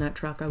performers on that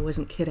track, I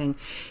wasn't kidding.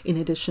 In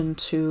addition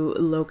to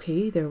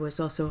Loki, there was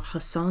also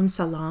Hassan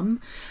Salam,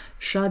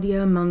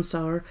 Shadia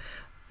Mansour,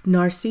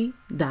 Narsi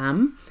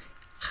Dam,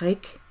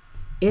 Khaik,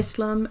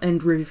 Islam,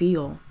 and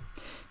Reveal.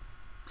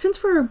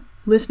 Since we're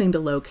listening to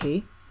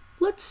Loki,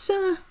 let's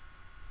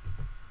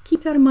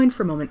keep that in mind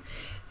for a moment.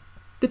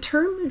 The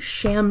term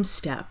sham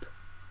step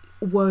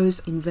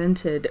was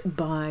invented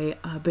by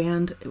a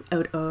band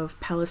out of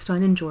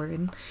Palestine and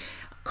Jordan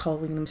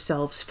calling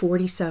themselves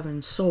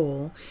 47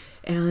 Soul,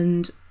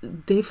 and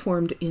they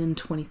formed in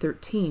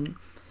 2013.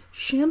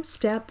 Sham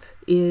step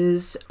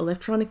is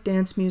electronic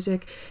dance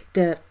music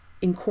that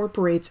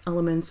incorporates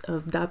elements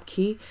of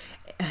dabki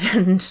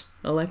and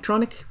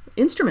electronic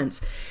instruments.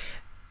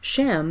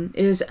 Sham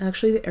is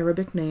actually the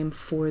Arabic name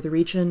for the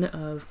region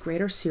of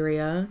Greater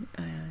Syria,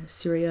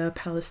 Syria,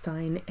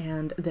 Palestine,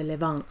 and the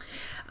Levant.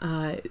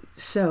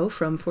 So,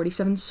 from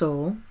 47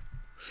 Soul,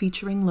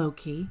 featuring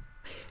Loki,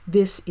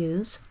 this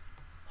is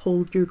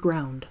Hold Your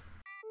Ground.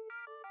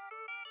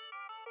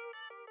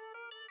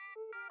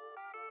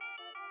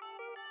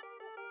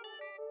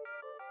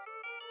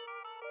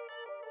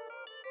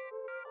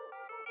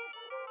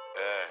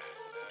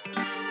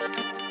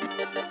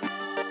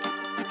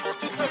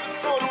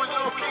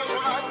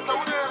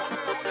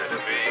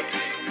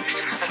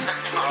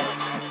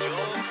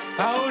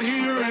 Out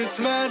here it's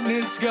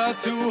madness, got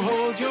to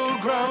hold your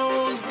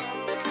ground.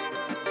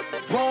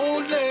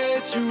 Won't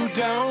let you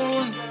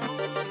down.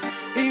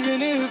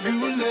 Even if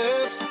you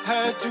left,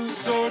 had to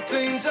sort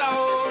things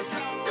out.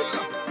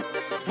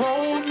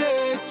 Won't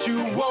let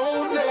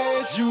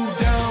you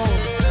down.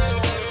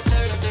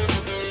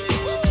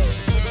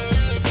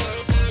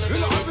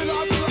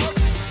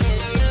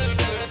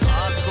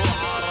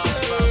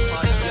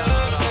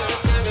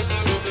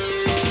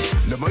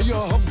 لما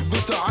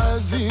يهبط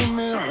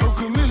عزيمة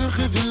حكم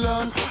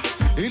الخذلان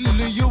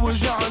اللي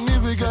يوجعني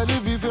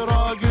بقلبي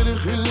فراق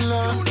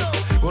الخلان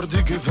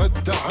وردك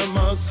فتح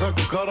ما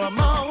سكر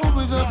ما هو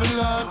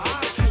بذبلان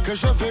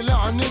كشف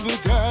لعن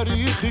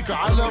بتاريخك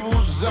على ابو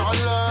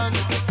الزعلان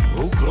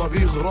بكره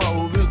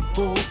بيغرقوا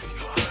بالطوف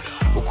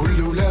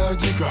وكل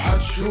ولادك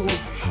حتشوف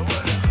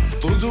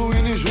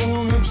تضوي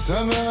نجوم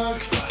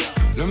بسماك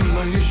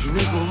لما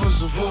يشبكوا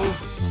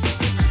بصفوف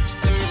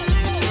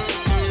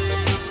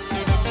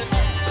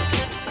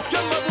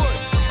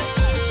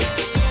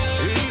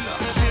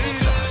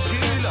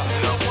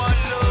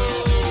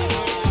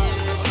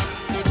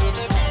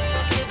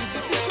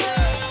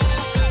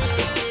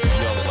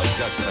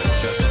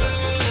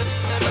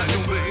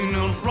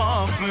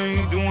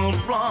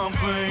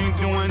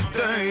والرافد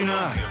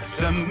ودينا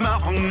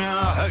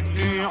سمعنا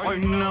هدي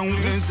عنا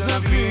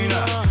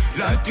وللسفينة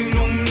لا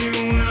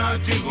تلومني ولا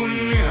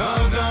تقولي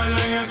هذا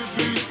لا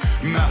يكفي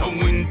ما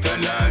هو انت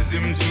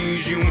لازم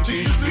تيجي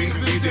وتشبك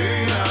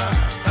بدينا.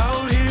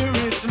 Out here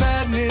it's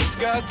madness,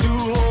 got to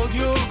hold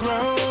your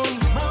ground.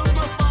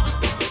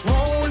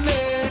 Won't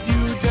let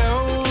you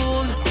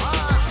down.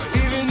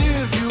 Even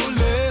if you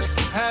left,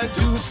 had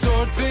to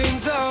sort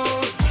things out.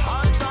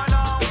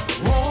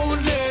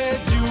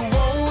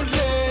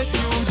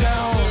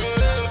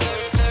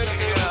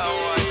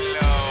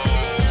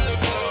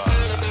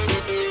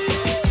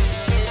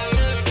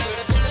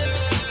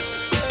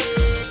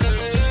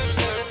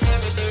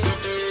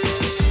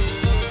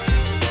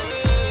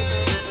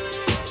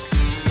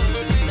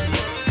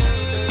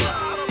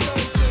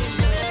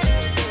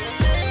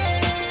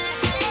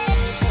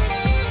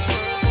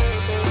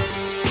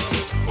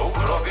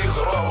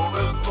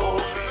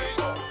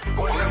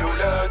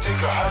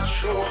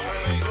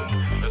 جروحي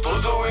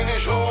تضوي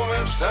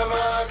نجومي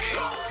بسماكي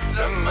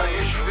لما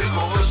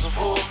يشبكوا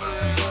صفوفي.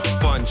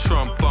 Bun,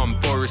 Trump, bum,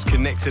 Boris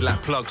connected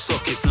like plug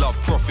sockets. Love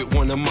profit,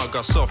 wanna mug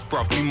us off,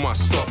 bruv, we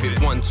must stop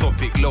it. One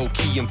topic, low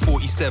key and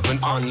 47,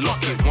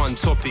 unlock it. One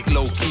topic,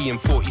 low key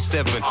and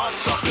 47.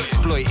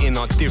 Exploiting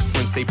our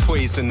difference, they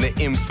poison the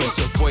infants.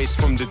 A voice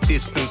from the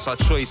distance, our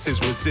choice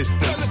is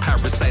resistance.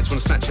 Parasites wanna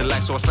snatch your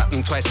life, so I slap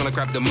them twice when I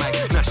grab the mic.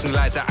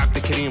 Nationalize our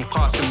Abdul Karim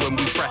Qasim when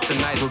we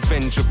fraternize.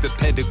 Revenge of the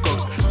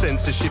pedagogues,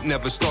 censorship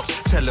never stops.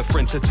 Tell a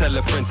friend to tell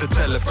a friend to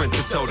tell a friend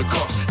to tell the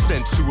cops.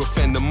 Sent to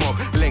offend the mob,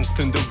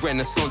 lengthen the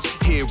renaissance.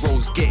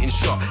 Heroes getting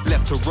shot,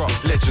 left to rot,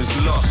 legends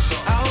lost.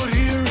 Out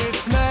here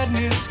it's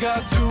madness,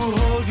 got to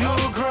hold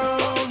your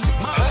ground.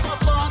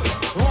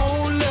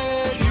 Won't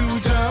let you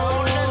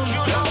down.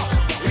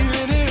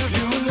 Even if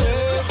you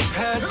left,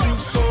 had to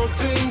sort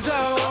things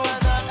out.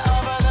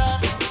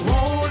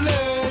 Won't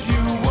let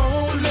you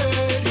down.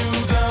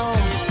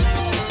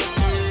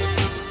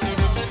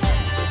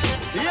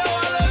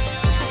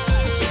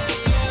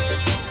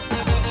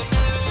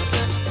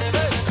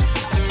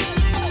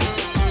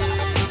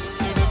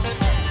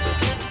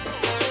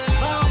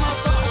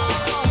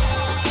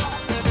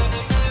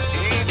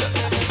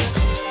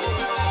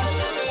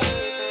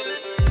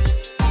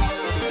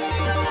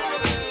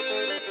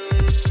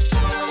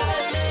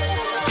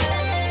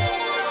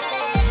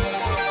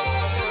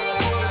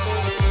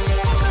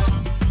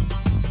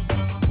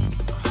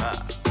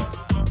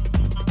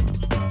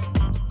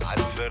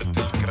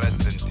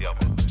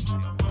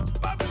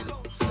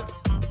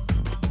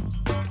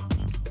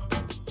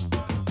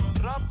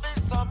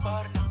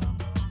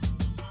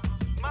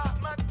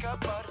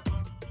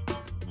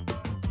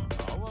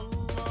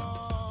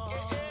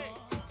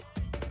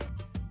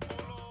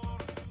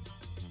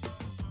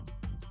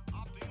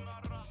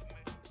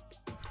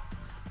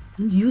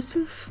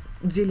 Yusuf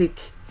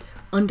Zilik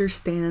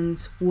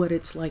understands what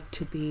it's like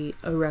to be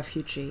a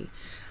refugee.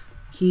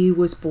 He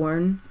was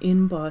born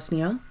in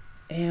Bosnia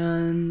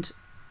and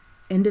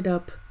ended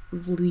up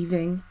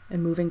leaving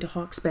and moving to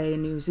Hawke's Bay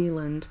in New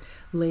Zealand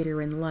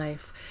later in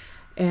life.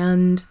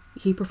 And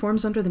he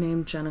performs under the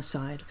name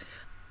Genocide.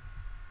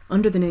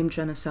 Under the name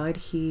Genocide,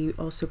 he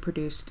also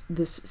produced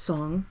this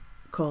song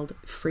called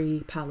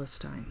Free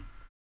Palestine.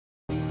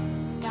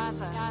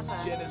 Gaza.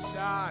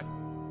 Genocide.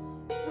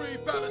 Free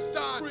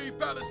Palestine. Free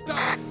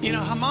Palestine. You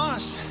know,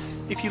 Hamas,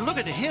 if you look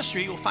at the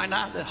history, you'll find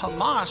out that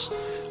Hamas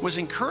was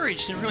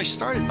encouraged and really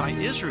started by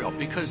Israel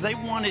because they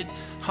wanted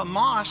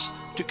Hamas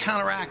to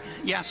counteract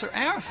Yasser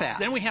Arafat.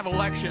 Then we have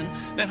election,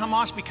 then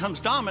Hamas becomes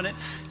dominant,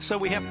 so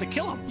we have to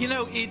kill him. You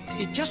know,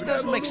 it just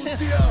doesn't make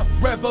sense.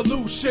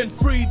 Revolution,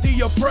 free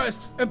the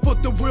oppressed, and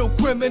put the real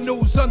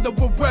criminals under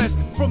arrest.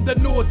 From the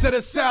north to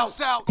the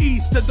south,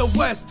 east to the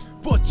west,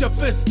 put your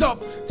fist up,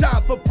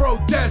 time for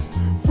protest.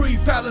 Free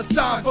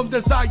Palestine from the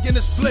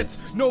Zionist blitz.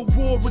 No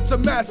war, it's a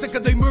massacre,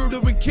 they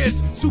murdering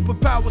kids.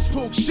 Superpowers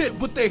talk shit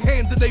with their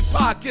hands in their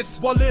pockets,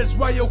 while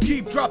Israel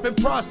keep dropping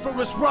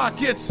prosperous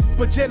rockets.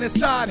 But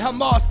genocide,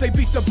 Hamas, they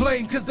beat the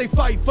blame, cause they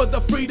fight for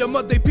the freedom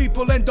of their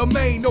people and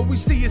domain. All we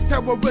see is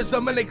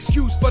terrorism, an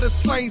excuse for the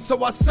slain.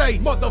 So I say,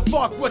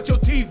 motherfuck what your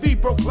TV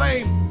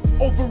proclaim.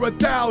 Over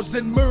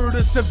 1,000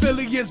 murder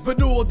civilians,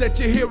 but all that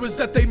you hear is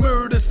that they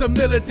murder some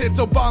militants.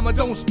 Obama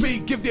don't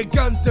speak, give your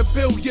guns to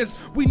billions.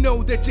 We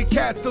know that your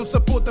cats don't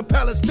support the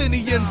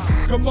Palestinians.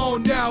 Come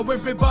on now,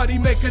 everybody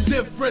make a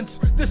difference.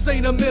 This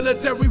ain't a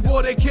military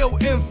war, they kill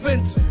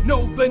infants.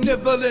 No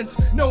benevolence,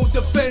 no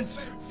defense.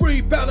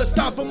 Free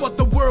Palestine from what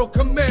the world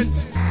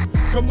commends.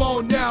 Come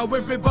on now,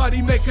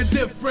 everybody make a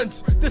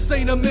difference. This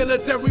ain't a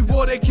military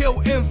war, they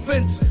kill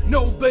infants.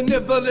 No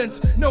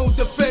benevolence, no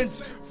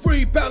defense.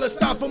 Free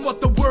Palestine from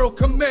what the world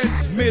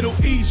commends. Middle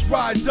East,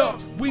 rise up,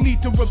 we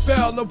need to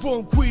rebel. Our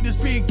own creed is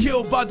being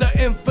killed by the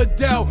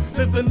infidel.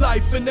 Living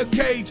life in a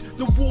cage,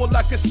 the war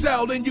like a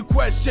cell. And you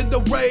question the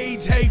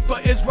rage, hate for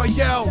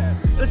Israel.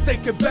 Let's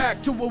take it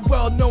back to a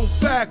well-known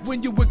fact.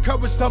 When you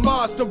encouraged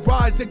Hamas to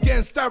rise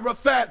against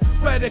Arafat,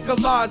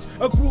 radicalize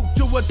a group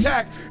to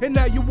attack, and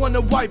now you wanna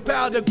wipe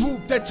out a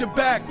group that you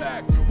back.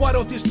 Why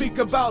don't they speak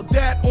about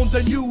that on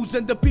the news,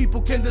 and the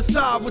people can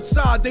decide which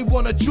side they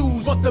wanna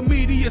choose? But the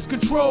media's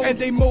control, and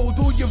they mold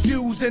all your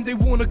views, and they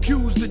wanna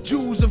accuse the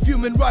Jews of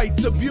human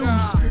rights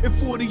abuse. In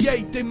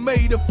 48 they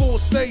made a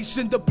false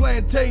nation. The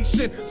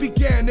plantation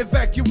began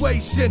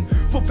evacuation.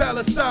 For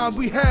Palestine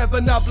we have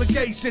an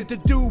obligation to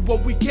do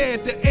what we can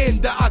to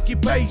end the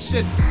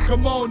occupation.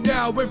 Come on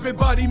now,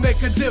 everybody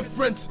make a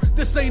difference.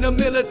 This ain't a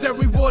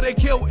military war, they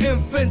kill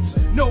infants.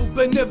 No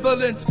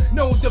benevolence,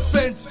 no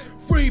defense.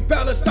 Free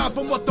Palestine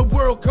from what the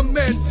world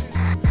commends.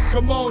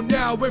 Come on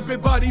now,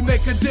 everybody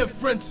make a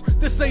difference.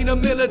 This ain't a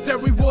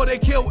military war, they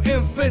kill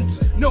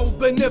infants. No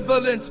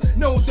benevolence,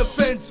 no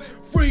defense.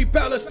 Free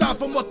Palestine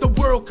from what the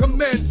world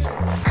commends.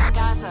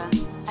 Gaza,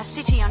 a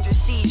city under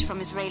siege from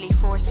Israeli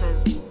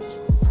forces.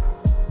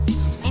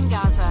 In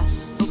Gaza,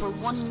 over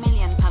 1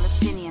 million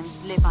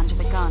Palestinians live under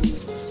the gun,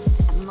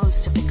 and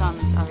most of the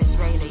guns are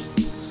Israeli.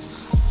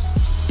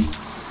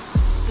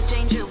 The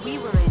danger we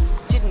were in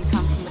didn't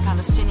come from the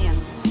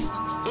Palestinians.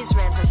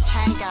 Israel has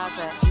turned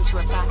Gaza into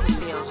a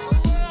battlefield.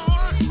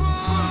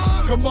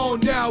 Come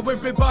on now,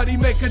 everybody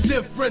make a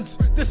difference.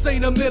 This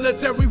ain't a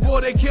military war,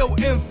 they kill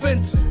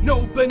infants.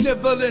 No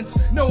benevolence,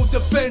 no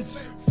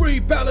defense. Free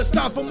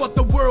Palestine from what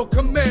the world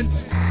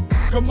commends.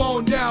 Come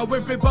on now,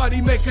 everybody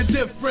make a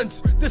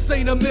difference. This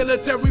ain't a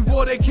military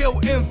war, they kill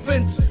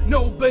infants.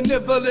 No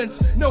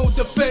benevolence, no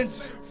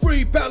defense.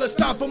 Free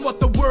Palestine from what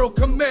the world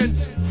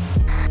commends.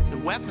 The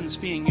weapons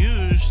being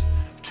used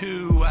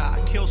to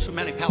kill so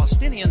many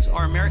Palestinians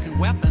are American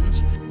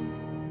weapons.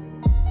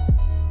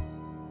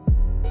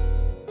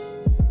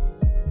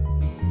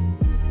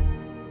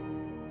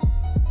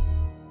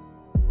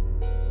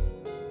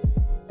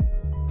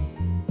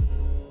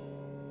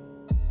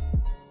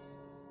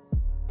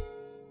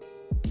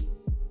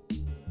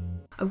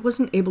 I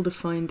wasn't able to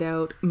find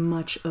out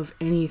much of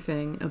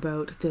anything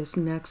about this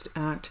next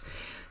act.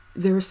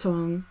 Their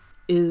song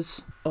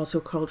is also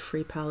called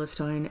Free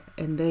Palestine,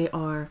 and they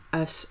are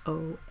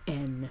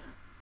SON.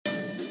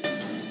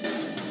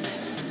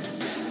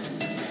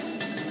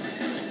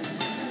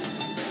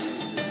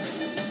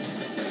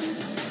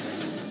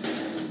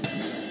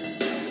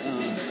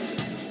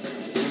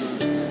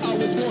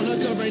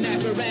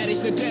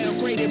 Apparatus that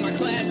downgraded my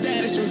class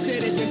status from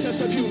citizen to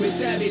subhuman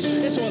savage.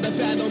 It's hard to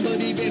fathom,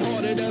 but even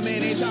harder to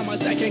manage. I'm a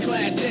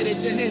second-class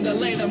citizen in the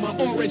land of my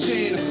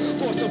origin.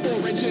 Force of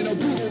origin, a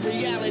brutal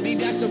reality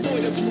that's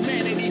devoid of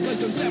humanity for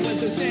some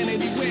semblance of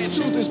sanity. Where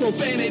truth is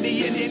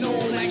profanity, and in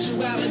all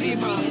actuality,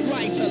 my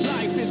right to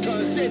life is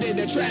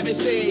considered a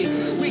travesty.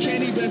 We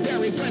can't even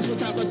bury friends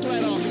without the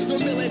threat of the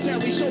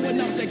military showing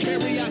up to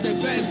carry out the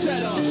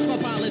vendetta. A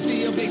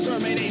policy of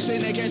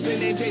extermination against an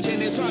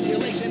indigenous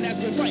population that's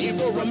been fighting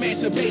for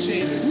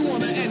emancipation. You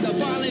wanna end the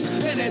violence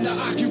and end the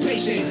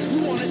occupation.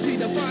 You wanna see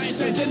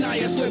defiance and deny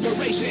us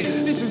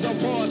liberation. This is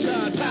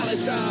apartheid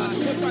Palestine.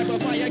 What type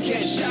of fire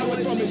gets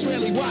showered from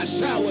Israeli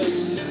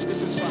watchtowers?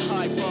 This is for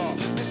Haifa.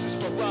 This is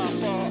for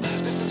Rafah.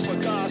 This is for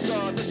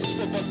Gaza. This is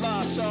for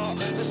Balata.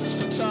 This is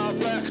for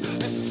Tarek.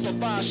 This is for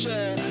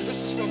Bashar.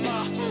 This is for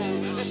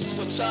Mahmoud. This is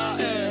for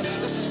Ta'ir.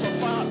 This is for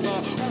Fatma,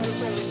 who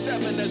was only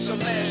 7 as a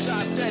man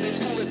shot dead at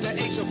school at the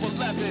age of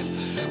 11.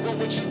 What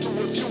would you do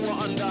if you were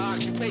under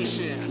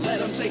occupation? Let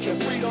them take your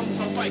freedom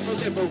or fight for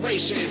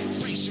liberation.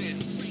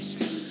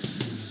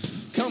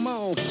 Come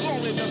on,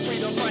 long live the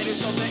freedom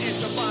fighters of the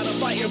Intifada,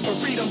 fighting for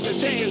freedom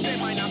today, 'cause there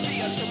might not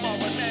be a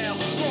tomorrow now.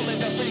 Long live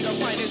the freedom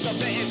fighters of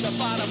the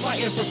Intifada,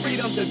 fighting for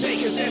freedom today,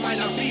 'cause there might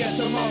not be a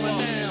tomorrow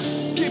now.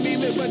 Give me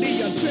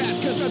liberty or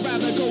death, 'cause I'd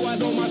rather go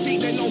out on my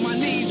feet than on my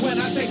knees when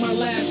I take my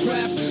last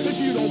breath.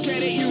 If you don't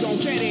get it, you don't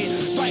get it.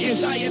 Fighting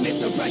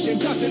Zionist oppression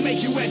doesn't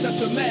make you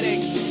anti-Semitic.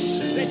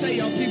 They say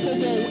our people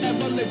won't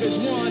ever live as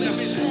one.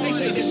 They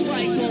say this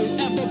fight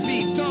won't ever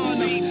be done.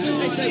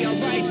 They say our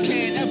rights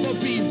can't ever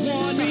be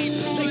won.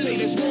 They say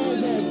this war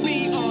won't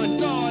be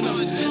undone.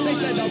 They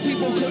said our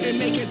people couldn't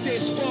make it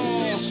this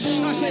far.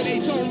 I say they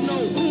don't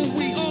know who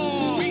we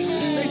are.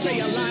 They say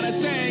a lot of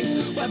things,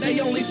 but they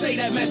only say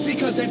that mess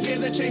because they fear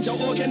the change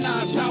of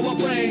organized power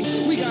brings.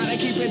 We gotta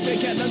keep it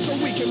together so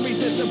we can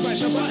resist the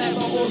pressure,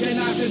 forever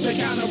organizing to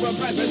counter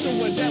oppressors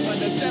who endeavor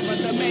to sever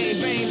the main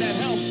vein that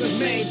helps us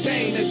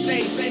maintain a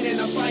state sane in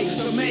a fight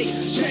to make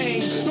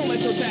change. Don't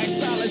let your tax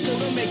dollars go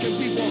to making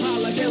people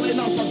holler, killing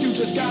off our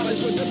future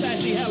scholars with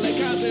Apache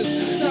helicopters.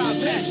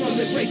 Divest from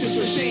this racist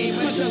regime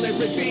until it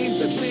redeems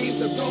the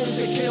dreams of those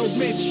that killed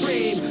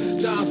midstream.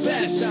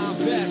 Divest,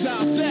 divest,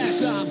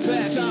 divest,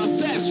 divest,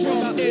 divest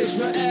from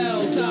Israel.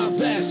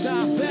 Divest,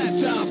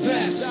 divest,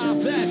 divest,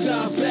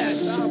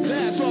 divest,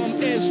 divest from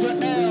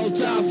Israel.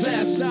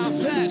 Divest,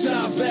 divest,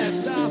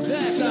 divest,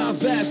 divest,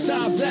 divest,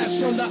 divest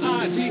from the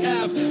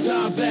IDF.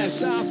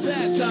 Divest,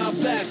 divest,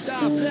 divest,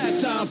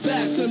 divest,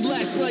 divest, and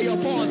let's lay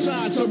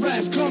apartheid to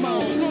rest. Come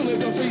on, long live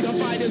the freedom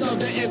fighters of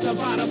the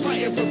Intifada,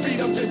 fighting for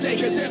freedom today,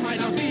 'cause it might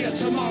not be a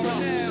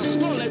tomorrow.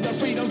 Long live the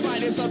freedom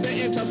fighters of the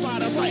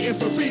Intifada, fighting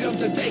for freedom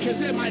today,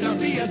 'cause it might not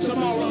be a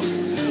tomorrow.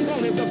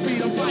 Long live the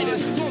freedom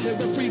fighters, long live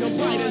the freedom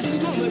fighters,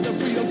 long live the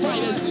freedom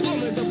fighters, long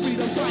live the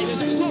freedom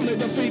fighters, long live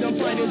the freedom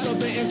fighters of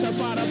the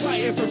Intifada,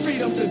 fighting for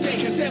freedom today,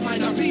 'cause it might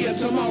not be a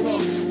tomorrow.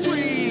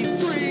 Free,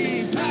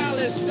 free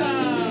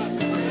Palestine.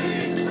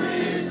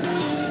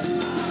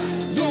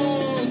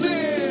 Long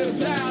live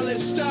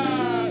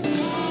Palestine.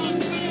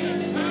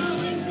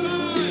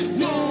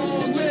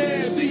 Long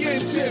live the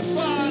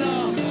Intifada.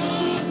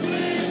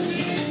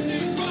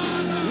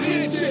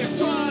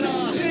 Intifada,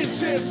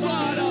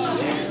 Intifada.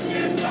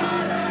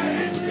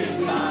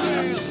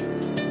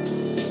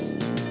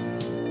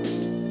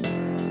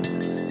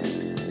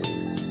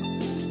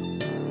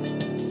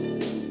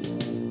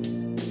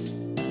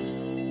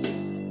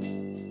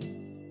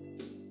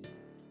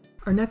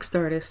 Our next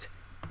artist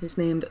is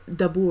named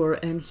Dabur,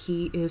 and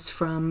he is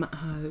from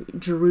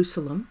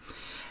Jerusalem,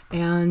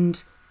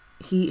 and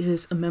he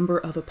is a member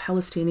of a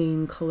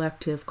Palestinian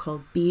collective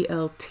called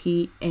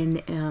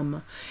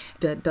BLTNM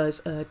that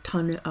does a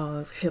ton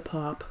of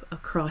hip-hop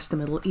across the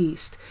Middle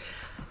East.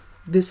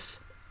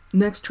 This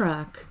next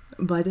track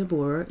by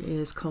Dabur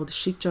is called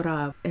Sheikh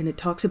Jarrah, and it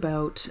talks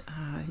about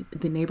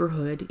the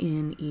neighborhood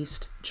in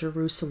East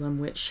Jerusalem,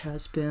 which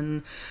has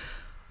been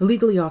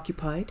illegally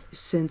occupied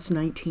since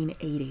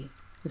 1980.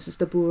 This is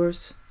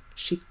Dabur's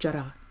Sheikh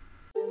Jarrah.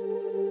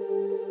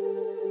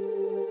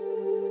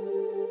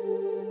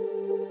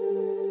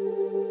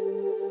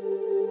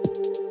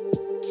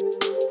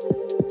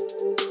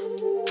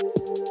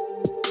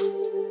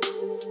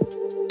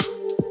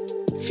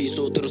 في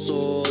صوت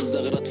رصاص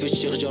زغرت في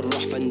الشيخ جراح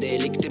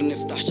فندالي كتير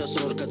نفتح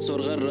شسرور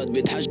كتسور غرد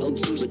بيتحج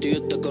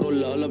بتيوتا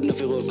كارولا قلبنا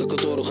في غور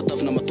كاكوتور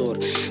وخطفنا موتور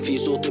في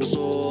صوت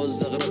رصاص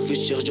زغرت في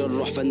الشيخ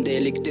جراح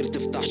فندالي كتير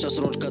تفتح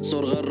شسرور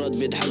كتسور غرد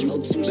بيتحج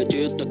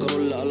بتيوتا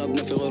كارولا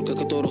قلبنا في غور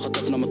كاكوتور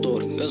وخطفنا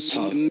موتور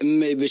اصحى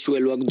امي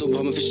بشوي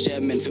واكدبها ما في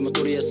الشامن في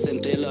موتور يسم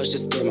تقلقش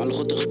استام على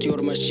الخط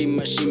ختيور ماشيين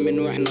من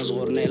واحنا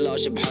صغار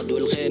نقلقش بحد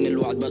والخين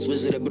الوعد بس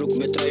بزرب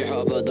ركبة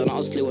تريحوا ابد انا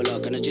اصلي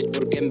ولا انا جيت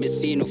بركان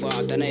بالسين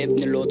وفقعت انا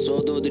ابن اللوت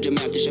صادود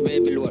جمعت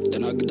شباب الورد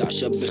انا اجدع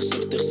شاب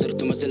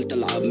خسرت وما زلت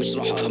العب مش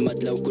راح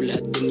اهمد لو كل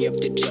هالدنيا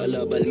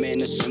بتتشقلب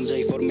المان السن زي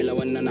فورمولا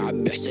وان انا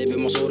عبي حسابي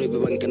مصوري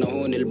ببنك انا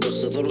هون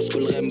البص ثروس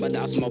كل غيم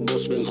بدعس ما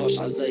بوص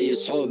بنخش زي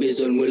صحابي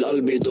ظلم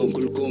والقلب يدوم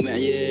كلكم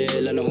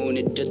عيال انا هون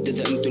الجد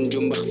اذا انتم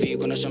نجوم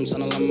بخفيك وانا شمس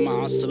انا لما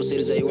عصب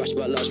بصير زي وحش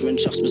بقلقش من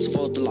شخص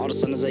بصفات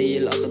العرس انا زي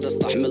الاسد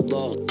استحمل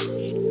ضغط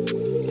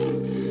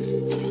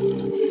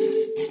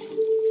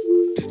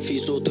في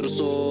صوت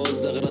رصاص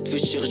زغرت في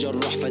الشيخ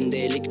جراح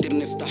فندالي كتير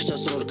نفتح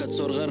شسرور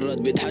كتسور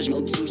غرد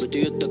بيتحجم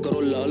بتيوتا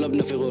كارولا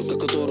قلبنا في غور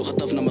كاكوتور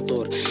وخطفنا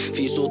موتور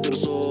في صوت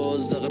رصاص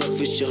زغرت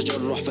في الشيخ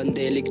جراح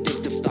فندالي كتير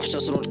تفتح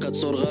شسرور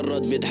كتسور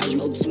غرد بيتحجم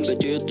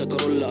بتيوتا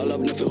كارولا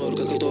قلبنا في غور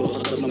كاكوتور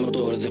وخطفنا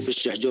موتور اذا في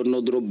الشحجور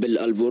نضرب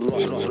بالقلب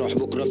والروح روح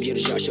بكره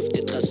بيرجع شفت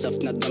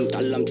اتخسفت ندمت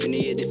تعلمت في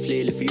نيتي في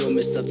ليل في يوم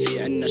السبت في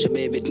عنا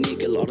شباب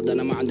تنيك الارض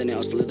انا ما عندني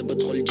اصل اذا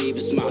بدخل جيب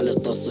اسمع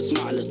للطص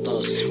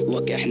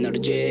وك احنا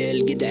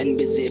رجال جدعان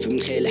بالزيف من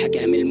خيل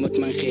حكى من الموت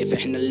ما نخاف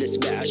احنا اللي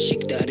سبع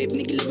عالشيك تهريب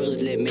نقلب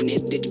غزلة من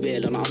هد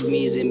جبال انا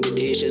عظمي زين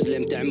بديش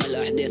ازلم تعمل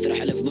احداث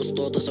رحلة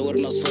بسطوط اصور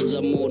نصفة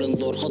زمور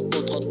انظر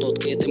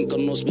خطوط كيتم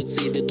كالنص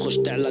بتزيد تخش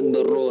تعلق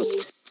بالروس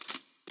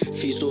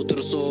في صوت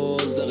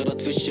رصاص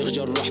زغرت في الشيخ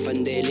جراح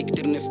فندالي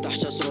كتير نفتح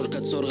شسرور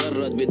كتسور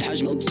غرد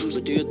بيتحجم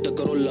بتيوتا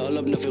كارولا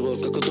قلبنا في غور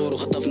كاكوتور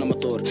وخطفنا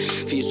موتور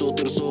في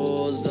صوت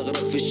رصاص زغرت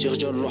في الشيخ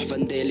جراح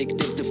فندالي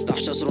كتير تفتح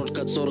شسرور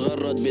كتسور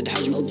غرد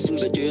بيتحجم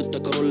بتيوتا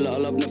كارولا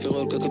قلبنا في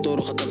غور كاكوتور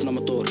وخطفنا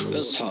موتور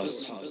اصحى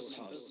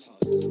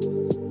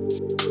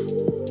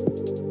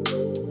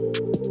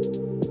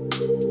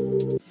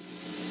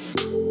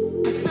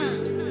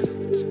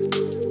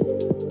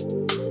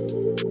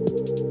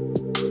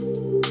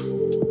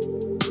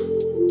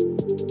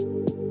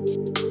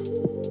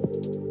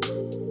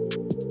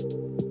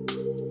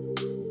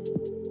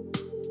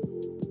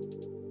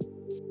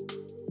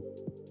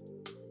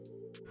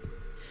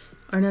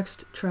Our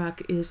next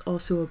track is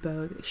also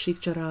about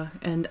Sheikh Jarrah,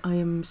 and I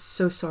am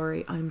so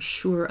sorry. I'm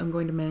sure I'm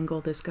going to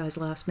mangle this guy's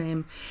last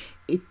name.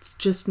 It's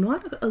just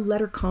not a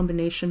letter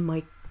combination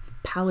my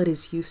palate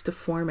is used to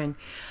forming.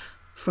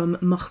 From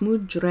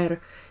Mahmoud Jurer,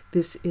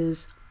 this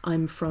is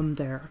I'm From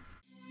There.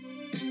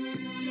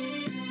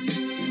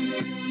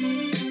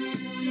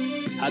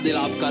 هذه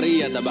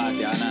العبقرية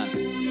تبعتي عنان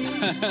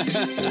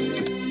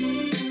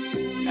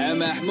يا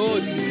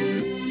محمود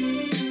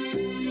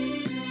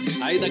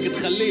عيدك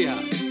تخليها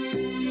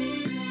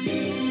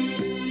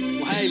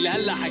وهاي اللي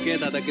هلا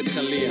حكيتها بدك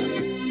تخليها.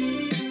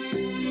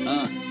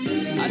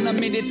 أنا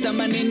من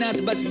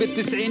الثمانينات بس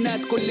بالتسعينات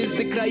كل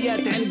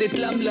الذكريات عندي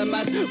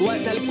تلملمت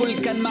وقتها الكل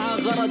كان معه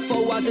غرض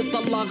فوعت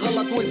تطلع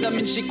غلط وإذا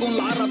من شيكون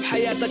العرب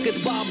حياتك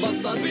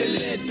تبعبصت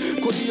بالليل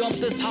كل يوم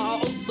تصحى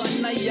قصة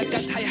النية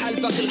كانت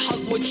حيحلفك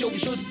الحظ وتشوف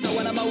جثة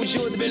وأنا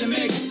موجود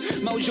بالميكس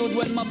موجود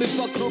وين ما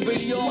بيفكروا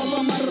باليوم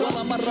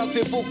ولا مرة في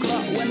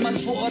بكرة وين ما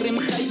الفقر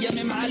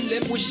مخيم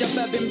معلم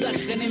والشباب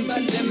مدخن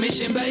مبلم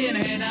مش مبين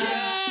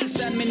هنا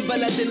إنسان من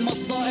بلد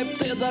المصائب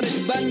تقدر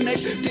تبنك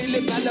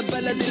تقلب على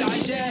بلد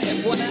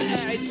العجائب وانا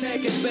قاعد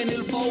ساكت بين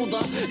الفوضى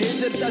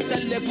قدرت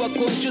اسلك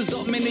واكون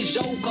جزء من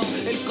الجوقة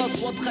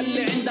القسوة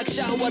تخلي عندك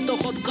شهوة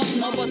تاخد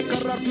قطمة بس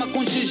قررت ما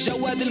كونش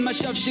الجواد اللي ما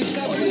شافش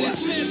الكبوة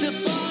سمعت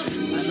الطاق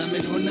انا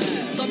من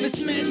هناك طب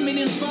سمعت من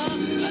الطاق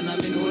انا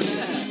من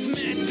هناك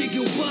سمعت بيجي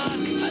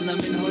وباك انا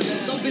من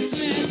هناك طب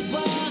سمعت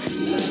باك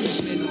لا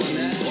مش من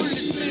هناك قول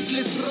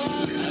سمعت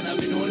الصراخ انا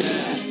من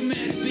هناك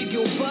سمعت بيجي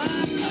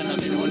وباك انا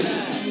من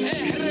هناك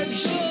احرق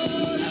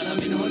شور انا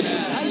من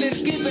هناك هل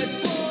ركبت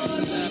بور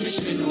لا مش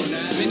من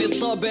هناك من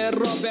الطابق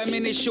الرابع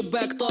من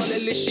الشباك طالع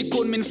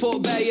الشيكون من فوق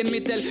باين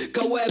مثل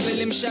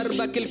كوابل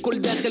مشربك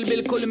الكل داخل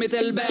بالكل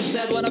مثل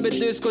بغداد وانا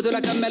بدي اسكت ولا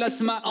كمل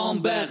اسمع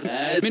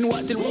بغداد من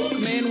وقت الووك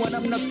مان وانا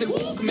بنفس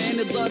الووك مان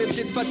الضارب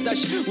تتفتش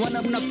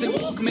وانا بنفس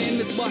الووك مان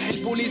مصباح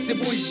البوليس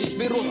بوجي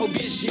بيروح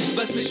وبيجي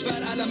بس مش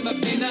فارقه لما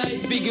بدي ناي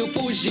بيجي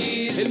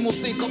وفوجي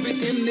الموسيقى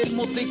بتهمني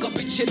الموسيقى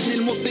بتشدني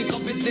الموسيقى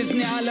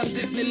بتدزني عالم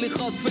ديزني اللي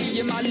خاص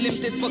فيي معلم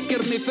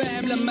تتفكرني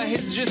فاهم لما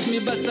هز جسمي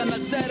بس انا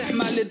سارح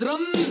مع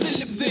الدرمز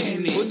اللي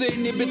بذهني وذهني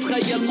كأني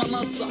بتخيل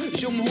منصة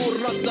جمهور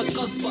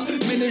ركضة قصبة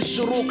من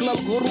الشروق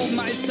للغروب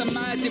مع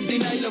السماعات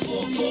بدينا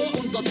لفوق فوق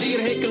كنت أطير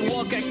هيك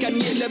الواقع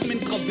كان يقلب من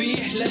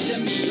قبيح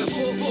لجميل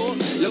لفوق فوق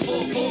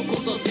لفوق فوق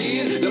كنت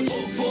أطير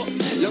لفوق فوق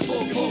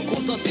لفوق فوق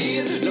كنت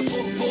أطير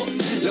لفوق فوق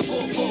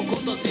لفوق فوق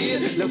كنت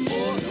أطير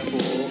لفوق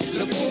فوق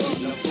لفوق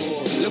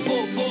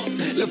لفوق فوق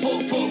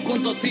لفوق فوق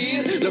كنت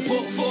أطير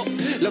لفوق فوق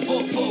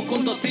لفوق فوق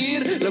كنت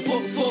أطير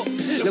لفوق فوق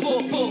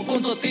لفوق فوق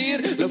كنت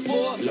أطير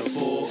لفوق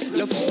لفوق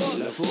لفوق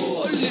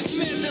لفوق قل لي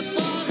سمعت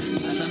الطاق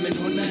أنا من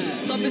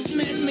هناك طب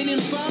سمعت من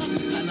انطاق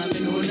أنا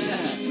من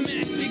هناك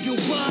سمعت بيجي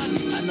وباك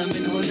أنا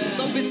من هناك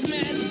طب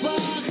سمعت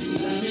باخ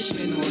لا مش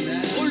من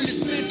هناك قل لي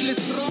سمعت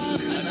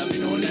الصراخ أنا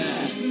من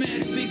هناك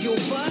سمعت بيجي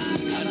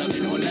وباك أنا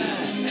من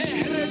هناك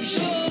احرق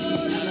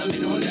شور أنا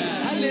من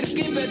هناك هل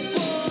ركبت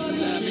بور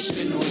لا مش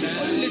من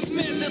هناك قل لي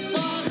سمعت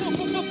الطاق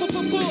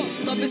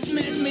طب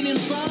سمعت من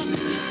انطاق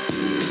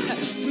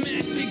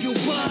سمعت بيجي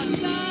وباك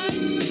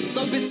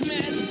طب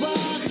سمعت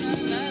باخ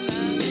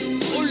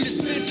قل لي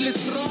سمعت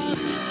الصراخ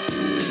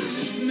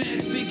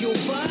سمعت بيجي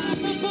وباك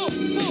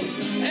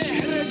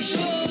احرق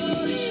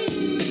جورج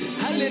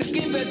هل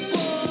ركبت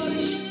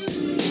بورش.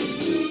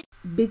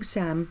 Big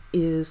Sam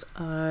is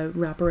a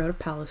rapper out of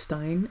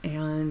Palestine,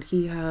 and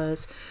he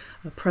has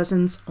a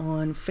presence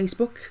on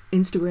Facebook,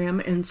 Instagram,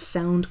 and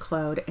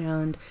SoundCloud.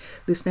 And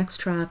this next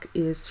track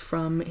is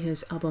from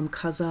his album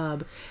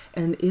Kazab,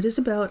 and it is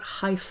about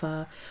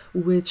Haifa,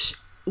 which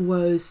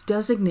was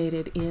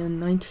designated in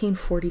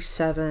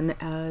 1947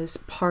 as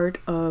part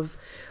of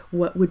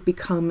what would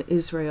become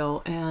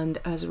Israel, and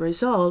as a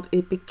result,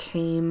 it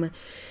became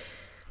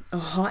a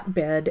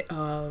hotbed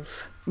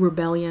of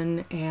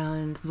rebellion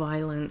and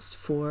violence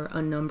for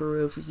a number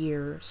of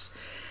years.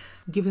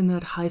 Given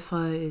that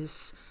Haifa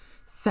is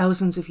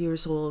thousands of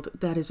years old,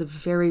 that is a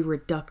very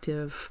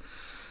reductive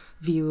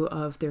view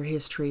of their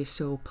history,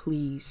 so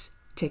please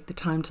take the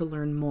time to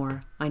learn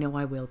more. I know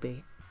I will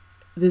be.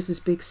 This is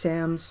Big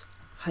Sam's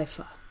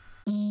Haifa.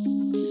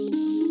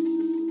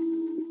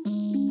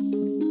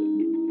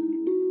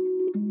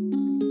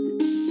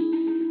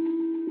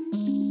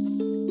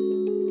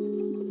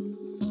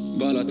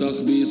 بلا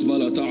تخبيص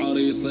بلا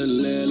تعريص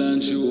الليلة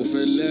نشوف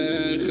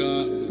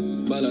الليخة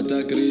بلا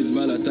تكريز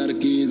بلا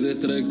تركيز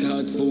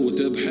اتركها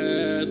تفوت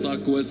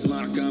بحيطك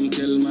واسمع كم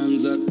كلمة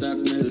انزتك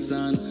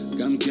ملسان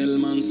كم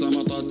كلمة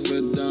انصمتت في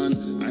الدان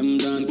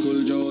عمدان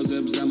كل جوز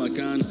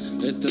بزمكان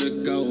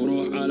اتركها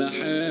وروح على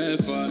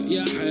حيفا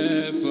يا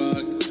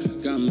حيفك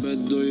كان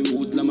بده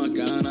يموت لما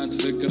كانت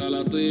فكرة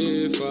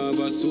لطيفة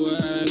بس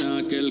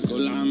وينك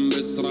الكل عم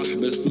بسرح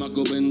باسمك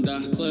وبنده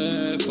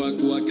طيفك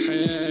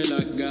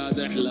وكحيلك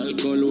قادح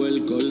للكل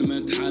والكل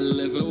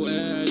متحلف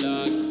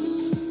ويلك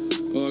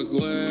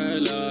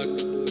وكويلك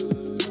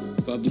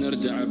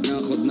فبنرجع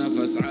بناخد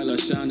نفس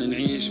علشان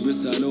نعيش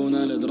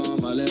بسألونا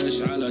الدراما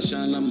ليش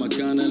علشان لما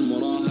كان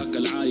المراهق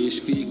العايش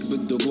فيك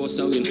بده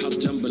بوسة وينحط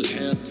جنب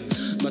الحيط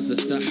بس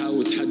استحى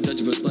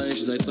وتحجج بالطيش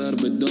زي طير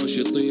بدوش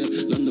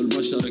يطير لأنه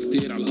البشر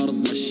كتير على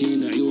الأرض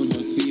ماشيين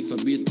عيونهم فيه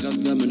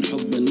فبيتغذى من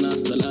حب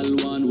الناس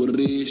للألوان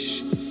والريش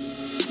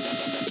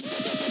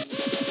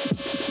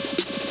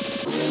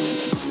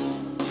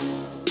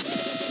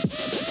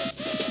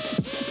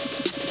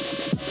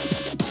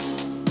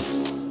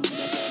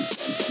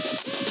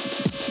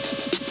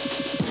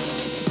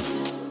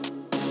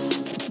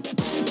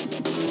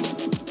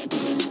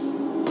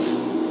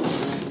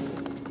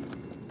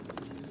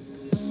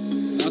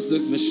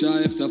مش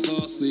شايف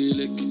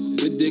تفاصيلك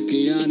بدك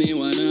اياني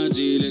وانا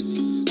اجيلك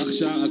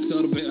اخشع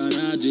اكتر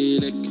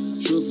باناجيلك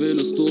شوفي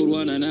الاسطور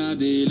وانا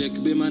ناديلك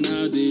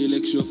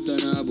بمناديلك شفت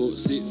انا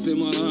بؤسي في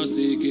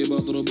مراسيكي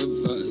بضرب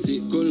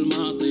بفأسي كل ما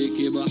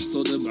اعطيكي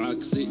بحصد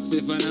بعكسي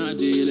في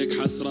فناجيلك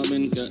حسرة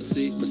من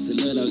كأسي بس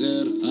الليلة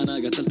غير انا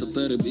قتلت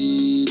الطير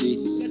بايدي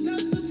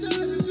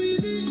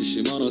فيش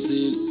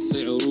مراسيل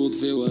في عروض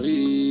في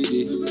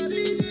وريدي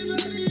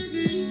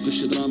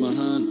فيش دراما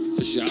هان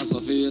فيش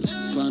عصافير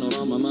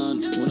بانوراما مان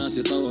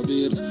وناسي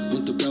طوابير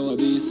وانتو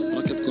بكوابيس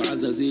ركبكو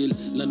عزازيل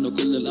لانه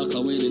كل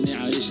الاقاويل اني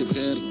عايش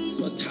بخير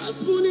ما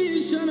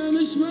تحاسبونيش انا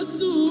مش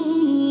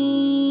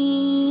مسؤول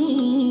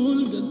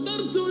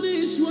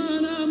قدرتونيش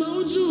وانا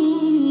موجود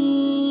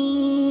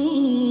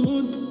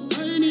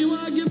عيني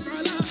واقف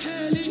على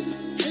حالي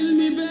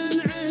حلمي بين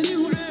عيني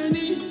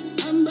وعيني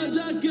عم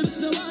بجاكر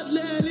سواد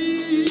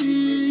ليلي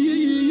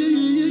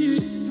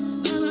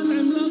انا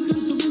العملاق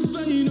انتو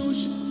بتبينوش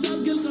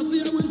سابق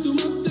القطيع وانتو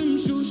ما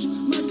بتمشوش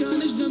ما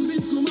كانش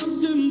ذنبينكو ما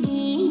بتمضوش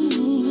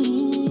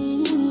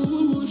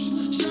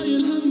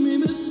شايل همي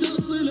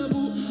مستأصل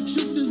ابو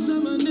شفت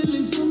الزمن اللي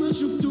انتو ما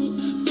شفتوه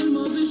في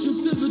الماضي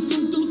شفت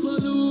بدكم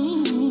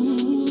توصلوا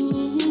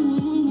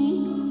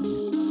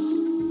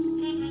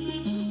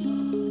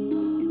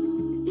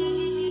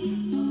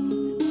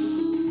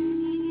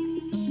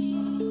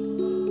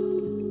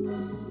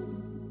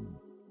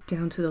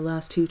down to the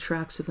last two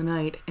tracks of the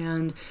night,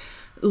 and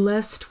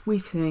lest we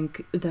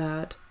think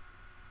that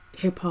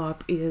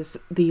hip-hop is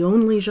the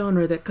only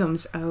genre that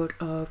comes out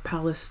of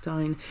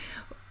Palestine,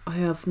 I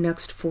have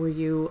next for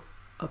you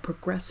a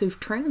progressive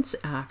trance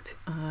act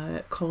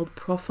called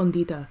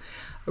Profondida.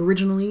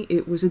 Originally,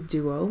 it was a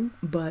duo,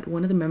 but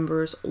one of the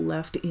members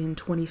left in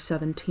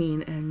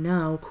 2017, and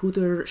now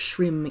Kuder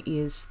Shrim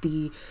is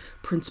the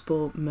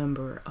principal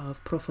member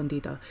of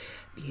Profondida.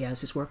 He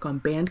has his work on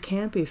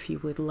Bandcamp if you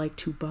would like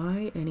to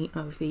buy any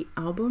of the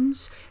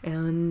albums,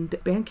 and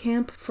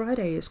Bandcamp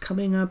Friday is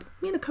coming up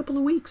in a couple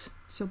of weeks,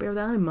 so bear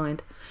that in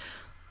mind.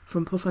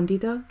 From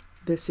Profondida,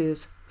 this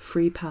is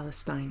Free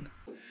Palestine.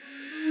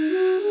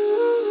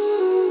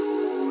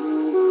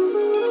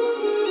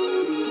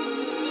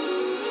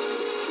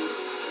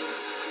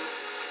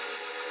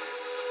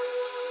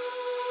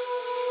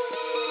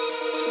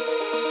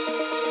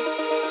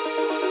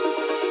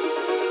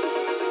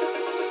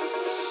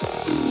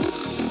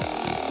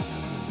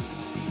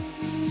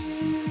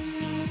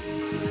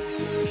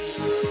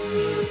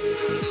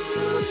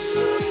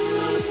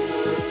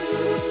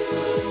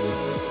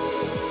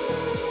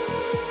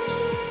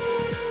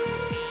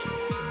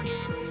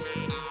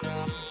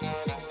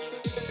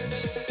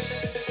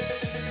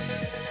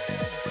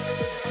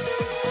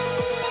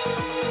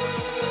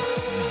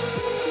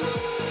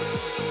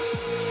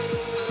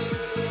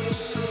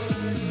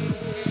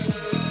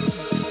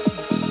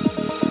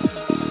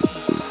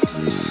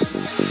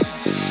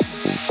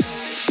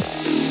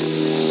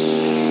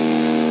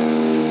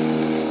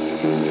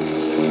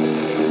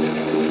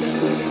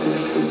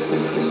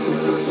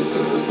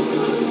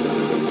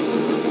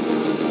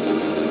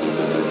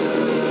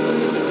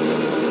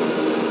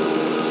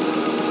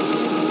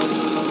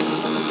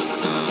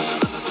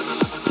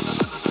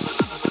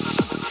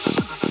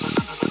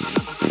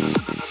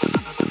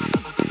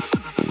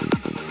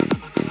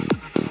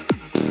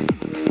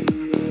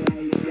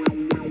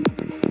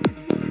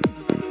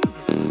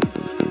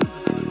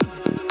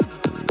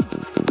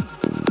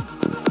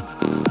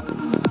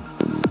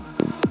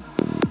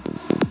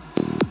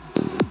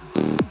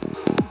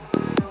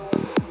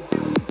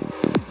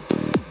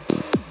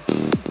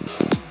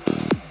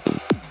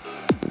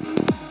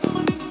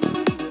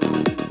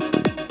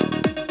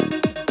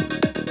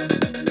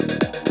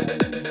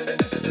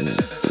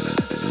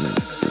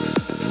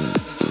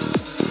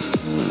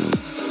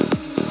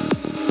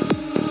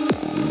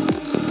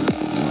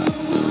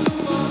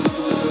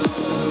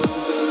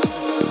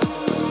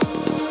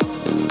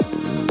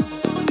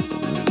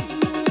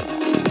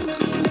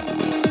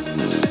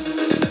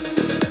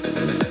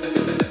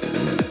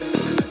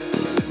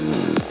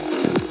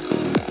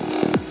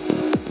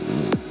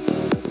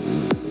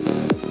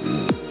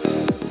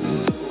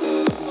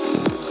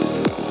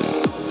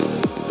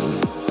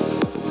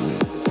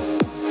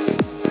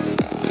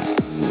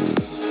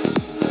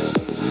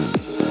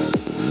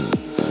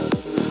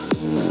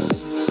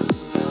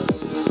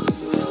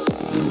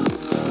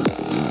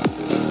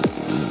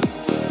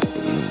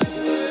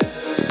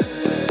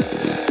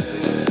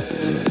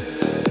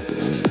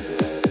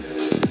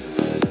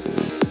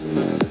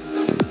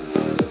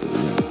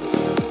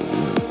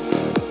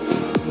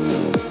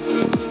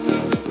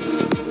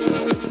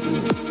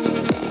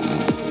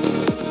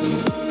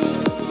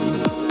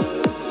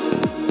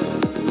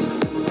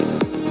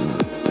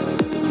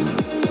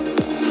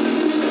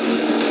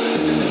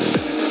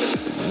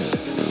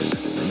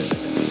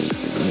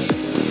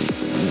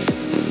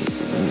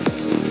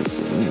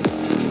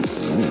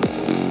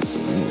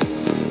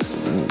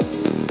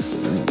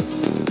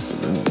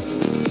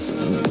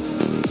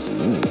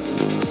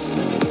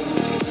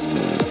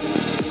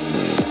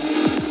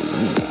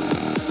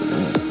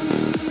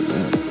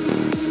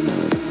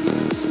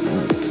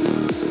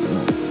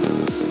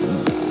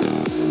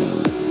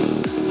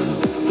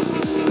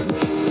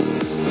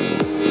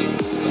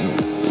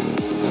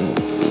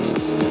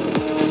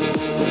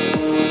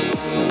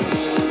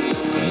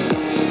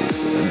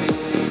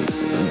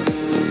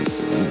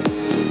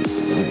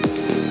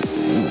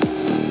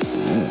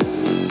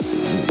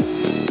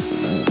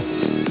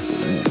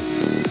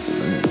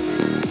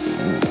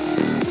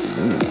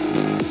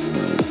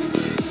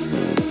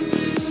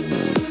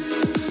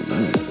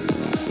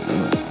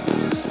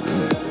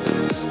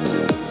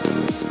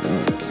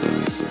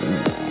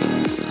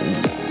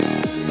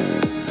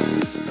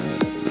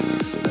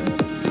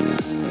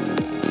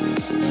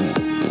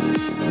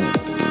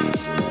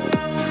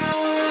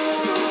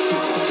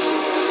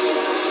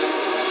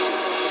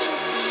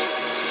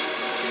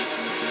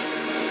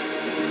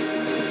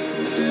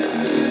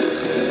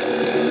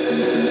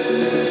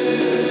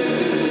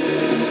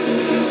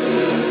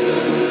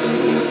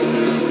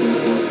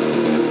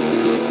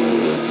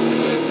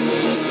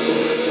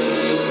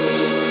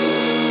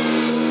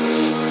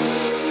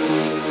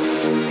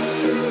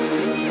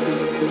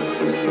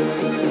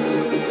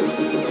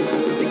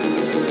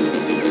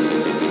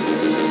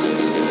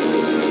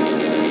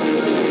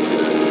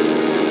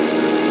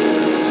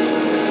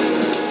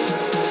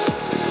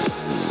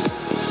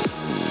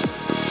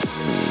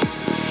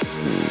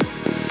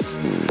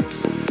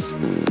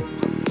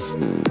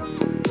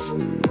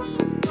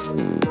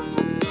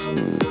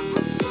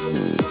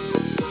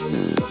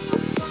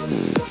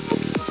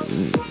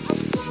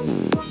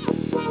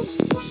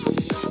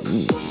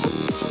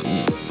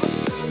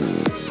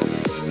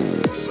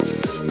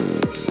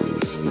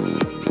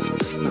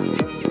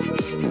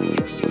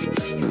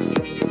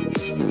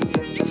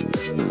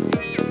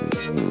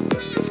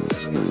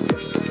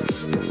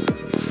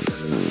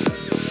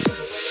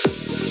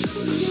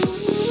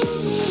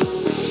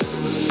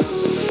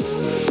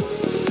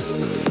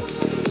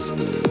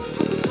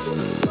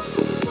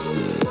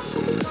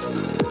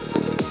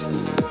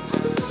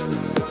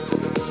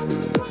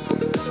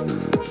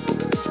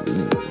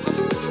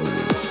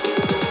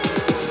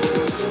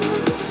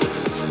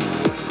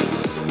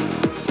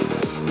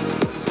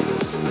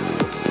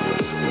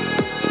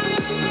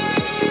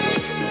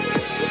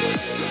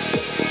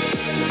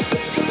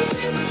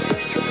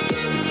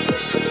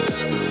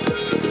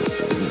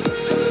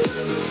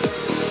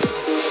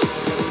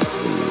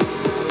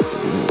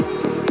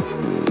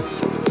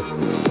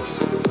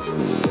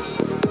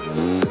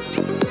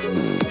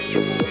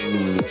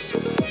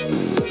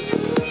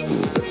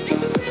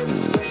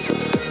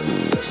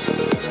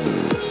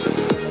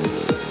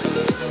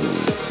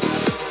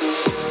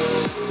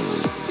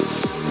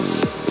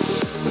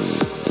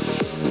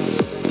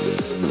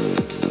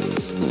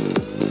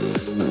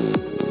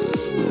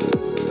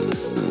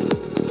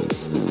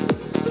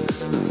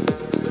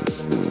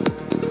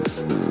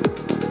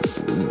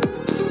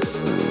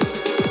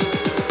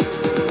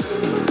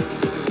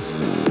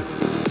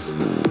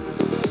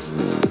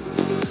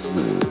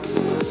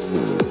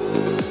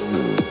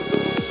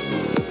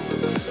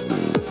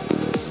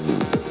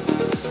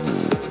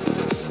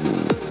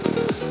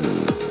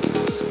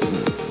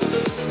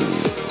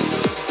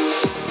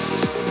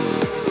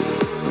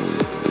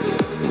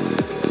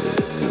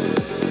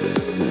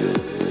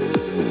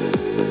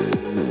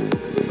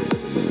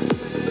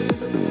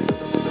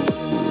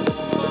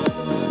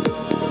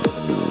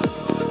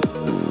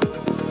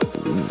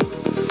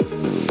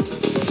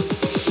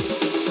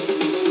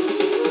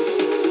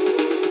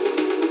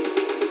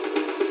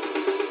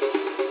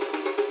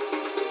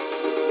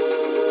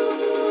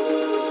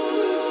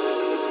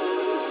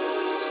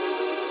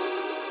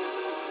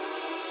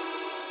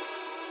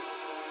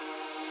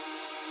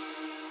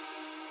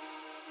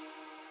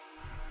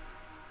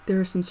 There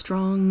are some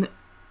strong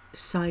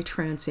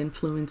psytrance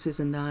influences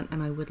in that,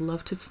 and I would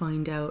love to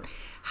find out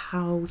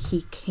how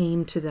he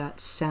came to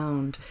that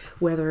sound,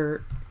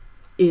 whether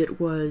it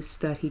was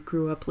that he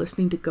grew up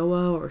listening to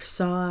Goa or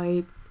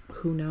Psy,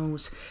 who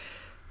knows.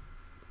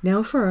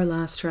 Now for our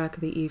last track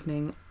of the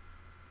evening.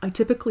 I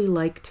typically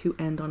like to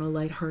end on a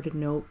lighthearted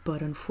note,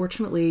 but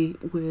unfortunately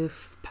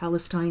with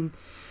Palestine,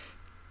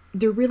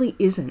 there really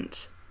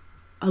isn't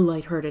a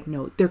lighthearted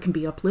note. There can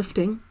be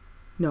uplifting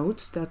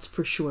notes, that's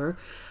for sure,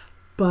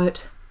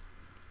 but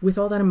with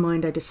all that in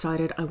mind, I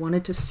decided I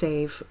wanted to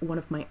save one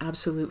of my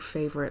absolute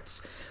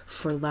favorites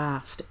for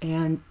last,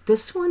 and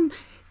this one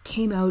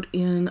came out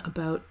in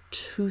about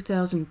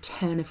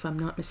 2010, if I'm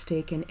not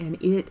mistaken, and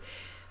it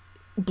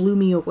blew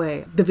me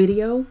away. The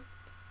video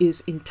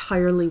is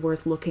entirely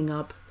worth looking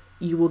up.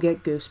 You will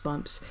get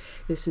goosebumps.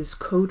 This is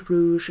Code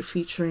Rouge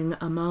featuring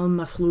Amal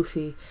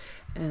Mathlouthi,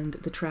 and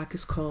the track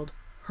is called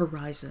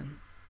Horizon.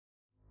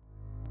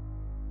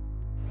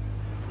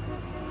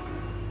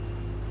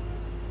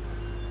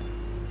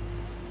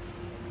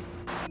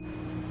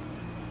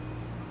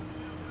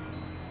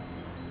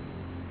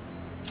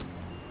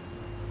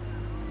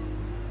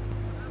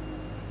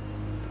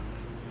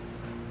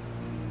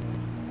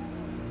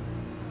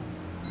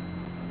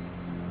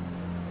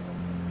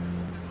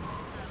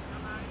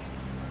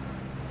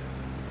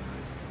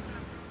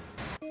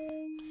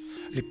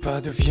 Les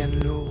pas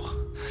deviennent lourds,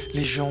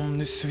 les jambes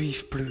ne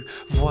suivent plus.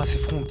 Vois ces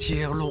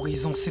frontières,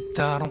 l'horizon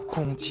s'étale en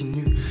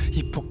continu.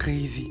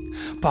 Hypocrisie,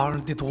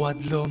 parle des droits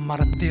de l'homme à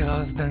la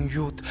terrasse d'un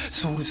yacht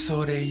sous le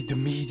soleil de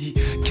midi.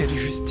 Quelle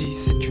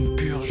justice, c'est une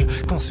purge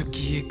quand ceux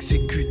qui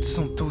exécutent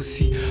sont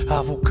aussi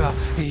avocats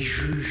et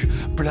juges.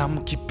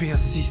 Blâme qui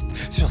persiste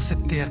sur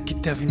cette terre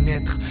qui t'a vu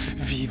naître.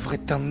 Vivre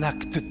est un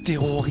acte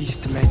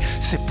terroriste, mais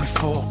c'est plus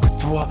fort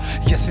que toi.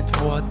 Y a cette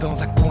voix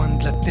dans un coin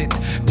de la tête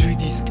du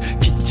disque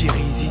qui t'y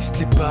résiste.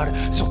 Les balles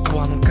sur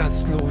toi n'ont qu'à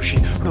se loger.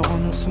 Le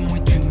renoncement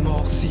est une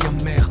mort si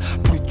amère,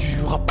 plus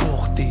dure à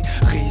porter.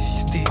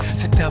 Résister,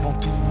 c'est avant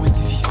tout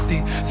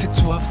exister. Cette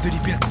soif de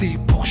liberté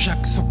pour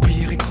chaque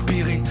soupir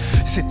expiré.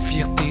 Cette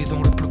fierté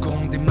dans le plus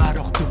grand des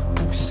malheurs te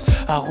pousse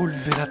à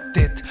relever la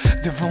tête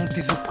devant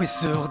tes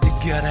oppresseurs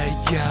d'égal à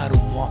égal.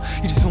 Au moins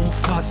ils ont en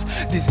face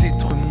des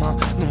êtres humains,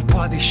 non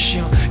pas des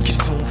chiens.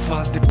 Qu'ils ont en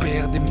face des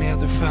pères, des mères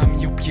de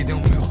famille au pied d'un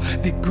mur.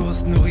 Des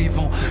gosses ne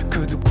rêvant que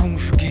de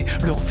conjuguer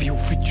leur vie au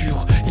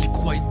futur. Ils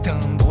croient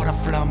éteindre la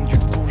flamme d'une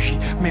bougie,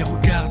 mais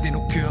regardez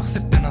nos cœurs,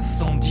 c'est un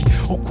incendie.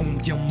 Ô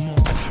combien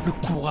monte le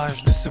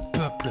courage de ce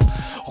peuple,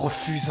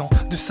 refusant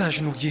de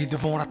s'agenouiller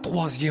devant la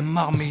troisième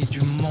armée du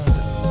monde.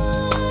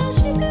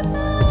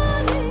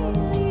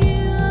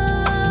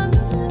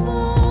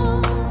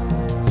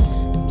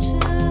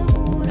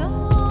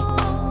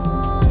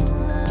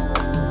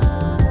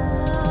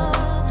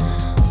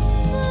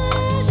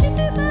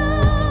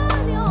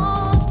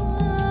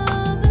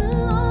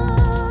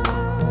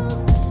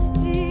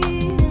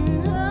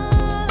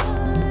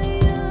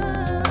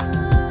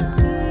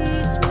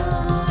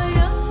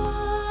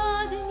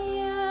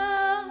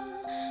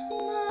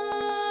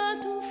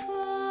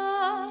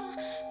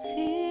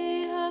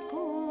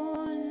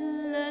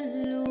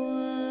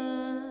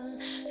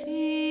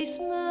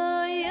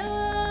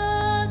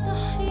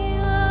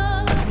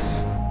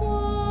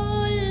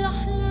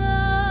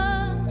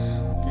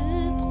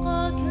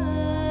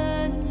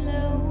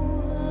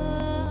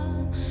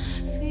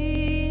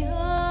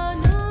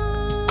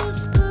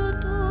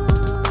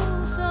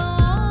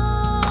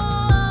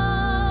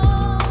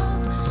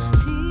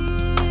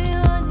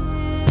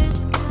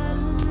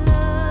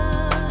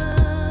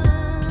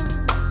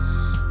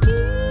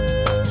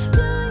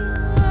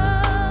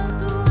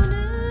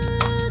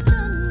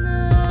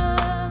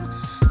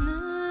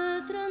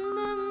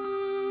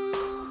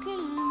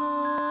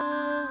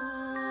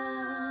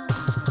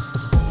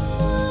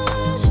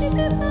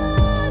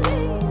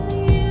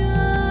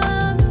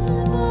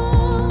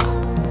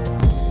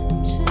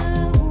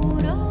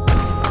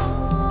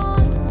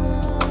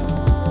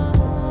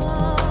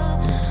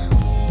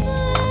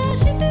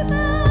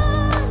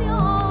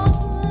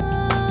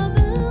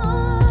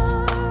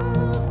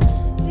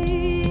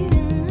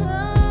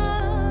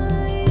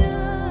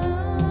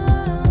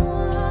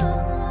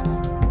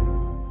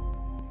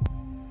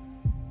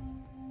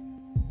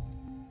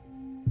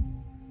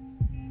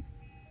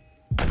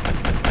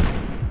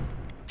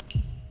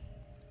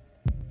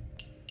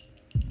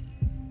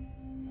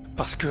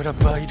 Parce que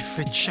là-bas ils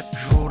fêtent chaque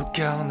jour le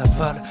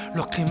carnaval.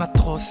 Leur crime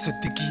atroce se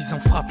déguise en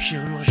frappe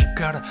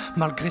chirurgicale.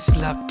 Malgré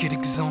cela, quel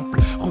exemple.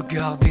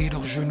 Regardez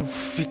leurs genoux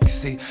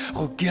fixés,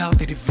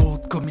 regardez les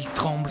vôtres comme ils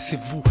tremblent. C'est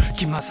vous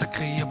qui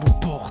massacrez à bout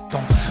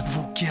portant,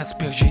 vous qui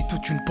aspergez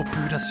toute une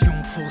population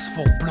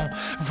phosphore blanc,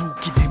 vous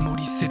qui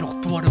démolissez leurs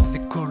toits, leurs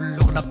écoles,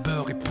 leur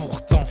labeur. Et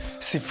pourtant,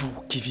 c'est vous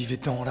qui vivez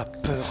dans la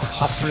peur,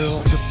 à fleur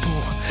de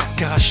peau.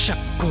 Car à chaque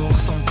corps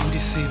sans vous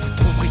laisser, vous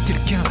trouverez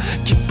quelqu'un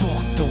qui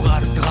portera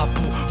le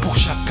drapeau. Pour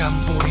chaque âme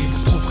volée,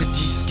 vous trouverez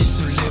 10 qui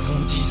se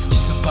lèveront, 10 qui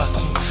se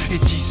battront et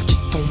 10 qui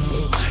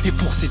tomberont. Et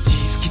pour ces 10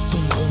 qui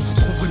tomberont,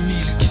 vous trouverez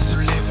 1000 qui se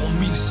lèveront,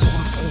 1000 sur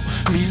le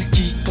front, 1000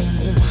 qui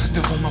tomberont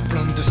devant ma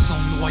plainte de sang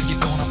noyé. noyer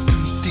dans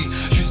l'impunité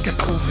jusqu'à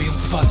crever en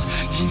face,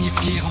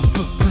 dignifier un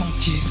peuple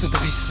entier, se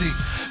dresser.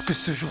 Que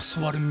ce jour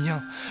soit le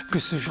mien, que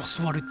ce jour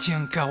soit le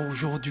tien, car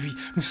aujourd'hui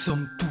nous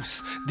sommes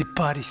tous des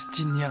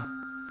Palestiniens.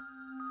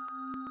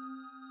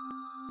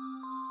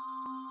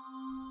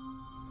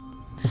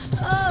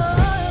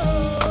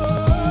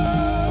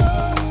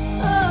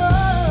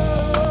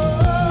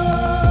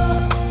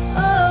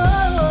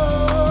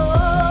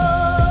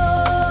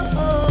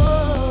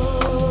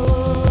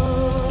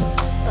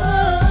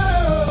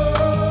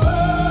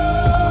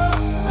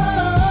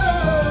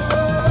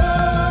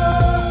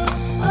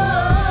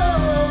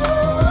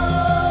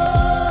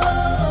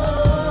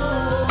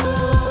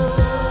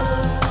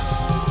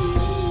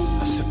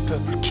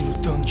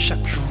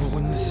 Chaque jour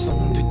une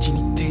leçon de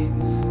dignité,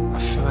 un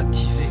feu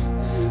attisé,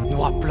 nous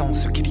rappelant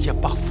ce qu'il y a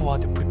parfois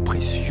de plus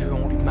précieux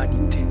en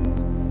l'humanité.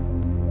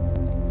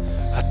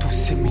 À tous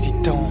ces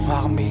militants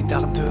armés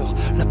d'ardeur,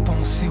 la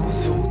pensée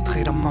aux autres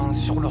et la main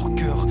sur leur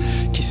cœur,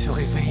 qui se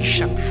réveillent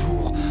chaque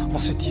jour en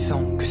se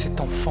disant que cet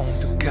enfant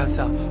de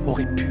Gaza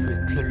aurait pu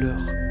être le leur.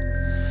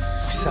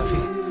 Vous savez,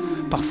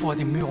 parfois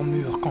des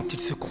murmures quand ils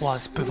se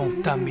croisent peuvent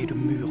entamer le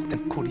mur d'un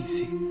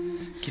colisée.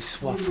 Qu'il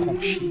soit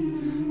franchi,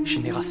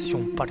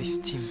 Génération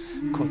Palestine,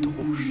 Code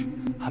Rouge,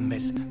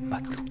 Hamel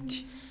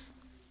Matlouti.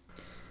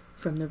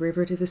 From the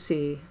river to the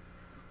sea,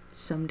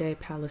 someday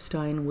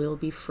Palestine will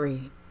be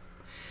free.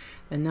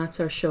 And that's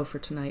our show for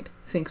tonight.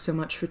 Thanks so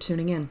much for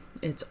tuning in.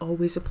 It's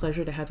always a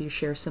pleasure to have you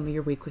share some of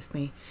your week with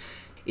me.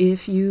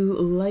 If you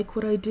like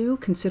what I do,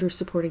 consider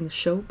supporting the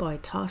show by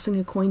tossing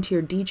a coin to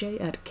your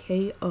DJ at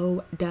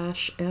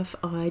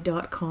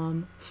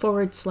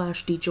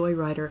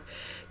ko-fi.com/DJoyrider.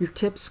 Your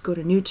tips go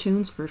to new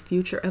tunes for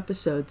future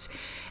episodes.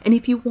 And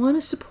if you want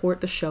to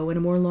support the show in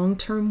a more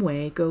long-term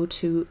way, go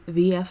to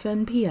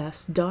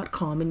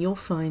thefnps.com and you'll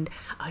find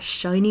a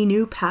shiny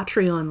new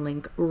Patreon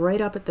link right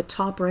up at the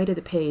top right of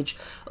the page,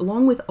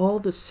 along with all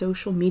the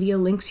social media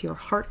links your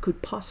heart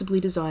could possibly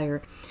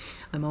desire.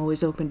 I'm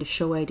always open to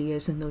show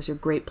ideas, and those are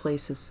great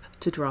places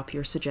to drop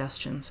your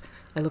suggestions.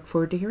 I look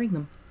forward to hearing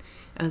them.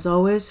 As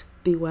always,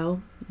 be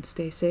well and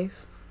stay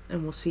safe,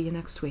 and we'll see you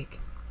next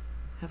week.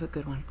 Have a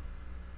good one.